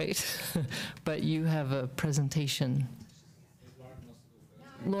it, right? But you have a presentation.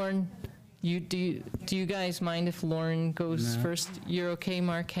 Lauren, do you guys mind if Lauren goes first? You're okay,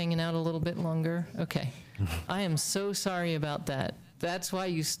 Mark, hanging out a little bit longer? Okay. I am so sorry about that. That's why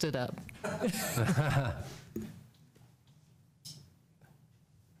you stood up.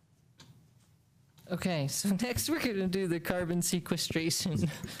 Okay, so next we're going to do the carbon sequestration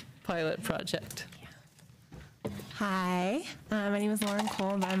pilot project. Hi, my name is Lauren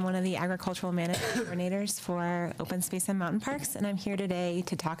Kolb. I'm one of the agricultural management coordinators for Open Space and Mountain Parks, and I'm here today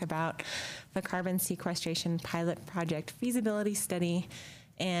to talk about the carbon sequestration pilot project feasibility study.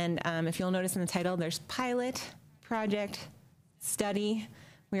 And if you'll notice in the title, there's pilot, project, study.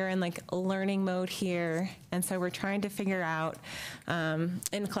 We are in learning mode here, and so we're trying to figure out,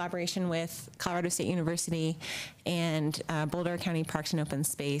 in collaboration with Colorado State University and Boulder County Parks and Open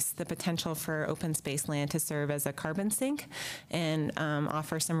Space, the potential for open space land to serve as a carbon sink and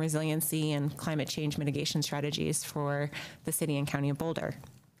offer some resiliency and climate change mitigation strategies for the city and county of Boulder.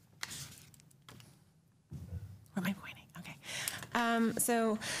 Where am I pointing? Okay.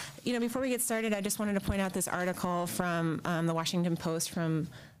 So Before we get started, I just wanted to point out this article from the Washington Post from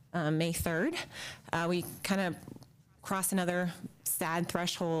May 3rd. We kind of crossed another sad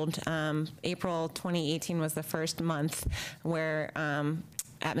threshold. April 2018 was the first month where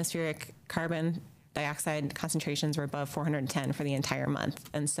atmospheric carbon dioxide concentrations were above 410 for the entire month.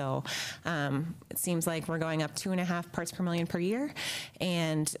 And so it seems like we're going up 2.5 parts per million per year,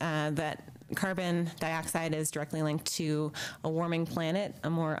 and that carbon dioxide is directly linked to a warming planet, a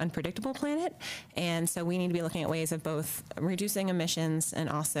more unpredictable planet. And so we need to be looking at ways of both reducing emissions and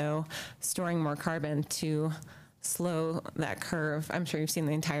also storing more carbon to slow that curve. I'm sure you've seen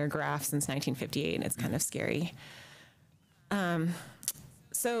the entire graph since 1958, and it's kind of scary. In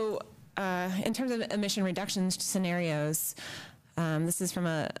terms of emission reduction scenarios, this is from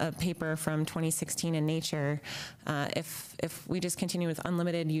a paper from 2016 in Nature. If we just continue with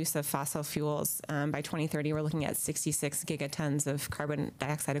unlimited use of fossil fuels, by 2030 we're looking at 66 gigatons of carbon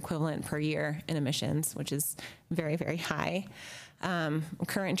dioxide equivalent per year in emissions, which is very, very high.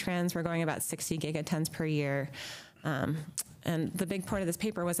 Current trends, we're going about 60 gigatons per year. And the big part of this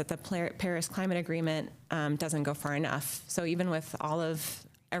paper was that the Paris Climate Agreement doesn't go far enough. So even with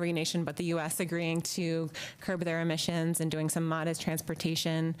every nation but the U.S. agreeing to curb their emissions and doing some modest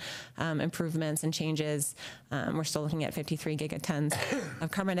transportation improvements and changes, we're still looking at 53 gigatons of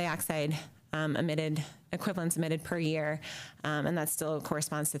carbon dioxide equivalents emitted per year, and that still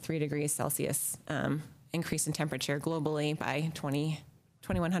corresponds to 3 degrees Celsius increase in temperature globally by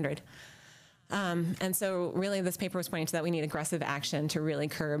 2100. And so really this paper was pointing to that we need aggressive action to really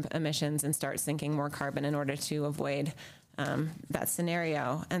curb emissions and start sinking more carbon in order to avoid that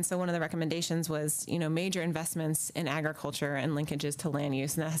scenario. And so one of the recommendations was, major investments in agriculture and linkages to land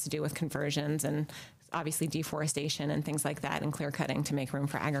use, and that has to do with conversions and obviously deforestation and things like that, and clear cutting to make room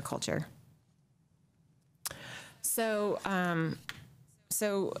for agriculture. So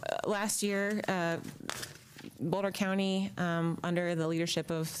last year, Boulder County, under the leadership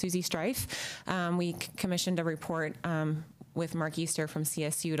of Susie Strife, we commissioned a report with Mark Easter from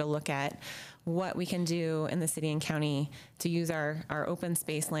CSU to look at what we can do in the city and county to use our open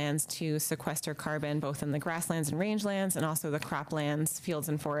space lands to sequester carbon, both in the grasslands and rangelands and also the croplands, fields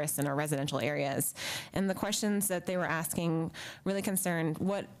and forests in our residential areas. And the questions that they were asking really concerned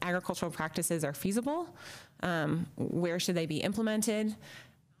what agricultural practices are feasible, where should they be implemented,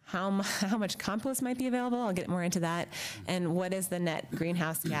 how much compost might be available, I'll get more into that, and what is the net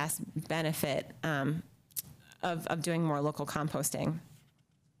greenhouse gas benefit of doing more local composting.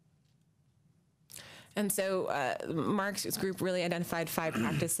 And so Mark's group really identified 5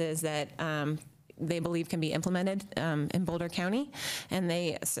 practices that they believe can be implemented in Boulder County, and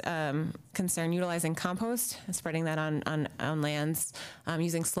they concern utilizing compost, spreading that on lands,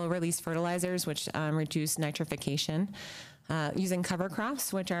 using slow-release fertilizers, which reduce nitrification, using cover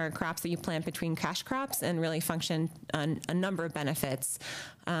crops, which are crops that you plant between cash crops and really function on a number of benefits,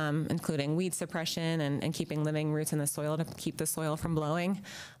 including weed suppression and keeping living roots in the soil to keep the soil from blowing,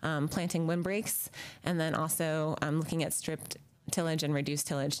 planting windbreaks, and then also looking at stripped tillage and reduced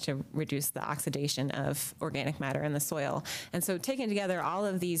tillage to reduce the oxidation of organic matter in the soil. And so taking together all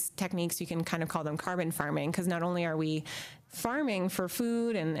of these techniques, you can kind of call them carbon farming, because not only are we farming for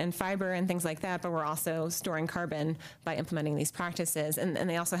food and fiber and things like that, but we're also storing carbon by implementing these practices. And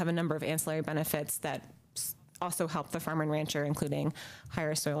they also have a number of ancillary benefits that also help the farmer and rancher, including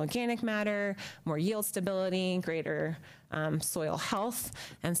higher soil organic matter, more yield stability, greater soil health.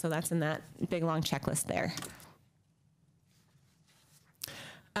 And so that's in that big long checklist there.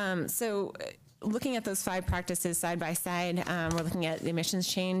 So looking at those 5 practices side by side, we're looking at the emissions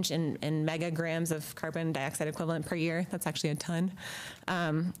change in megagrams of carbon dioxide equivalent per year. That's actually a ton.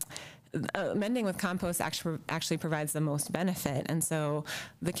 Amending with compost actually provides the most benefit, and so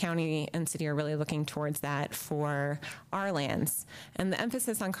the county and city are really looking towards that for our lands. And the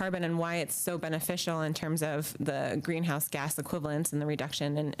emphasis on carbon and why it's so beneficial in terms of the greenhouse gas equivalents and the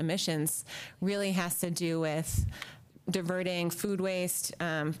reduction in emissions really has to do with diverting food waste,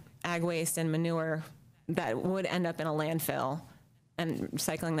 ag waste, and manure that would end up in a landfill and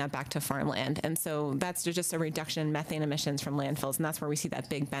cycling that back to farmland. And so that's just a reduction in methane emissions from landfills, and that's where we see that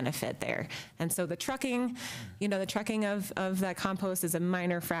big benefit there. And so the trucking, of that compost is a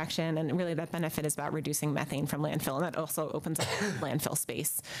minor fraction, and really that benefit is about reducing methane from landfill, and that also opens up landfill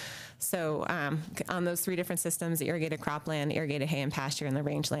space. So on those 3 different systems, the irrigated cropland, irrigated hay and pasture, and the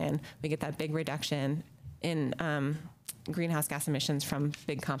rangeland, we get that big reduction in greenhouse gas emissions from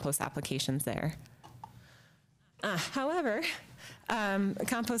big compost applications there. However,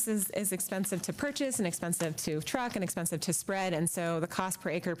 compost is expensive to purchase and expensive to truck and expensive to spread, and so the cost per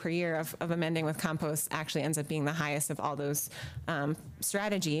acre per year of amending with compost actually ends up being the highest of all those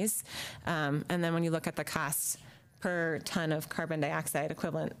strategies. And then when you look at the costs per ton of carbon dioxide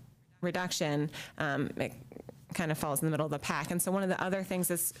equivalent reduction, it kind of falls in the middle of the pack. And so one of the other things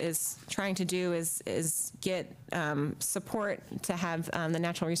this is trying to do is get support to have the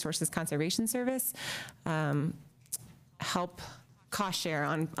Natural Resources Conservation Service help cost share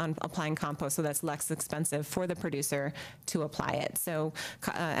on applying compost so that's less expensive for the producer to apply it. So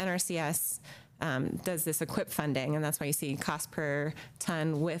NRCS does this equip funding, and that's why you see cost per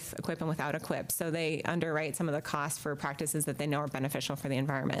ton with equip and without equip. So they underwrite some of the costs for practices that they know are beneficial for the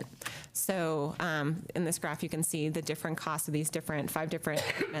environment. So in this graph, you can see the different costs of these 5 different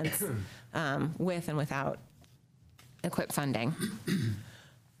treatments with and without equip funding.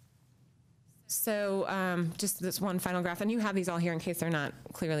 So just this one final graph, and you have these all here in case they're not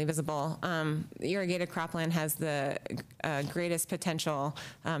clearly visible. The irrigated cropland has the greatest potential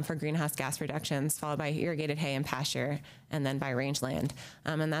for greenhouse gas reductions, followed by irrigated hay and pasture, and then by rangeland.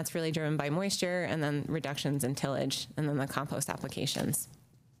 And that's really driven by moisture, and then reductions in tillage, and then the compost applications.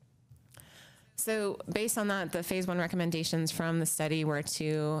 So based on that, the phase 1 recommendations from the study were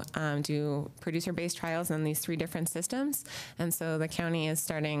to do producer-based trials in these 3 different systems. And so the county is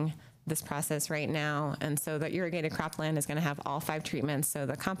starting this process right now. And so the irrigated cropland is going to have all 5 treatments. So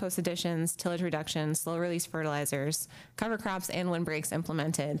the compost additions, tillage reductions, slow release fertilizers, cover crops, and windbreaks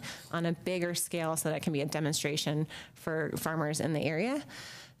implemented on a bigger scale so that it can be a demonstration for farmers in the area.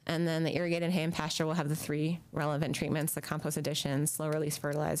 And then the irrigated hay and pasture will have the 3 relevant treatments, the compost additions, slow release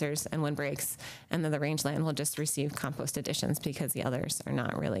fertilizers, and windbreaks. And then the rangeland will just receive compost additions because the others are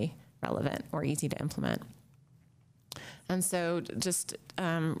not really relevant or easy to implement. And so just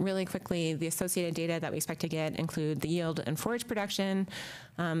really quickly, the associated data that we expect to get include the yield and forage production,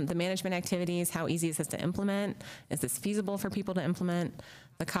 the management activities, how easy is this to implement, is this feasible for people to implement,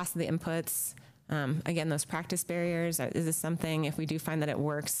 the cost of the inputs, again, those practice barriers, is this something, if we do find that it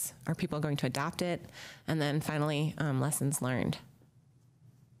works, are people going to adopt it? And then finally, lessons learned.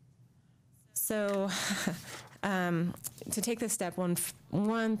 So to take this step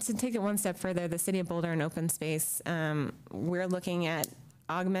to take it one step further, the City of Boulder and Open Space, we're looking at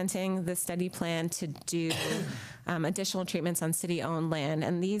augmenting the study plan to do additional treatments on city-owned land.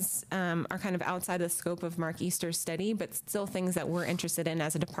 And these are kind of outside the scope of Mark Easter's study, but still things that we're interested in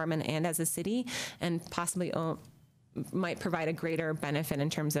as a department and as a city, and possibly might provide a greater benefit in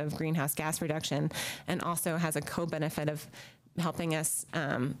terms of greenhouse gas reduction, and also has a co-benefit of helping us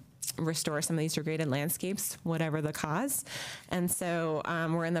restore some of these degraded landscapes, whatever the cause. And so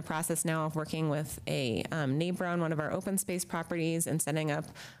we're in the process now of working with a neighbor on one of our open space properties and setting up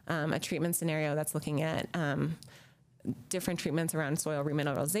a treatment scenario that's looking at different treatments around soil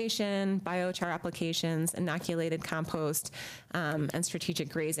remineralization, biochar applications, inoculated compost, and strategic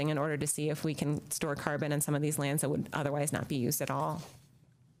grazing in order to see if we can store carbon in some of these lands that would otherwise not be used at all.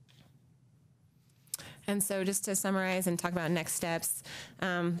 And so just to summarize and talk about next steps,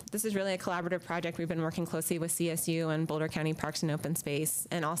 this is really a collaborative project. We've been working closely with CSU and Boulder County Parks and Open Space,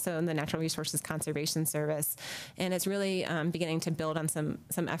 and also in the Natural Resources Conservation Service. And it's really beginning to build on some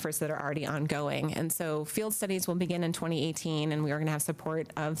efforts that are already ongoing. And so field studies will begin in 2018, and we are going to have support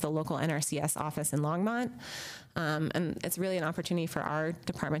of the local NRCS office in Longmont. And it's really an opportunity for our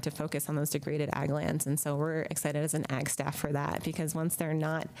department to focus on those degraded ag lands. And so we're excited as an ag staff for that, because once they're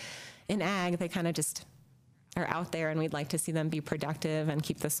not in ag, they kind of just are out there, and we'd like to see them be productive and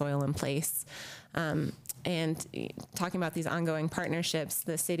keep the soil in place. And talking about these ongoing partnerships,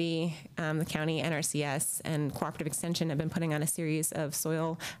 the city, the county, NRCS, and Cooperative Extension have been putting on a series of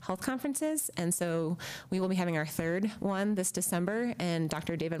soil health conferences. And so we will be having our 3rd one this December, and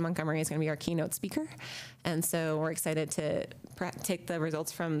Dr. David Montgomery is going to be our keynote speaker. And so we're excited to take the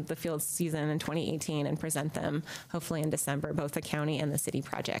results from the field season in 2018 and present them hopefully in December, both the county and the city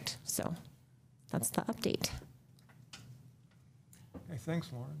project. So that's the update. Okay, thanks,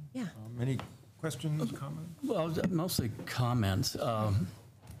 Lauren. Yeah. Any questions, comments? Well, mostly comments.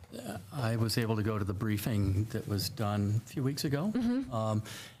 I was able to go to the briefing that was done a few weeks ago.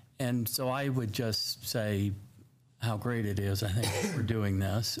 And so I would just say how great it is, I think, for doing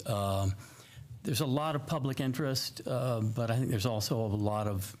this. There's a lot of public interest, but I think there's also a lot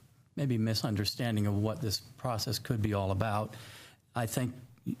of maybe misunderstanding of what this process could be all about. I think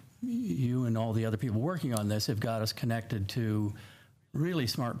you and all the other people working on this have got us connected to really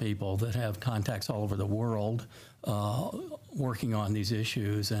smart people that have contacts all over the world working on these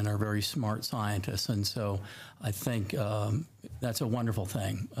issues and are very smart scientists. And so I think that's a wonderful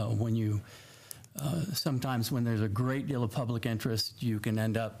thing. When you sometimes when there's a great deal of public interest, you can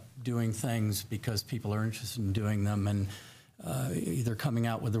end up doing things because people are interested in doing them and either coming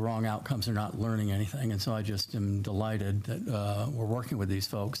out with the wrong outcomes or not learning anything. And so I just am delighted that we're working with these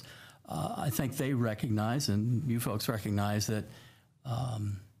folks. I think they recognize, and you folks recognize, that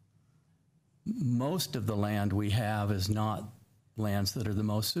most of the land we have is not lands that are the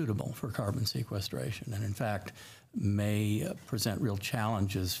most suitable for carbon sequestration, and in fact may present real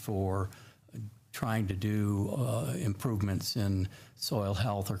challenges for trying to do improvements in soil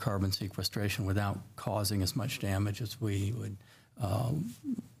health or carbon sequestration without causing as much damage as we would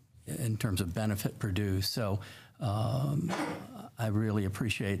in terms of benefit produced. So I really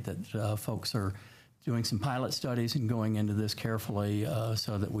appreciate that folks are doing some pilot studies and going into this carefully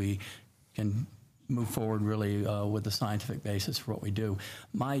so that we can move forward really with the scientific basis for what we do.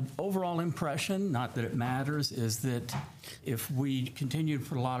 My overall impression, not that it matters, is that if we continue to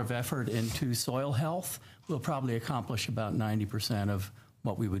put a lot of effort into soil health, we'll probably accomplish about 90% of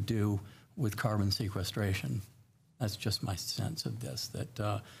what we would do with carbon sequestration. That's just my sense of this,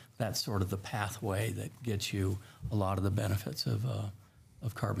 that that's sort of the pathway that gets you a lot of the benefits of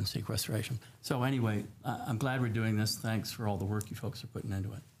carbon sequestration. So anyway, I'm glad we're doing this. Thanks for all the work you folks are putting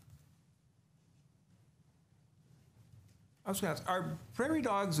into it. I was going to ask, are prairie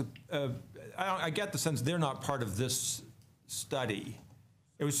dogs, I get the sense they're not part of this study.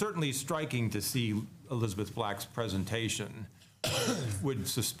 It was certainly striking to see Elizabeth Black's presentation. Would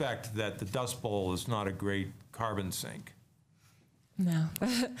suspect that the Dust Bowl is not a great carbon sink. No.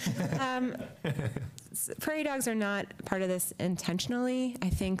 Prairie dogs are not part of this intentionally. I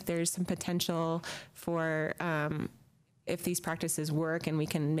think there's some potential for if these practices work and we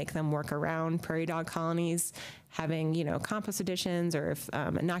can make them work around prairie dog colonies, having, you know, compost additions, or if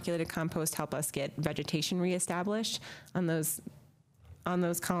inoculated compost help us get vegetation reestablished on those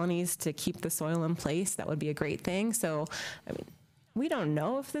colonies to keep the soil in place, that would be a great thing. So, I mean, we don't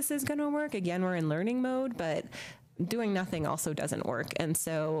know if this is going to work. Again, we're in learning mode, but doing nothing also doesn't work. And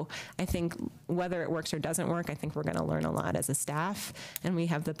so I think whether it works or doesn't work, I think we're going to learn a lot as a staff. And we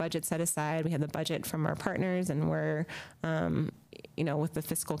have the budget set aside. We have the budget from our partners, and we're, you know, with the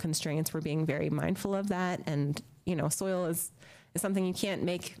fiscal constraints, we're being very mindful of that. And, you know, soil is something you can't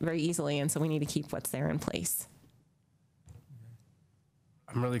make very easily. And so we need to keep what's there in place.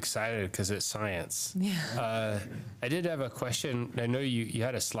 I'm really excited because it's science. Yeah. I did have a question. I know you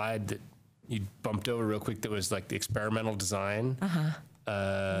had a slide that you bumped over real quick that was like the experimental design.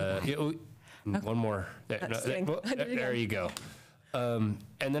 One more. There you go. And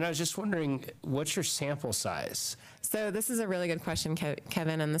then I was just wondering, what's your sample size? So this is a really good question,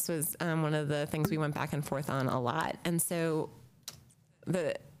 Kevin, and this was one of the things we went back and forth on a lot. And so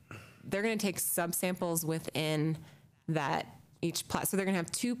they're going to take subsamples within that each plot. So they're going to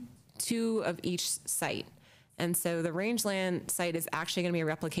have two of each site. And so the rangeland site is actually going to be a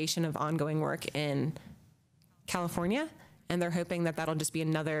replication of ongoing work in California, and they're hoping that that'll just be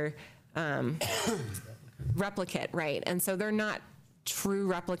another replicate, right? And so they're not true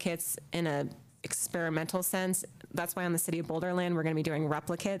replicates in a experimental sense. That's why on the City of Boulder land, we're going to be doing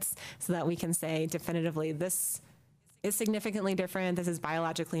replicates so that we can say definitively this is significantly different. This is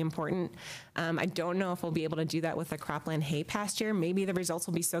biologically important. I don't know if we'll be able to do that with a cropland hay pasture. Maybe the results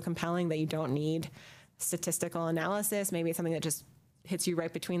will be so compelling that you don't need statistical analysis. Maybe it's something that just hits you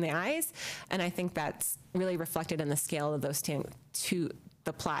right between the eyes. And I think that's really reflected in the scale of those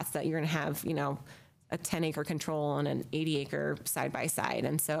the plots that you're going to have, you know, a 10-acre control and an 80-acre side-by-side.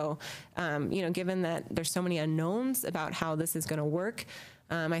 And so, you know, given that there's so many unknowns about how this is going to work,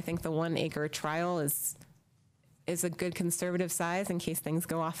 I think the 1-acre trial is a good conservative size in case things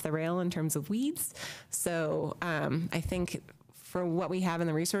go off the rail in terms of weeds. So I think for what we have and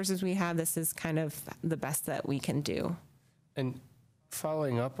the resources we have, this is kind of the best that we can do. And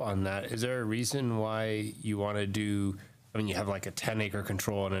following up on that, is there a reason why you want to do, I mean, you have like a 10-acre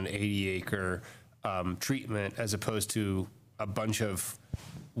control and an 80-acre treatment as opposed to a bunch of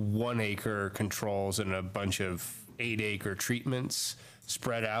 1-acre controls and a bunch of 8-acre treatments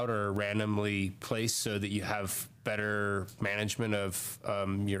spread out or randomly placed so that you have better management of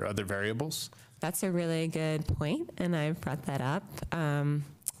your other variables? That's a really good point, and I've brought that up.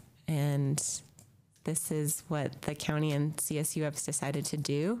 And this is what the county and CSU have decided to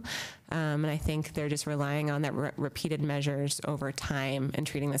do. And I think they're just relying on that repeated measures over time and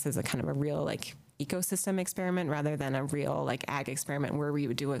treating this as a kind of a real like ecosystem experiment rather than a real like ag experiment where we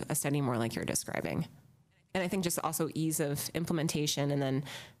would do a study more like you're describing. And I think just also ease of implementation and then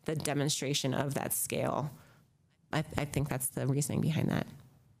the demonstration of that scale. I think that's the reasoning behind that.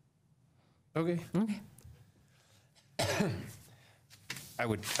 Okay. I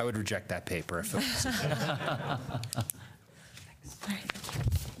would reject that paper if it was.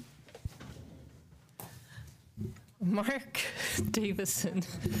 Mark Davison.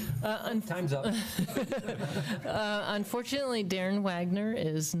 Time's up. Unfortunately, Darren Wagner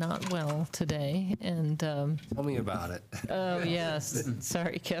is not well today, and Tell me about it. oh yes,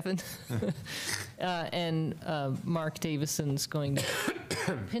 sorry, Kevin. And Mark Davison's going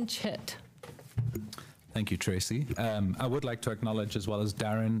to pinch hit. Thank you, Tracy. I would like to acknowledge, as well as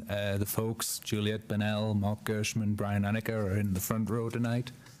Darren, the folks, Juliet Bennell, Mark Gershman, Brian Anika are in the front row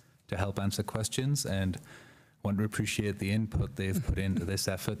tonight to help answer questions, and want to appreciate the input they've put into this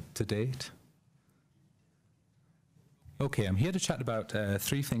effort to date. Okay, I'm here to chat about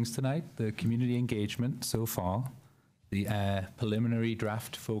three things tonight: the community engagement so far, the preliminary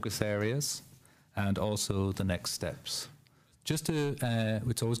draft focus areas, and also the next steps. Just to,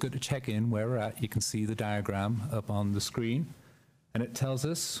 it's always good to check in where we're at. You can see the diagram up on the screen, and it tells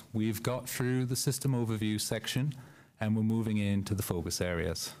us we've got through the system overview section, and we're moving into the focus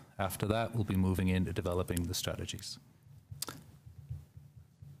areas. After that, we'll be moving into developing the strategies.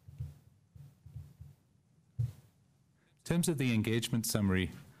 In terms of the engagement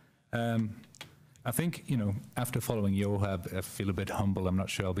summary, I think, after following Yohab, I feel a bit humble. I'm not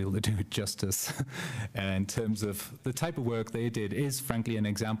sure I'll be able to do it justice. In terms of the type of work they did is, frankly, an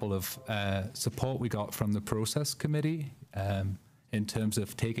example of support we got from the process committee in terms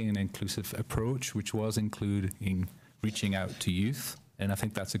of taking an inclusive approach, which was including reaching out to youth. And I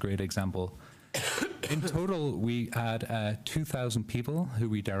think that's a great example. In total, we had 2,000 people who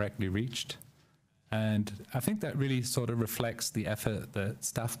we directly reached. And I think that really sort of reflects the effort that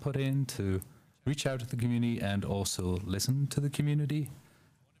staff put in to reach out to the community and also listen to the community.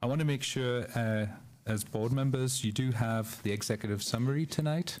 I want to make sure, as board members, you do have the executive summary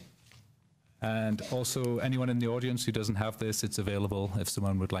tonight. And also, anyone in the audience who doesn't have this, it's available if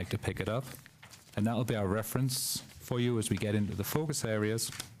someone would like to pick it up. And that'll be our reference for you as we get into the focus areas.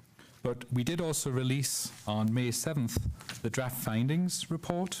 But we did also release on May 7th the draft findings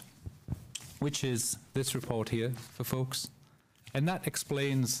report, which is this report here for folks. And that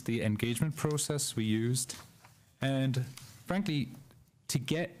explains the engagement process we used. And frankly, to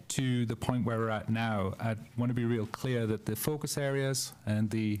get to the point where we're at now, I want to be real clear that the focus areas and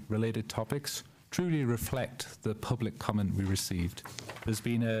the related topics truly reflect the public comment we received. There's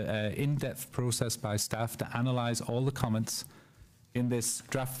been an in-depth process by staff to analyze all the comments in this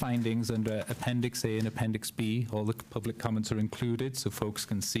draft findings under Appendix A and Appendix B. All the public comments are included, so folks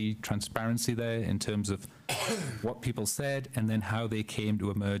can see transparency there in terms of what people said and then how they came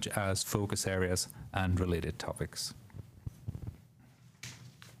to emerge as focus areas and related topics.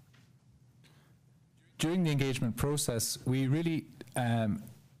 During the engagement process, we really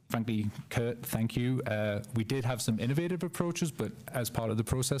frankly, Kurt, thank you. We did have some innovative approaches, but as part of the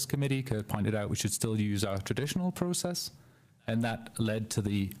process committee, Kurt pointed out we should still use our traditional process. And that led to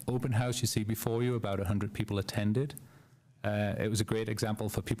the open house you see before you. About 100 people attended. It was a great example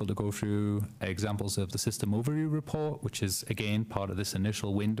for people to go through examples of the system overview report, which is, again, part of this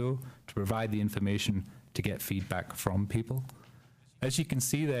initial window to provide the information to get feedback from people. As you can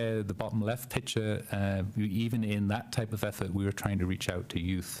see there, the bottom left picture, even in that type of effort, we were trying to reach out to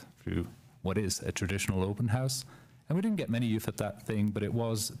youth through what is a traditional open house. And we didn't get many youth at that thing, but it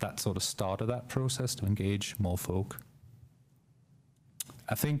was that sort of start of that process to engage more folk.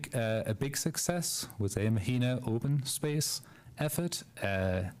 I think a big success was a Mahina open space effort.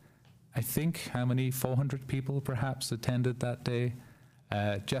 I think how many, 400 people perhaps attended that day.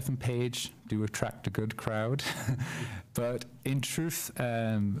 Jeff and Paige do attract a good crowd. But in truth,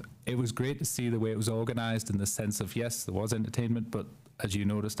 it was great to see the way it was organized in the sense of, yes, there was entertainment, but as you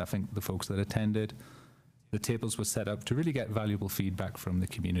noticed, I think the folks that attended, the tables were set up to really get valuable feedback from the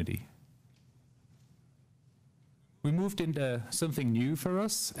community. We moved into something new for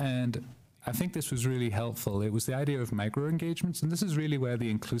us, and I think this was really helpful. It was the idea of micro-engagements, and this is really where the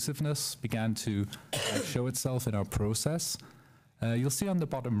inclusiveness began to show itself in our process. You'll see on the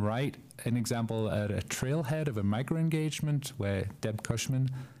bottom right an example at a trailhead of a micro-engagement where Deb Cushman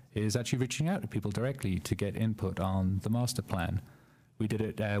is actually reaching out to people directly to get input on the master plan. We did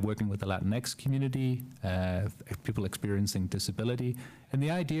it working with the Latinx community, people experiencing disability, and the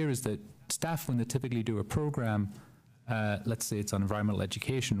idea is that staff, when they typically do a program, let's say it's on environmental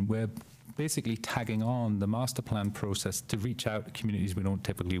education, we're basically tagging on the master plan process to reach out to communities we don't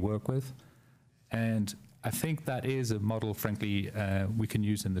typically work with. And I think that is a model, frankly, we can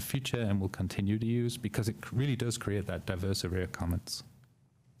use in the future and will continue to use because it really does create that diverse array of comments.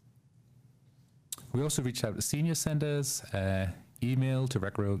 We also reached out to senior centers, email to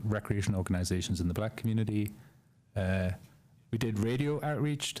recreation organizations in the Black community, We did radio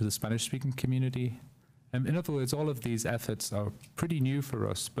outreach to the Spanish-speaking community. In other words, all of these efforts are pretty new for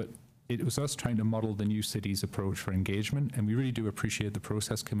us, but it was us trying to model the new city's approach for engagement, and we really do appreciate the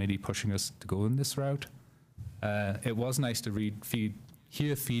process committee pushing us to go in this route. It was nice to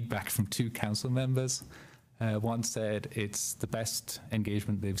hear feedback from 2 council members. One said it's the best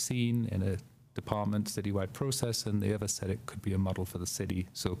engagement they've seen in a department citywide process, and the other said it could be a model for the city,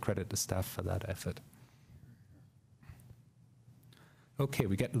 so credit to staff for that effort. Okay,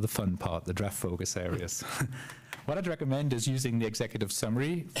 we get to the fun part, the draft focus areas. What I'd recommend is using the executive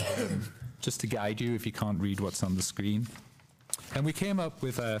summary just to guide you if you can't read what's on the screen. And we came up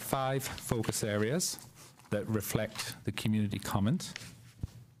with 5 focus areas that reflect the community comment.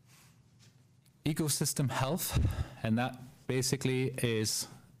 Ecosystem health, and that basically is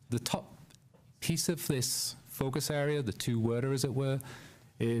the top piece of this focus area, the 2-worder as it were,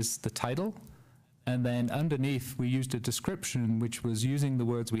 is the title. And then underneath, we used a description which was using the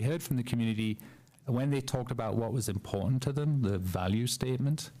words we heard from the community when they talked about what was important to them, the value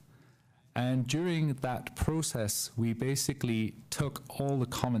statement. And during that process, we basically took all the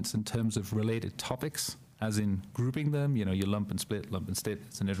comments in terms of related topics, as in grouping them, you lump and split,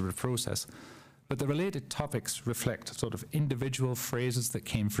 it's an iterative process. But the related topics reflect sort of individual phrases that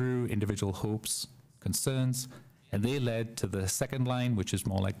came through, individual hopes, concerns, and they led to the second line, which is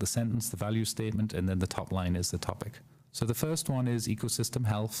more like the sentence, the value statement, and then the top line is the topic. So the first one is ecosystem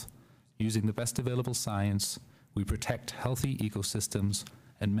health. Using the best available science, we protect healthy ecosystems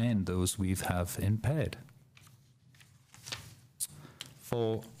and mend those we have impaired.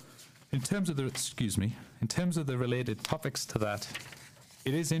 In terms of the related topics to that,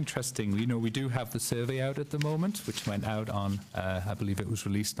 it is interesting. We do have the survey out at the moment, which went out on, I believe it was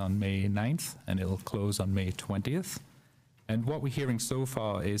released on May 9th, and it'll close on May 20th. And what we're hearing so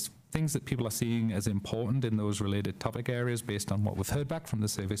far is things that people are seeing as important in those related topic areas based on what we've heard back from the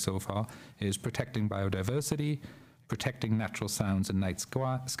survey so far is protecting biodiversity, protecting natural sounds and night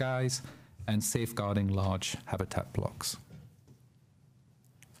skies, and safeguarding large habitat blocks.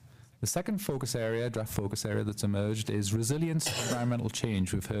 The second focus area, draft focus area that's emerged is resilience to environmental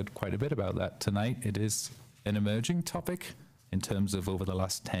change. We've heard quite a bit about that tonight. It is an emerging topic in terms of over the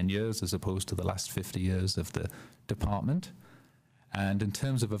last 10 years as opposed to the last 50 years of the department. And in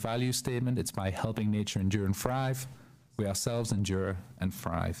terms of a value statement, it's by helping nature endure and thrive, we ourselves endure and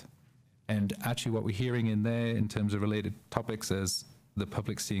thrive. And actually what we're hearing in there in terms of related topics as the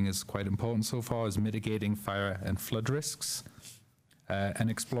public seeing as quite important so far is mitigating fire and flood risks, and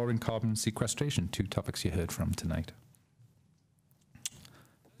exploring carbon sequestration, 2 topics you heard from tonight.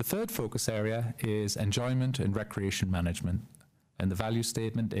 The third focus area is enjoyment and recreation management. And the value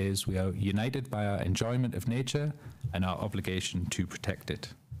statement is we are united by our enjoyment of nature and our obligation to protect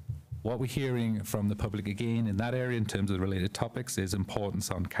it. What we're hearing from the public again in that area in terms of related topics is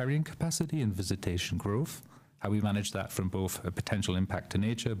importance on carrying capacity and visitation growth, how we manage that from both a potential impact to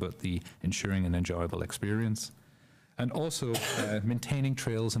nature, but the ensuring an enjoyable experience. And also maintaining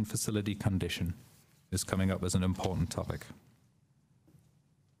trails and facility condition is coming up as an important topic.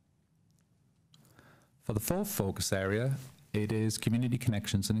 For the fourth focus area, it is community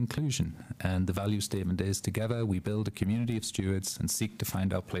connections and inclusion. And the value statement is together we build a community of stewards and seek to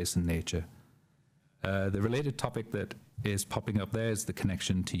find our place in nature. The related topic that is popping up there is the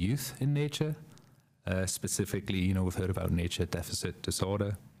connection to youth in nature. Specifically, we've heard about nature deficit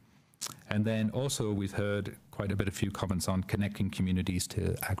disorder. And then also we've heard quite a few comments on connecting communities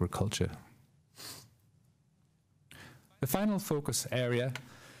to agriculture. The final focus area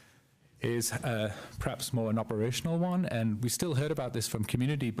is perhaps more an operational one, and we still heard about this from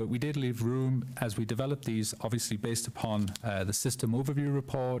community, but we did leave room as we developed these, obviously based upon the system overview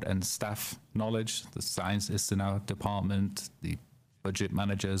report and staff knowledge, the scientists in our department, the budget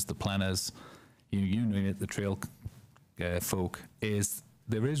managers, the planners, you name it, the trail folk,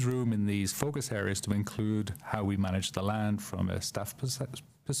 there is room in these focus areas to include how we manage the land from a staff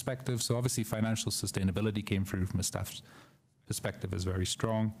perspective. So obviously financial sustainability came through from a staff perspective is very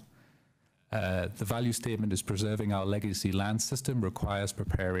strong. The value statement is preserving our legacy land system requires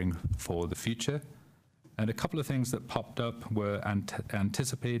preparing for the future. And a couple of things that popped up were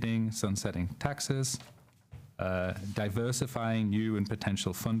anticipating sunsetting taxes, diversifying new and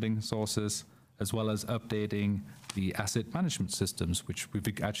potential funding sources, as well as updating the asset management systems, which we've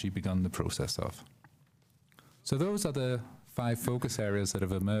actually begun the process of. So those are the 5 focus areas that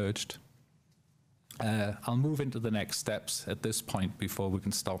have emerged. I'll move into the next steps at this point before we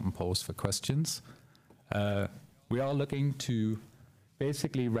can stop and pause for questions. We are looking to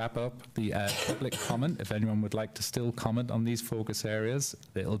basically wrap up the public comment. If anyone would like to still comment on these focus areas,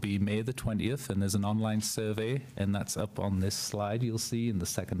 it'll be May the 20th, and there's an online survey, and that's up on this slide you'll see in the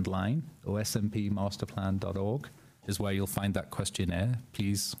second line. osmpmasterplan.org is where you'll find that questionnaire.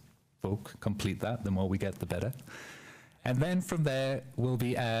 Please, folk, complete that. The more we get, the better. And then from there, we'll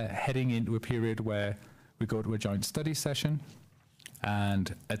be heading into a period where we go to a joint study session,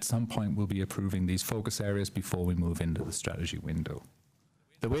 and at some point we'll be approving these focus areas before we move into the strategy window.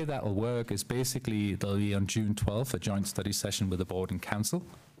 The way that will work is basically there'll be on June 12th a joint study session with the board and council.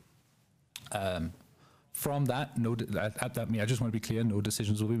 From that, at that meeting, I just want to be clear, no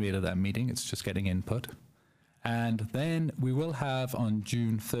decisions will be made at that meeting. It's just getting input. And then we will have on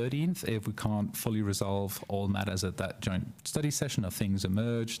June 13th, if we can't fully resolve all matters at that joint study session or things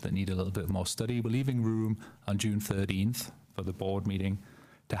emerge that need a little bit more study, we're leaving room on June 13th for the board meeting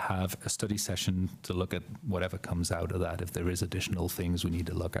to have a study session to look at whatever comes out of that, if there is additional things we need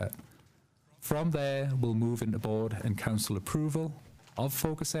to look at. From there, we'll move into board and council approval of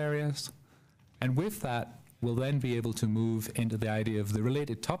focus areas. And with that, we'll then be able to move into the idea of the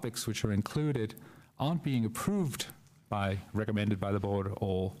related topics which are included aren't being approved by, recommended by the board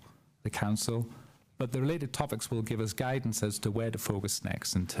or the council, but the related topics will give us guidance as to where to focus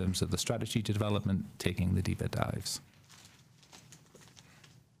next in terms of the strategy development, taking the deeper dives.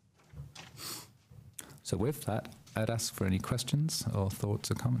 So with that, I'd ask for any questions or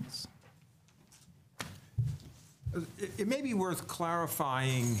thoughts or comments. It may be worth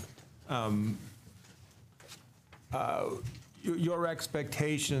clarifying your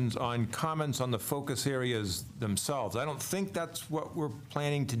expectations on comments on the focus areas themselves. I don't think that's what we're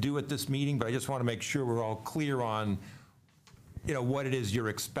planning to do at this meeting, but I just want to make sure we're all clear on, what it is you're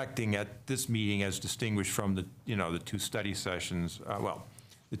expecting at this meeting as distinguished from the, the two study sessions,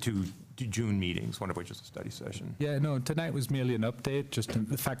 the two June meetings, one of which is a study session. Yeah, no, tonight was merely an update, just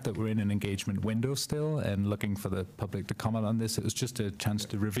the fact that we're in an engagement window still and looking for the public to comment on this. It was just a chance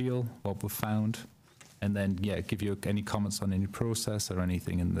to reveal what we've found and then, give you any comments on any process or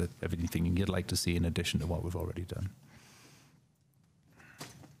anything everything you'd like to see in addition to what we've already done.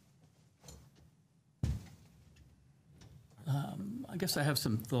 I guess I have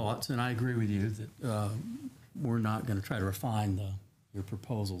some thoughts, and I agree with you that we're not going to try to refine your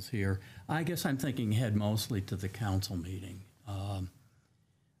proposals here. I guess I'm thinking ahead mostly to the council meeting.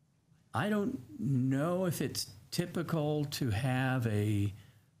 I don't know if it's typical to have a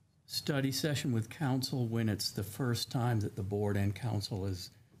study session with council when it's the first time that the board and council is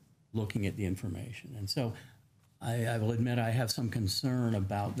looking at the information. And so I will admit I have some concern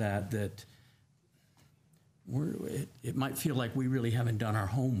about that it might feel like we really haven't done our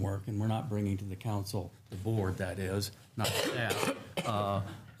homework and we're not bringing to the council, the board that is, not staff,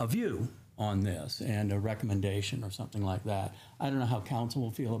 a view on this and a recommendation or something like that. I don't know how council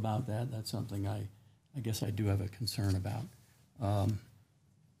will feel about that. That's something I guess I do have a concern about.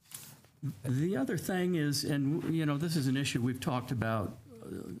 The other thing is, and this is an issue we've talked about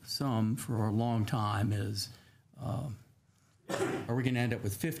some for a long time, is are we going to end up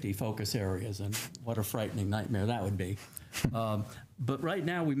with 50 focus areas, and what a frightening nightmare that would be. But right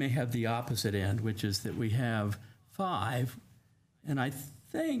now we may have the opposite end, which is that we have 5, and I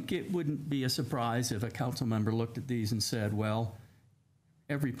think it wouldn't be a surprise if a council member looked at these and said, well,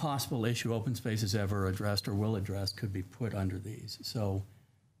 every possible issue open space has ever addressed or will address could be put under these. So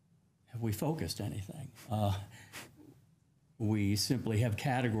have we focused anything? We simply have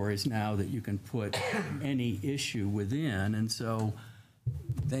categories now that you can put any issue within, and so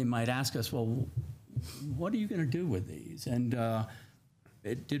they might ask us, well, what are you going to do with these? And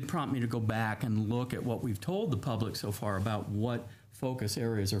it did prompt me to go back and look at what we've told the public so far about what focus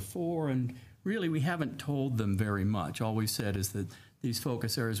areas are for, and really we haven't told them very much. All we've said is that these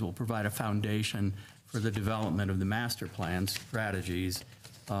focus areas will provide a foundation for the development of the master plan strategies,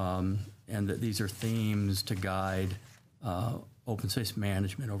 and that these are themes to guide open space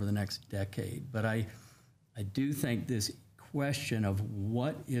management over the next decade. But I do think this question of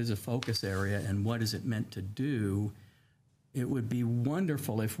what is a focus area and what is it meant to do, it would be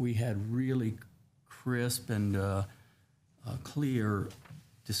wonderful if we had really crisp and clear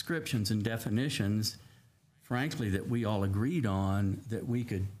descriptions and definitions, frankly, that we all agreed on, that we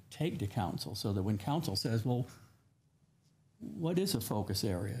could take to council, so that when council says, well, what is a focus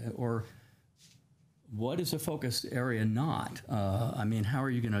area? Or what is a focus area not? I mean, how are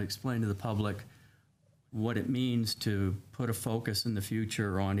you going to explain to the public what it means to put a focus in the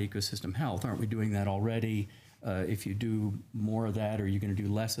future on ecosystem health? Aren't we doing that already? If you do more of that, are you going to do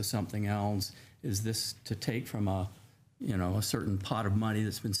less of something else? Is this to take from a certain pot of money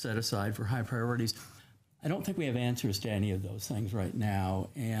that's been set aside for high priorities? I don't think we have answers to any of those things right now.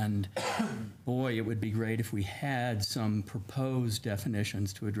 And boy, it would be great if we had some proposed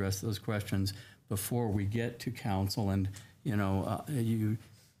definitions to address those questions before we get to council. And, you know,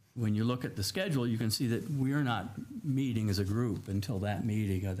 when you look at the schedule, you can see that we're not meeting as a group until that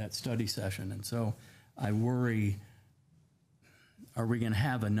meeting, that study session. And so I worry, are we going to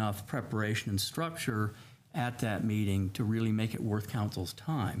have enough preparation and structure at that meeting to really make it worth council's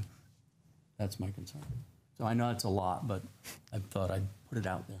time? That's my concern. So I know it's a lot, but I thought I'd put it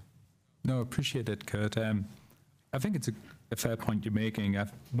out there. No, appreciate it, Kurt. I think it's a fair point you're making.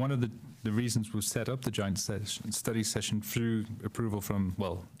 One of the reasons we've set up the joint study session through approval from,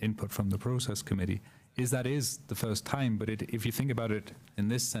 well, input from the process committee, is that is the first time. But if you think about it in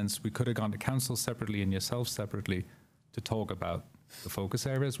this sense, we could have gone to council separately and yourself separately to talk about the focus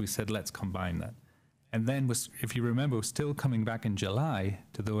areas. We said, let's combine that. And then, if you remember, we're still coming back in July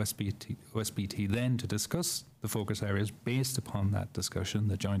to the OSBT then to discuss the focus areas based upon that discussion,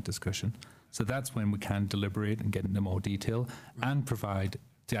 the joint discussion. So that's when we can deliberate and get into more detail and provide,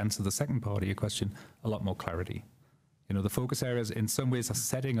 to answer the second part of your question, a lot more clarity. You know, the focus areas in some ways are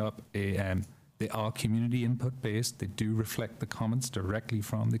setting up they are community input based. They do reflect the comments directly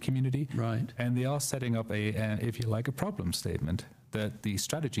from the community. Right. And they are setting up if you like, a problem statement that the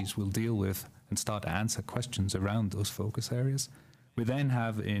strategies will deal with and start to answer questions around those focus areas. We then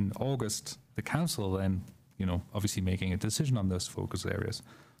have in August, the council then, you know, obviously making a decision on those focus areas.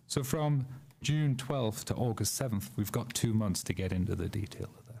 So from June 12th to August 7th, we've got 2 months to get into the detail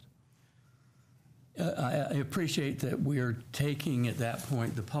of that. I appreciate that we're taking at that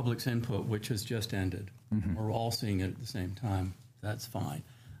point the public's input, which has just ended. We're all seeing it at the same time. That's fine.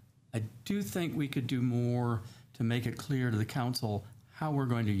 I do think we could do more to make it clear to the council how we're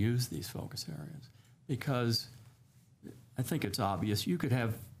going to use these focus areas, because I think it's obvious. You could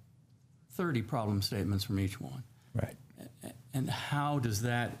have 30 problem statements from each one. Right. And how does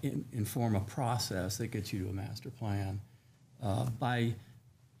that inform a process that gets you to a master plan? By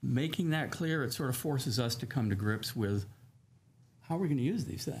making that clear, it sort of forces us to come to grips with how are we going to use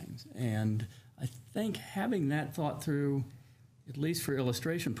these things. And I think having that thought through, at least for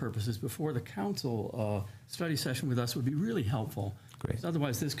illustration purposes, before the council study session with us would be really helpful. Great.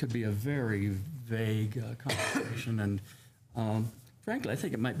 Otherwise, this could be a very vague conversation. And frankly, I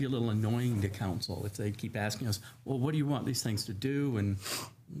think it might be a little annoying to council if they keep asking us, well, what do you want these things to do? And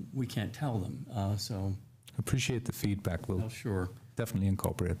we can't tell them. So appreciate the feedback. We'll sure definitely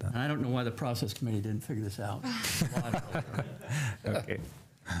incorporate that. And I don't know why the process committee didn't figure this out. Okay.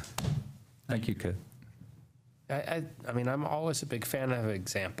 Thank you, Kurt. I mean, I'm always a big fan of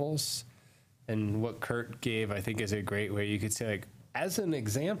examples, and what Kurt gave, I think, is a great way. You could say, like, as an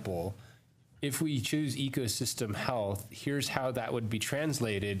example, if we choose ecosystem health, here's how that would be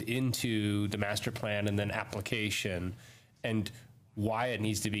translated into the master plan and then application, and why it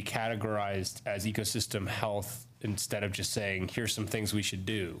needs to be categorized as ecosystem health instead of just saying, here's some things we should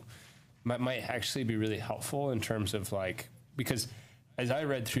do. Might actually be really helpful in terms of, like, because as I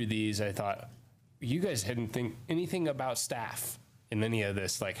read through these, I thought, you guys hadn't think anything about staff in any of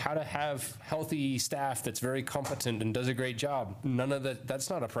this, like how to have healthy staff that's very competent and does a great job. None of that's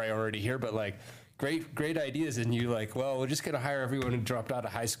not a priority here, but like great ideas. And you like, well, we're just going to hire everyone who dropped out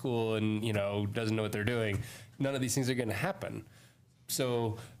of high school and, you know, doesn't know what they're doing. None of these things are going to happen.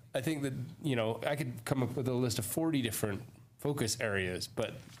 So I think that, you know, I could come up with a list of 40 different focus areas,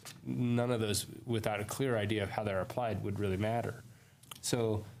 but none of those without a clear idea of how they're applied would really matter.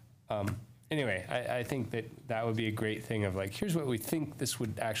 So, anyway, I think that would be a great thing of like, here's what we think this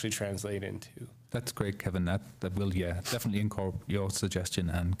would actually translate into. That's great, Kevin. That will, yeah, definitely incorporate your suggestion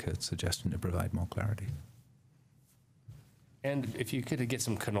and Kurt's suggestion to provide more clarity. And if you could get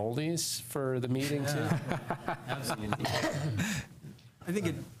some cannolis for the meeting too. Absolutely. I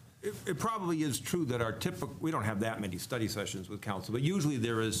think it probably is true that our typical, we don't have that many study sessions with council, but usually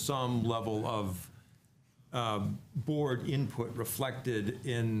there is some level of board input reflected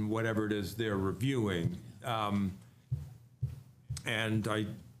in whatever it is they're reviewing. And I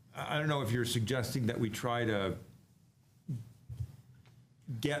don't know if you're suggesting that we try to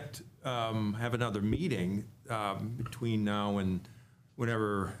have another meeting between now and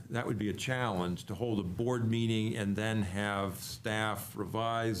whenever, that would be a challenge, to hold a board meeting and then have staff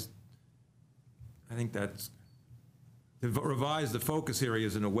revise. I think that's, to revise the focus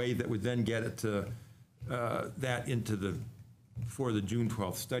areas in a way that would then get it to that into the, before the June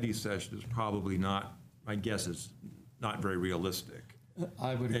 12th study session is probably not, my guess is not very realistic.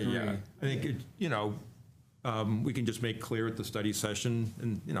 I would agree. Yeah, I think, we can just make clear at the study session,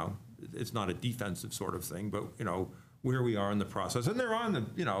 and, it's not a defensive sort of thing, but, where we are in the process. And they're on the,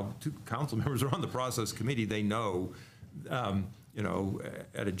 two council members are on the process committee. They know,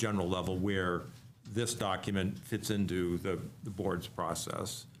 at a general level where this document fits into the board's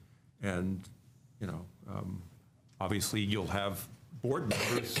process. And, obviously you'll have board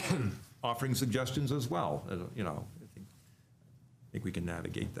members offering suggestions as well. I think we can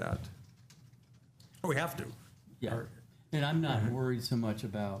navigate that. Or we have to. Yeah, and I'm not worried so much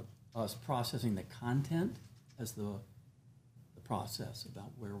about us processing the content as the process about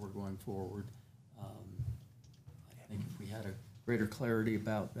where we're going forward. I think if we had a greater clarity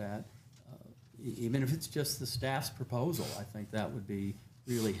about that, even if it's just the staff's proposal, I think that would be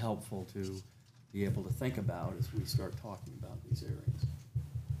really helpful to be able to think about as we start talking about these areas.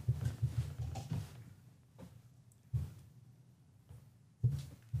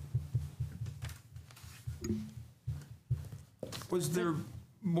 Was there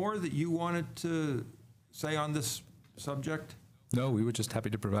more that you wanted to say on this subject? No, we were just happy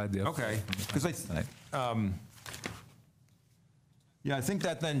to provide the. Okay, because I think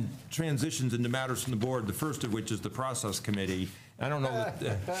that then transitions into matters from the board, the first of which is the process committee. I don't know,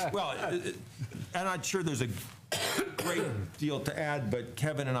 I'm not sure there's a great deal to add, but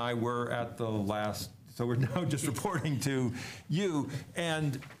Kevin and I were at the last, so we're now just reporting to you.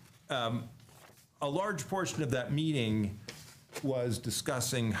 And a large portion of that meeting was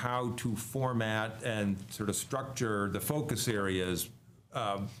discussing how to format and sort of structure the focus areas,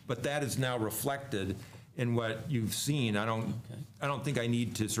 but that is now reflected in what you've seen. I don't think I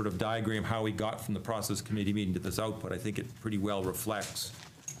need to sort of diagram how we got from the process committee meeting to this output. I think it pretty well reflects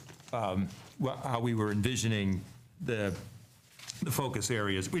how we were envisioning the focus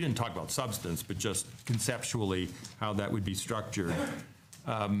areas. We didn't talk about substance, but just conceptually how that would be structured.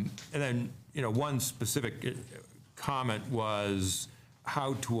 And then, one specific comment was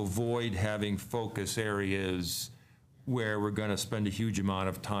how to avoid having focus areas where we're going to spend a huge amount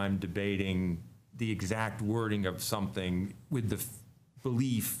of time debating the exact wording of something with the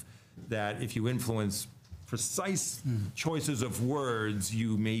belief that if you influence precise choices of words,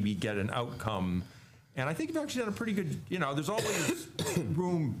 you maybe get an outcome. And I think you've actually done a pretty good, there's always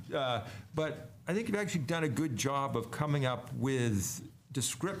room, but I think you've actually done a good job of coming up with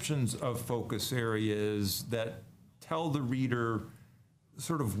descriptions of focus areas that tell the reader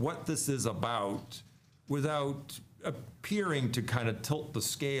sort of what this is about without appearing to kind of tilt the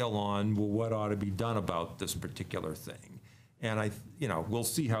scale on, well, what ought to be done about this particular thing. And we'll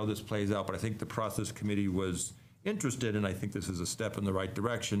see how this plays out, but I think the process committee was interested, and I think this is a step in the right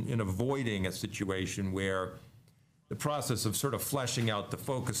direction, in avoiding a situation where the process of sort of fleshing out the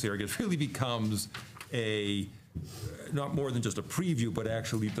focus areas really becomes not more than just a preview, but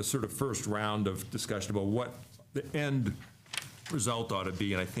actually the sort of first round of discussion about what the end result ought to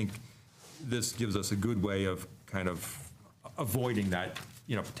be. And I think this gives us a good way of kind of avoiding that,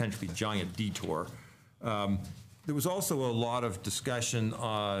 potentially giant detour. There was also a lot of discussion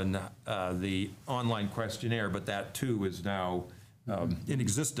on the online questionnaire, but that too is now in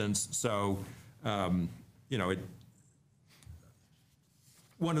existence. So, one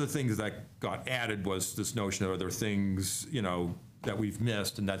of the things that got added was this notion of other things, that we've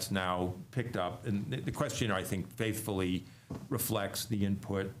missed, and that's now picked up. And the questionnaire, I think, faithfully reflects the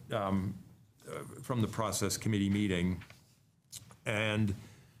input from the process committee meeting. And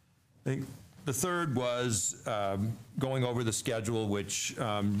I think the third was going over the schedule, which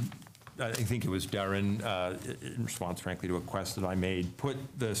I think it was Darren, in response, frankly, to a request that I made, put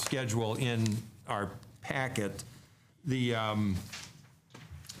the schedule in our packet.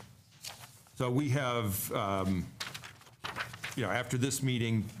 So we have, after this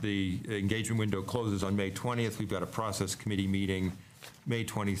meeting, the engagement window closes on May 20th. We've got a process committee meeting May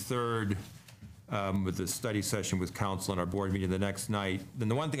 23rd with the study session with council and our board meeting the next night. Then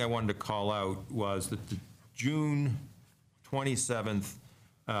the one thing I wanted to call out was that the June 27th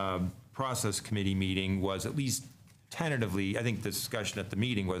process committee meeting was at least tentatively, I think the discussion at the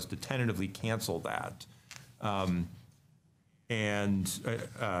meeting was to tentatively cancel that. And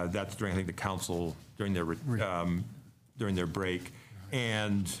that's during, I think, the council, during their break.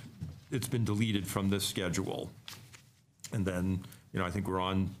 And it's been deleted from this schedule. And then, I think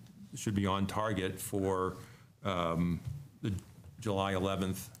should be on target for the July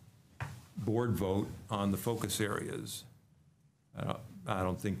 11th board vote on the focus areas. I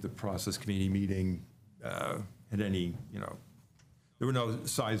don't think the process committee meeting had any, there were no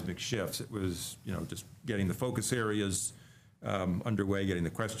seismic shifts. It was, just getting the focus areas underway, getting the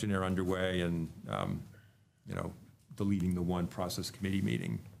questionnaire underway, and, deleting the one process committee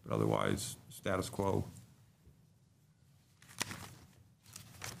meeting. But otherwise, status quo.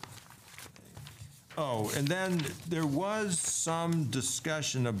 Oh, and then there was some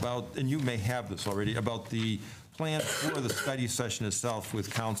discussion about, and you may have this already, about the plan for the study session itself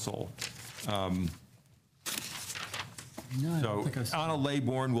with council. So Anna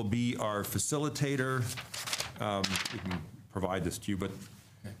Laybourne will be our facilitator. We can provide this to you, but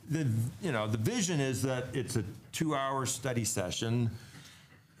the vision is that it's a 2-hour study session,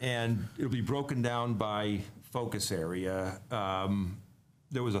 and it'll be broken down by focus area.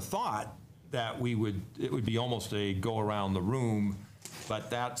 There was a thought that it would be almost a go around the room, but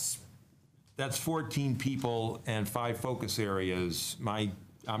that's 14 people and 5 focus areas.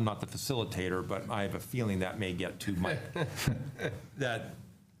 I'm not the facilitator, but I have a feeling that may get too much. That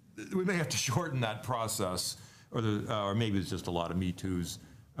we may have to shorten that process, or maybe it's just a lot of Me Too's.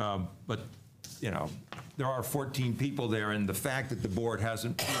 But there are 14 people there, and the fact that the board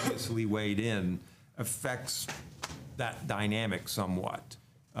hasn't previously weighed in affects that dynamic somewhat.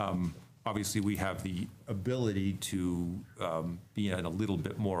 Obviously, we have the ability to be in a little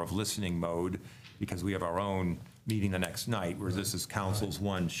bit more of listening mode because we have our own meeting the next night, whereas this is council's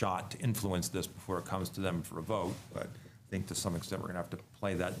one shot to influence this before it comes to them for a vote. But I think to some extent we're going to have to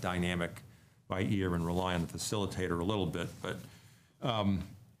play that dynamic by ear and rely on the facilitator a little bit. But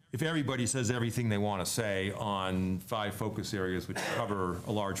if everybody says everything they want to say on 5 focus areas, which cover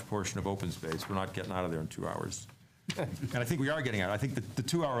a large portion of open space, we're not getting out of there in 2 hours. And I think we are getting out. I think the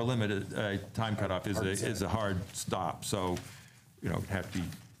 2-hour limit time cutoff is a hard stop. So, have to be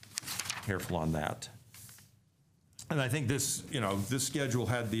careful on that. And I think this schedule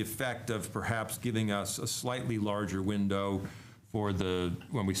had the effect of perhaps giving us a slightly larger window for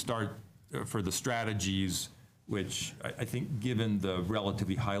when we start for the strategies, which I think, given the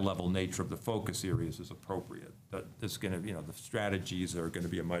relatively high-level nature of the focus areas, is appropriate. That it's going to, the strategies are going to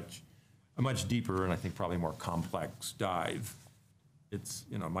be a much deeper and I think probably more complex dive. It's,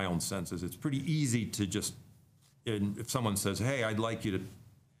 my own sense is it's pretty easy to just, if someone says, hey, I'd like you to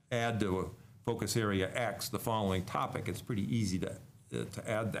add to a focus area X the following topic, it's pretty easy to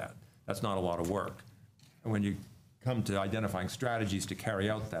add that. That's not a lot of work. And when you come to identifying strategies to carry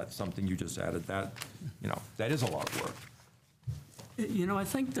out that, something you just added, that is a lot of work. I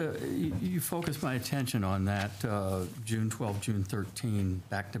think you focused my attention on that June 12, June 13,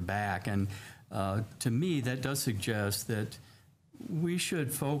 back-to-back, and to me, that does suggest that we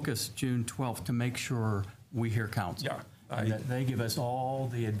should focus June 12th to make sure we hear council. Yeah. And that they give us all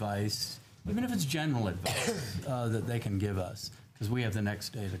the advice, even if it's general advice, that they can give us, because we have the next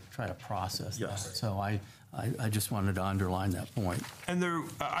day to try to process that. So I just wanted to underline that point. And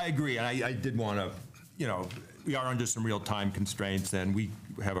I agree, and I did want to, we are under some real time constraints, and we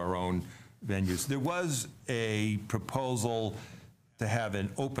have our own venues. There was a proposal to have an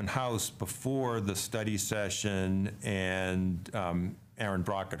open house before the study session, and Aaron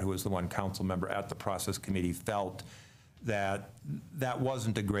Brockett, who was the one council member at the process committee, felt that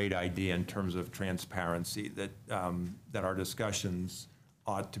wasn't a great idea in terms of transparency, that our discussions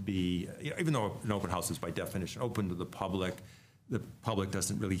ought to be, even though an open house is by definition open to the public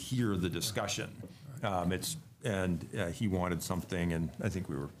doesn't really hear the discussion. He wanted something, and I think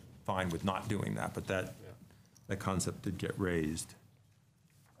we were fine with not doing that, but that concept did get raised.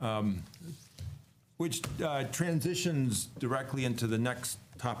 Which transitions directly into the next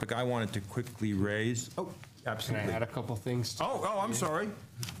topic I wanted to quickly raise. Oh, absolutely. Can I add a couple things? I'm sorry.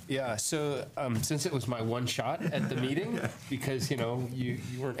 Yeah, so since it was my one shot at the meeting, because you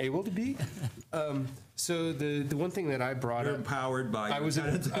weren't able to be, so the one thing that I brought up, empowered by I was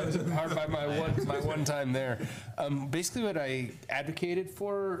empowered by my one time there. Basically, what I advocated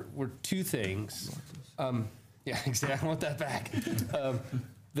for were 2 things. Yeah, exactly. I want that back.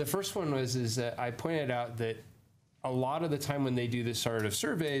 The first one is that I pointed out that a lot of the time when they do this sort of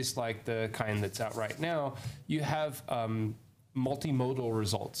surveys, like the kind that's out right now, you have multimodal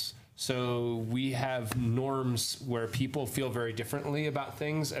results. So we have norms where people feel very differently about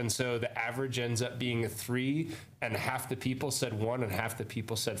things, and so the average ends up being a 3, and half the people said 1 and half the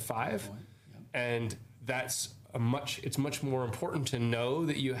people said 5. And it's much more important to know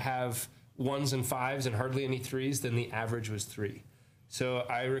that you have 1s and 5s and hardly any 3s than the average was 3. So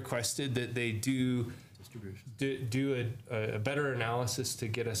I requested that they do a better analysis to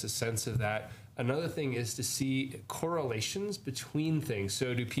get us a sense of that. Another thing is to see correlations between things.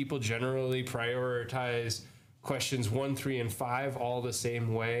 So do people generally prioritize questions 1, 3, and 5 all the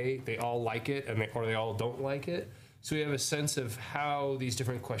same way? They all like it, or they all don't like it? So we have a sense of how these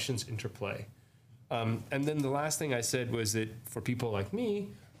different questions interplay. And then the last thing I said was that for people like me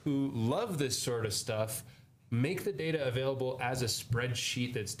who love this sort of stuff, make the data available as a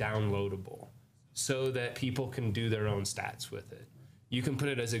spreadsheet that's downloadable so that people can do their own stats with it. you can put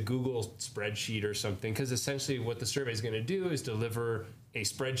it as a Google spreadsheet or something, because essentially what the survey is going to do is deliver a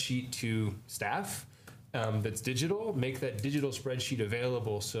spreadsheet to staff that's digital, make that digital spreadsheet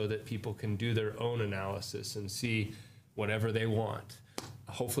available so that people can do their own analysis and see whatever they want.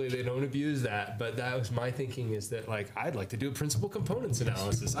 Hopefully they don't abuse that, but that was my thinking, is that like, I'd like to do a principal components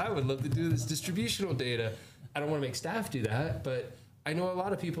analysis. I would love to do this distributional data. I don't want to make staff do that, but I know a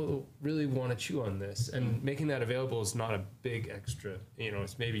lot of people really want to chew on this, and making that available is not a big extra,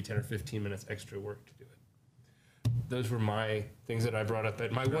 it's maybe 10 or 15 minutes extra work to do it. Those were my things that I brought up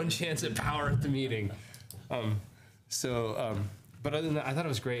at my one chance at power at the meeting. But other than that, I thought it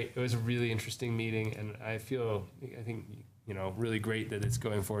was great. It was a really interesting meeting, and I think, really great that it's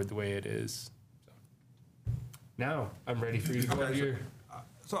going forward the way it is. So, now I'm ready for you to go out here.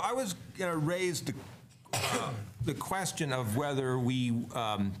 So I was going to raise the question of whether we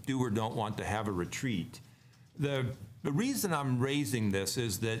do or don't want to have a retreat. The reason I'm raising this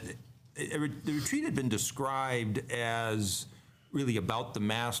is that the retreat had been described as really about the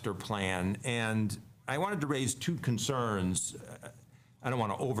master plan, and I wanted to raise two concerns. I don't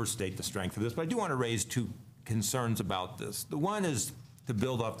want to overstate the strength of this, but I do want to raise two concerns about this. The one is to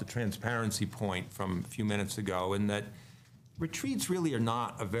build off the transparency point from a few minutes ago, in that retreats really are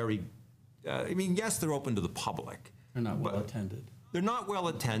not a very, yes, they're open to the public. They're not well attended. They're not well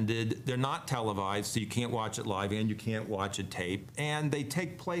attended, they're not televised, so you can't watch it live and you can't watch it tape, and they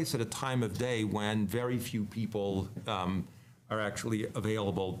take place at a time of day when very few people are actually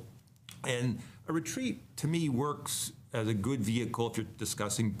available. And a retreat, to me, works as a good vehicle if you're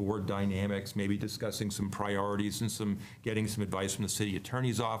discussing board dynamics, maybe discussing some priorities and getting some advice from the city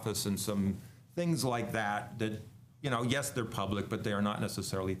attorney's office and some things like that, yes, they're public, but they are not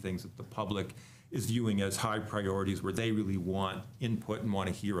necessarily things that the public is viewing as high priorities where they really want input and want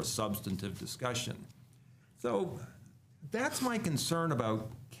to hear a substantive discussion. So that's my concern about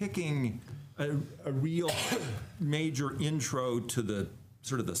kicking a real major intro to the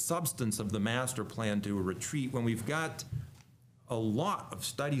sort of the substance of the master plan to a retreat when we've got a lot of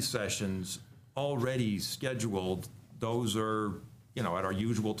study sessions already scheduled. Those are, at our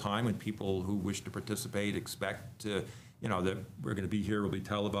usual time when people who wish to participate expect to, that we're going to be here, will be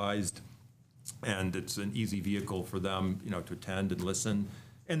televised, and it's an easy vehicle for them, to attend and listen.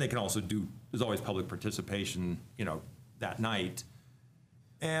 And they can also there's always public participation, that night.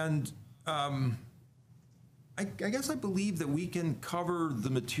 And I guess I believe that we can cover the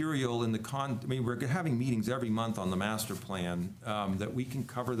material in we're having meetings every month on the master plan, that we can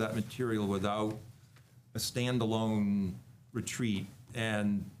cover that material without a standalone retreat.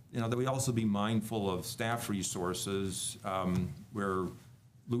 And, that we also be mindful of staff resources. We're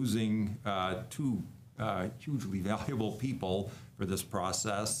losing two hugely valuable people for this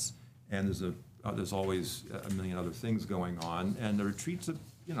process, and there's always a million other things going on. And the retreats,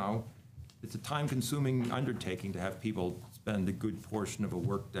 it's a time-consuming undertaking to have people spend a good portion of a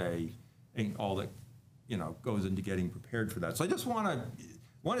workday and all that, goes into getting prepared for that. So I just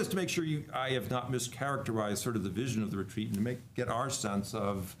one is to make sure I have not mischaracterized sort of the vision of the retreat, and to get our sense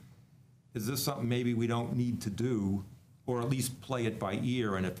of, is this something maybe we don't need to do, or at least play it by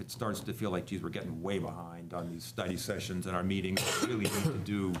ear, and if it starts to feel like, geez, we're getting way behind on these study sessions and our meetings, we really need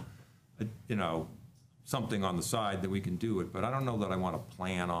to do, something on the side that we can do it. But I don't know that I want to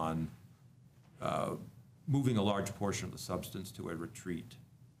plan on moving a large portion of the substance to a retreat.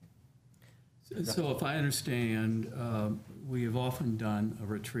 So if I understand, we have often done a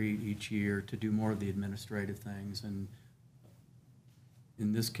retreat each year to do more of the administrative things, and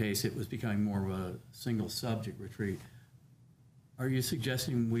in this case, it was becoming more of a single subject retreat. Are you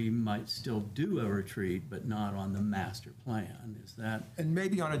suggesting we might still do a retreat, but not on the master plan? Is that? And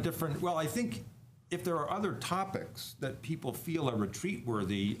maybe on a different, I think if there are other topics that people feel are retreat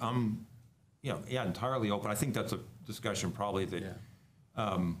worthy, entirely open. I think that's a discussion probably that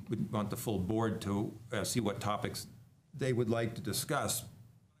we'd want the full board to see what topics they would like to discuss.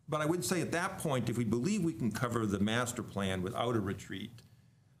 But I would say at that point, if we believe we can cover the master plan without a retreat,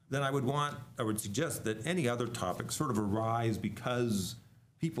 then I would suggest that any other topics sort of arise because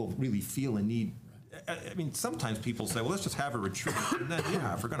people really feel a need. Sometimes people say, well, let's just have a retreat. And then,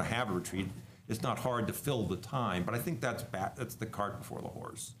 if we're going to have a retreat, it's not hard to fill the time. But I think that's the cart before the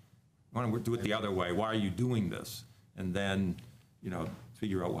horse. We want to do it the other way. Why are you doing this? And then,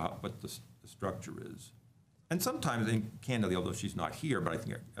 figure out what the structure is. And sometimes, and candidly, although she's not here, but I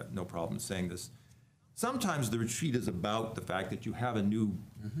think I have no problem saying this, sometimes the retreat is about the fact that you have a new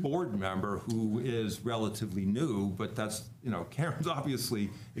board member who is relatively new, but that's, Karen's obviously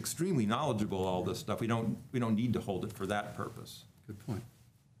extremely knowledgeable all this stuff. We don't need to hold it for that purpose. Good point.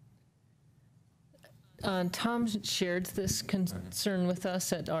 Tom shared this concern with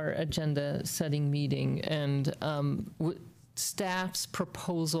us at our agenda setting meeting, and staff's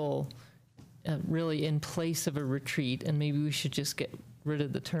proposal really in place of a retreat, and maybe we should just get rid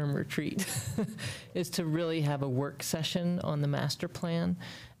of the term retreat, is to really have a work session on the master plan.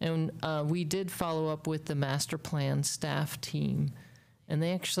 And we did follow up with the master plan staff team, and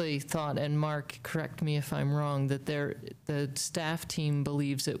they actually thought, and Mark, correct me if I'm wrong, that the staff team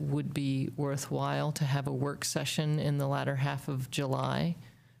believes it would be worthwhile to have a work session in the latter half of July.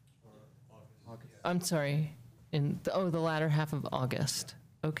 I'm sorry, the latter half of August.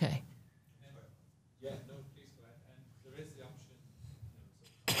 Okay. Yeah, no, please go ahead. And there is the option,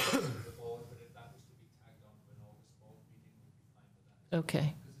 the board, but if that was to be tagged on to an August board meeting, we'd be fine with that.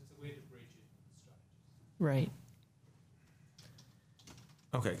 Okay. Because it's a way to bridge it with the strategies. Right.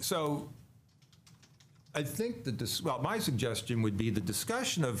 Okay, so I think my suggestion would be the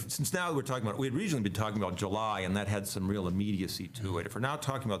discussion of, since now we're talking about, we had originally been talking about July, and that had some real immediacy to it. If we're now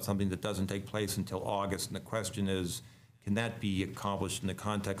talking about something that doesn't take place until August, and the question is, can that be accomplished in the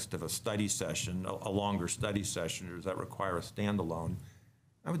context of a study session, a longer study session, or does that require a standalone?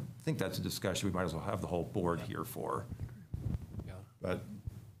 I would think that's a discussion we might as well have the whole board here for. Yeah. But,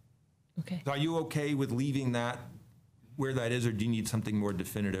 okay. Are you okay with leaving that where that is, or do you need something more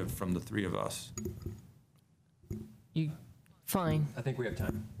definitive from the three of us? Fine. I think we have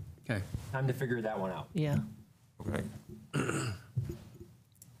time. Okay. Time to figure that one out. Yeah. Okay.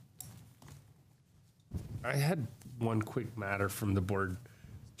 I had one quick matter from the board.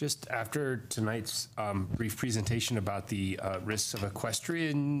 Just after tonight's brief presentation about the risks of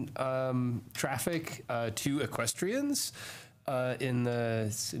equestrian traffic to equestrians in the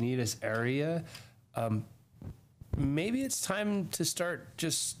Sanitas area, maybe it's time to start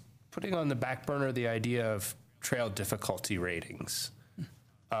just putting on the back burner the idea of trail difficulty ratings.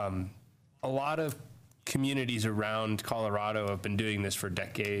 A lot of communities around Colorado have been doing this for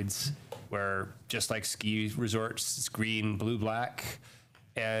decades, where just like ski resorts, it's green, blue, black,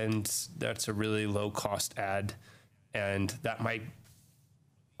 and that's a really low cost ad. And that might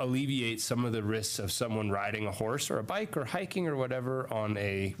alleviate some of the risks of someone riding a horse or a bike or hiking or whatever on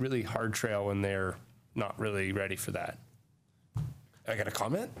a really hard trail when they're not really ready for that. I got a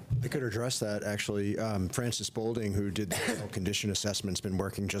comment? I could address that, actually. Francis Bolding, who did the condition assessment, has been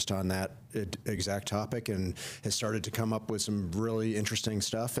working just on that exact topic and has started to come up with some really interesting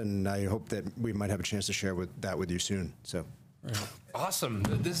stuff, and I hope that we might have a chance to share that with you soon. So, awesome.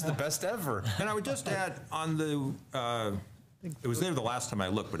 This is the best ever. And I would just add on the, it was there the last time I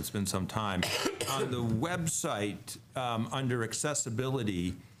looked, but it's been some time. On the website, under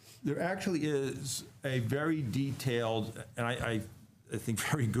accessibility, there actually is a very detailed, and I think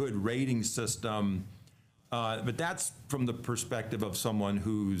very good rating system, but that's from the perspective of someone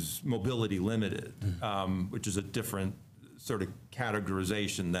who's mobility limited, which is a different sort of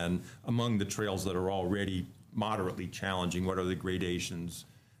categorization than among the trails that are already moderately challenging. What are the gradations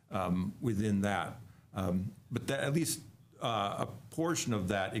within that? But that, at least a portion of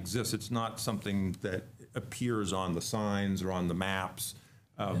that exists. It's not something that appears on the signs or on the maps,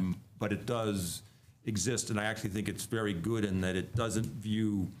 but it does exist, and I actually think it's very good in that it doesn't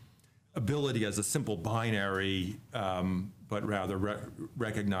view ability as a simple binary, but rather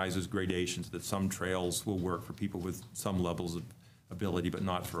recognizes gradations, that some trails will work for people with some levels of ability, but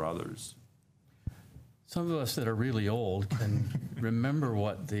not for others. Some of us that are really old can remember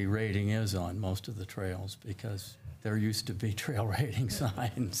what the rating is on most of the trails, because there used to be trail rating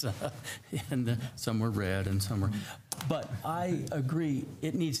signs, and some were red and some were. But I agree,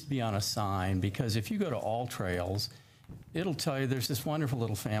 it needs to be on a sign, because if you go to all trails, it'll tell you there's this wonderful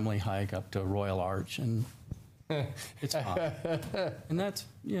little family hike up to Royal Arch, and it's fine. And that's,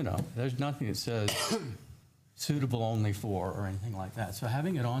 there's nothing that says suitable only for or anything like that. So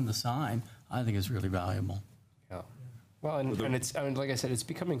having it on the sign, I think is really valuable. Yeah. Well, and it's, like I said, it's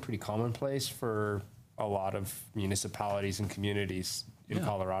becoming pretty commonplace for a lot of municipalities and communities in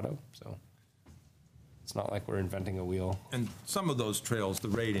Colorado, so it's not like we're inventing a wheel. And some of those trails, the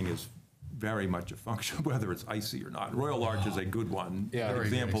rating is very much a function of whether it's icy or not. Royal Arch is a good one, an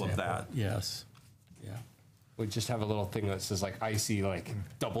example of that. Yes. Yeah. We just have a little thing that says like icy, like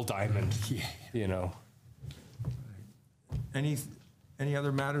double diamond, Any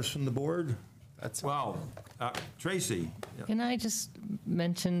other matters from the board? That's Tracy. Can I just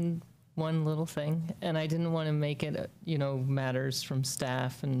mention one little thing? And I didn't want to make it, matters from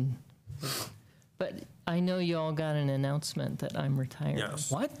staff, but I know you all got an announcement that I'm retiring.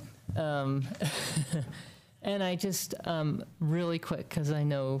 Yes. What? And I just, really quick, because I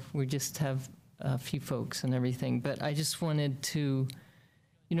know we just have a few folks and everything, but I just wanted to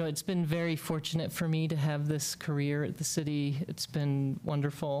you know, it's been very fortunate for me to have this career at the city. It's been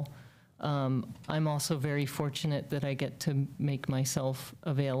wonderful. I'm also very fortunate that I get to make myself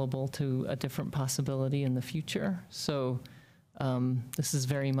available to a different possibility in the future. So this is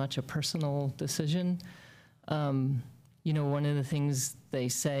very much a personal decision. You know, one of the things they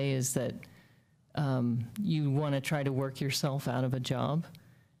say is that you want to try to work yourself out of a job.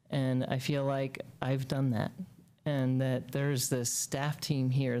 And I feel like I've done that. And that there's this staff team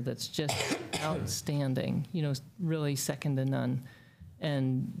here that's just outstanding, you know, really second to none.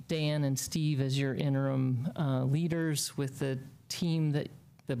 And Dan and Steve as your interim leaders with the team, that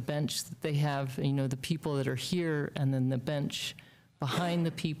the bench that they have, you know, the people that are here and then the bench behind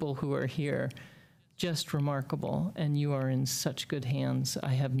the people who are here, just remarkable. And you are in such good hands.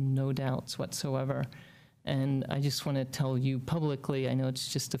 I have no doubts whatsoever. And I just want to tell you publicly, I know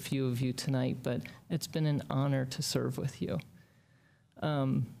it's just a few of you tonight, but it's been an honor to serve with you.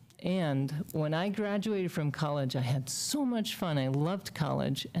 And when I graduated from college, I had so much fun. I loved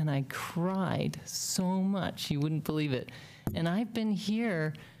college, and I cried so much. You wouldn't believe it. And I've been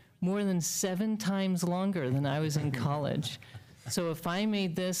here more than 7 times longer than I was in college. So if I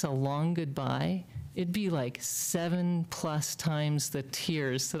made this a long goodbye, it'd be like 7+ times the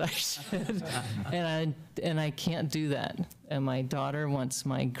tears that I shed. And I can't do that. And my daughter wants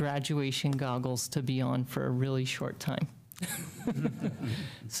my graduation goggles to be on for a really short time.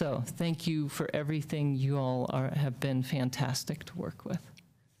 So thank you for everything. You all have been fantastic to work with.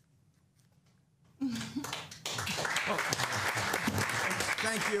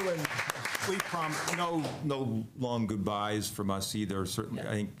 Thank you, and we promise no long goodbyes from us either.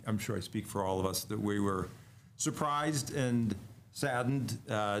 Certainly, I'm sure I speak for all of us that we were surprised and saddened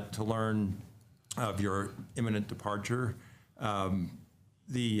to learn of your imminent departure.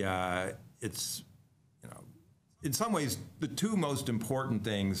 It's, you know, in some ways, the 2 most important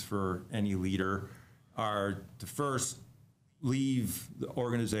things for any leader are to first leave the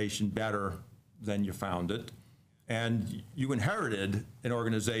organization better than you found it. And you inherited an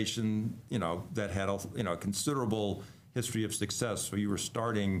organization, you know, that had a considerable history of success. So you were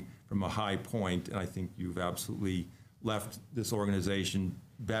starting from a high point, and I think you've absolutely left this organization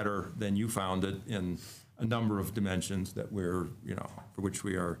better than you found it in a number of dimensions that we're, you know, for which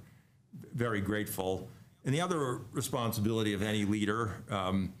we are very grateful. And the other responsibility of any leader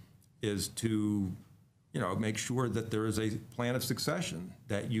is to, you know, make sure that there is a plan of succession,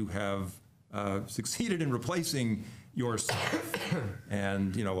 that you have succeeded in replacing yourself.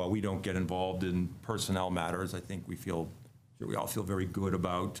 And, you know, while we don't get involved in personnel matters, I think we all feel very good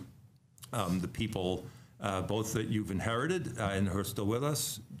about the people, both that you've inherited and who are still with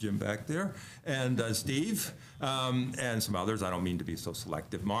us, Jim back there, and Steve, and some others. I don't mean to be so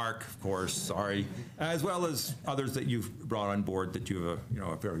selective. Mark, of course, sorry, as well as others that you've brought on board, that you have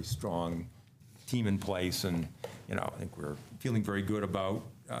a very strong team in place. And, you know, I think we're feeling very good about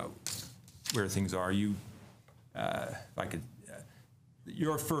where things are. You, if I could,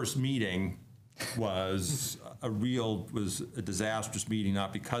 your first meeting was a disastrous meeting,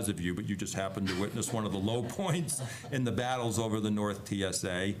 not because of you, but you just happened to witness one of the low points in the battles over the North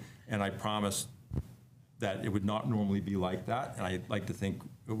TSA, and I promised that it would not normally be like that, and I'd like to think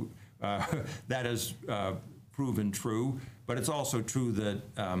that has proven true, but it's also true that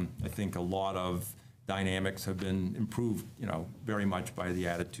I think a lot of dynamics have been improved, you know, very much by the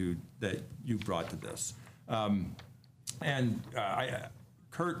attitude that you brought to this.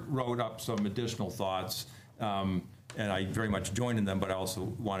 Kurt wrote up some additional thoughts, and I very much joined in them, but I also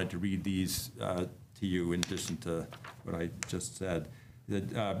wanted to read these to you in addition to what I just said.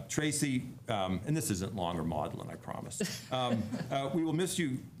 That Tracy, and this isn't long or maudlin, I promise. We will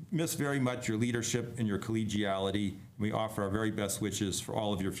miss very much your leadership and your collegiality. We offer our very best wishes for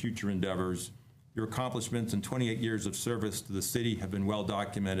all of your future endeavors. Your accomplishments in 28 years of service to the city have been well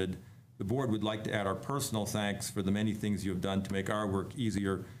documented. The board would like to add our personal thanks for the many things you have done to make our work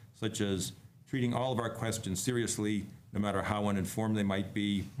easier, such as treating all of our questions seriously, no matter how uninformed they might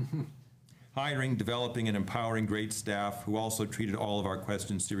be, hiring, developing, and empowering great staff who also treated all of our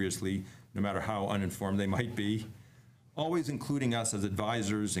questions seriously, no matter how uninformed they might be, always including us as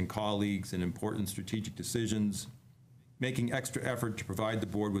advisors and colleagues in important strategic decisions, making extra effort to provide the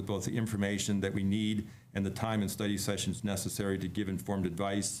board with both the information that we need and the time and study sessions necessary to give informed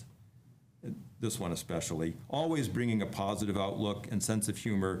advice, this one especially, always bringing a positive outlook and sense of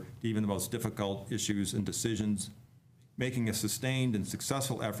humor to even the most difficult issues and decisions, making a sustained and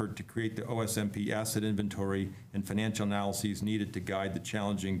successful effort to create the OSMP asset inventory and financial analyses needed to guide the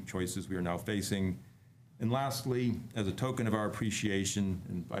challenging choices we are now facing, And lastly, as a token of our appreciation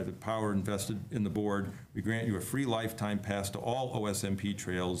and by the power invested in the board, we grant you a free lifetime pass to all OSMP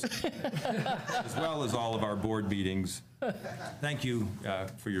trails, as well as all of our board meetings. Thank you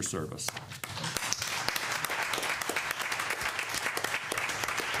for your service.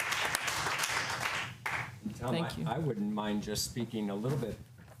 Tom, Thank you. I wouldn't mind just speaking a little bit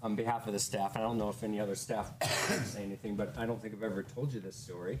on behalf of the staff. I don't know if any other staff say anything, but I don't think I've ever told you this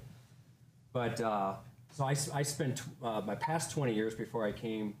story. But so I spent my past 20 years before I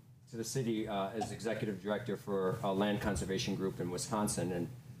came to the city as executive director for a land conservation group in Wisconsin. And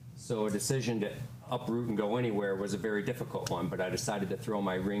so a decision to uproot and go anywhere was a very difficult one, but I decided to throw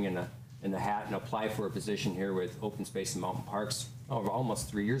my ring in the hat and apply for a position here with Open Space and Mountain Parks almost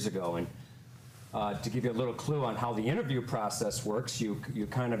 3 years ago. And to give you a little clue on how the interview process works, you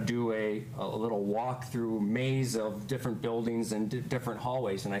kind of do a little walk through maze of different buildings and different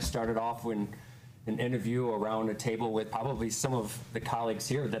hallways. And I started off with an interview around a table with probably some of the colleagues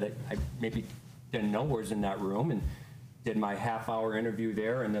here that I maybe didn't know was in that room, and did my half-hour interview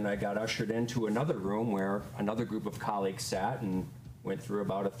there. And then I got ushered into another room where another group of colleagues sat and went through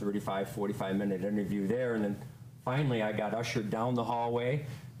about a 35, 45-minute interview there. And then finally I got ushered down the hallway.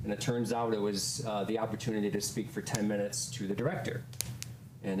 And it turns out it was the opportunity to speak for 10 minutes to the director.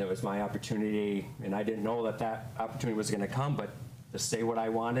 And it was my opportunity, and I didn't know that opportunity was going to come, but to say what I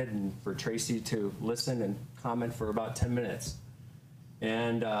wanted and for Tracy to listen and comment for about 10 minutes.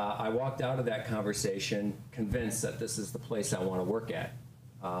 And I walked out of that conversation convinced that this is the place I want to work at.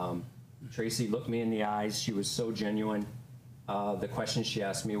 Tracy looked me in the eyes. She was so genuine. The questions she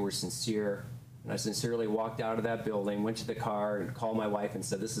asked me were sincere. And I sincerely walked out of that building, went to the car, and called my wife and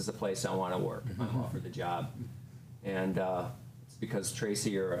said, this is the place I want to work. I'm offered the job. And it's because, Tracy,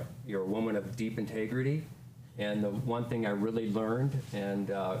 you're a woman of deep integrity. And the one thing I really learned and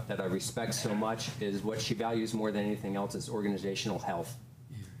that I respect so much is what she values more than anything else is organizational health.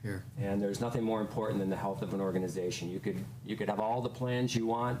 Here. And there's nothing more important than the health of an organization. You could have all the plans you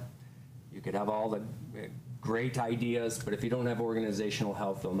want. You could have all the great ideas, but if you don't have organizational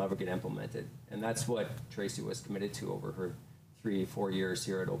health, they'll never get implemented. And that's what Tracy was committed to over her 3-4 years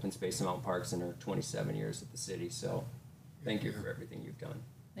here at Open Space and Mountain Parks and her 27 years at the city. So thank you for everything you've done.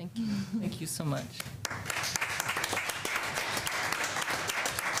 Thank you. Thank you so much.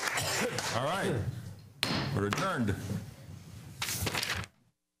 All right, we're adjourned.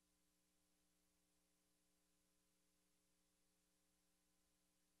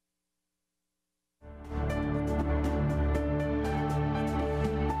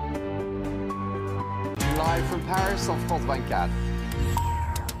 Live from Paris, en France 24.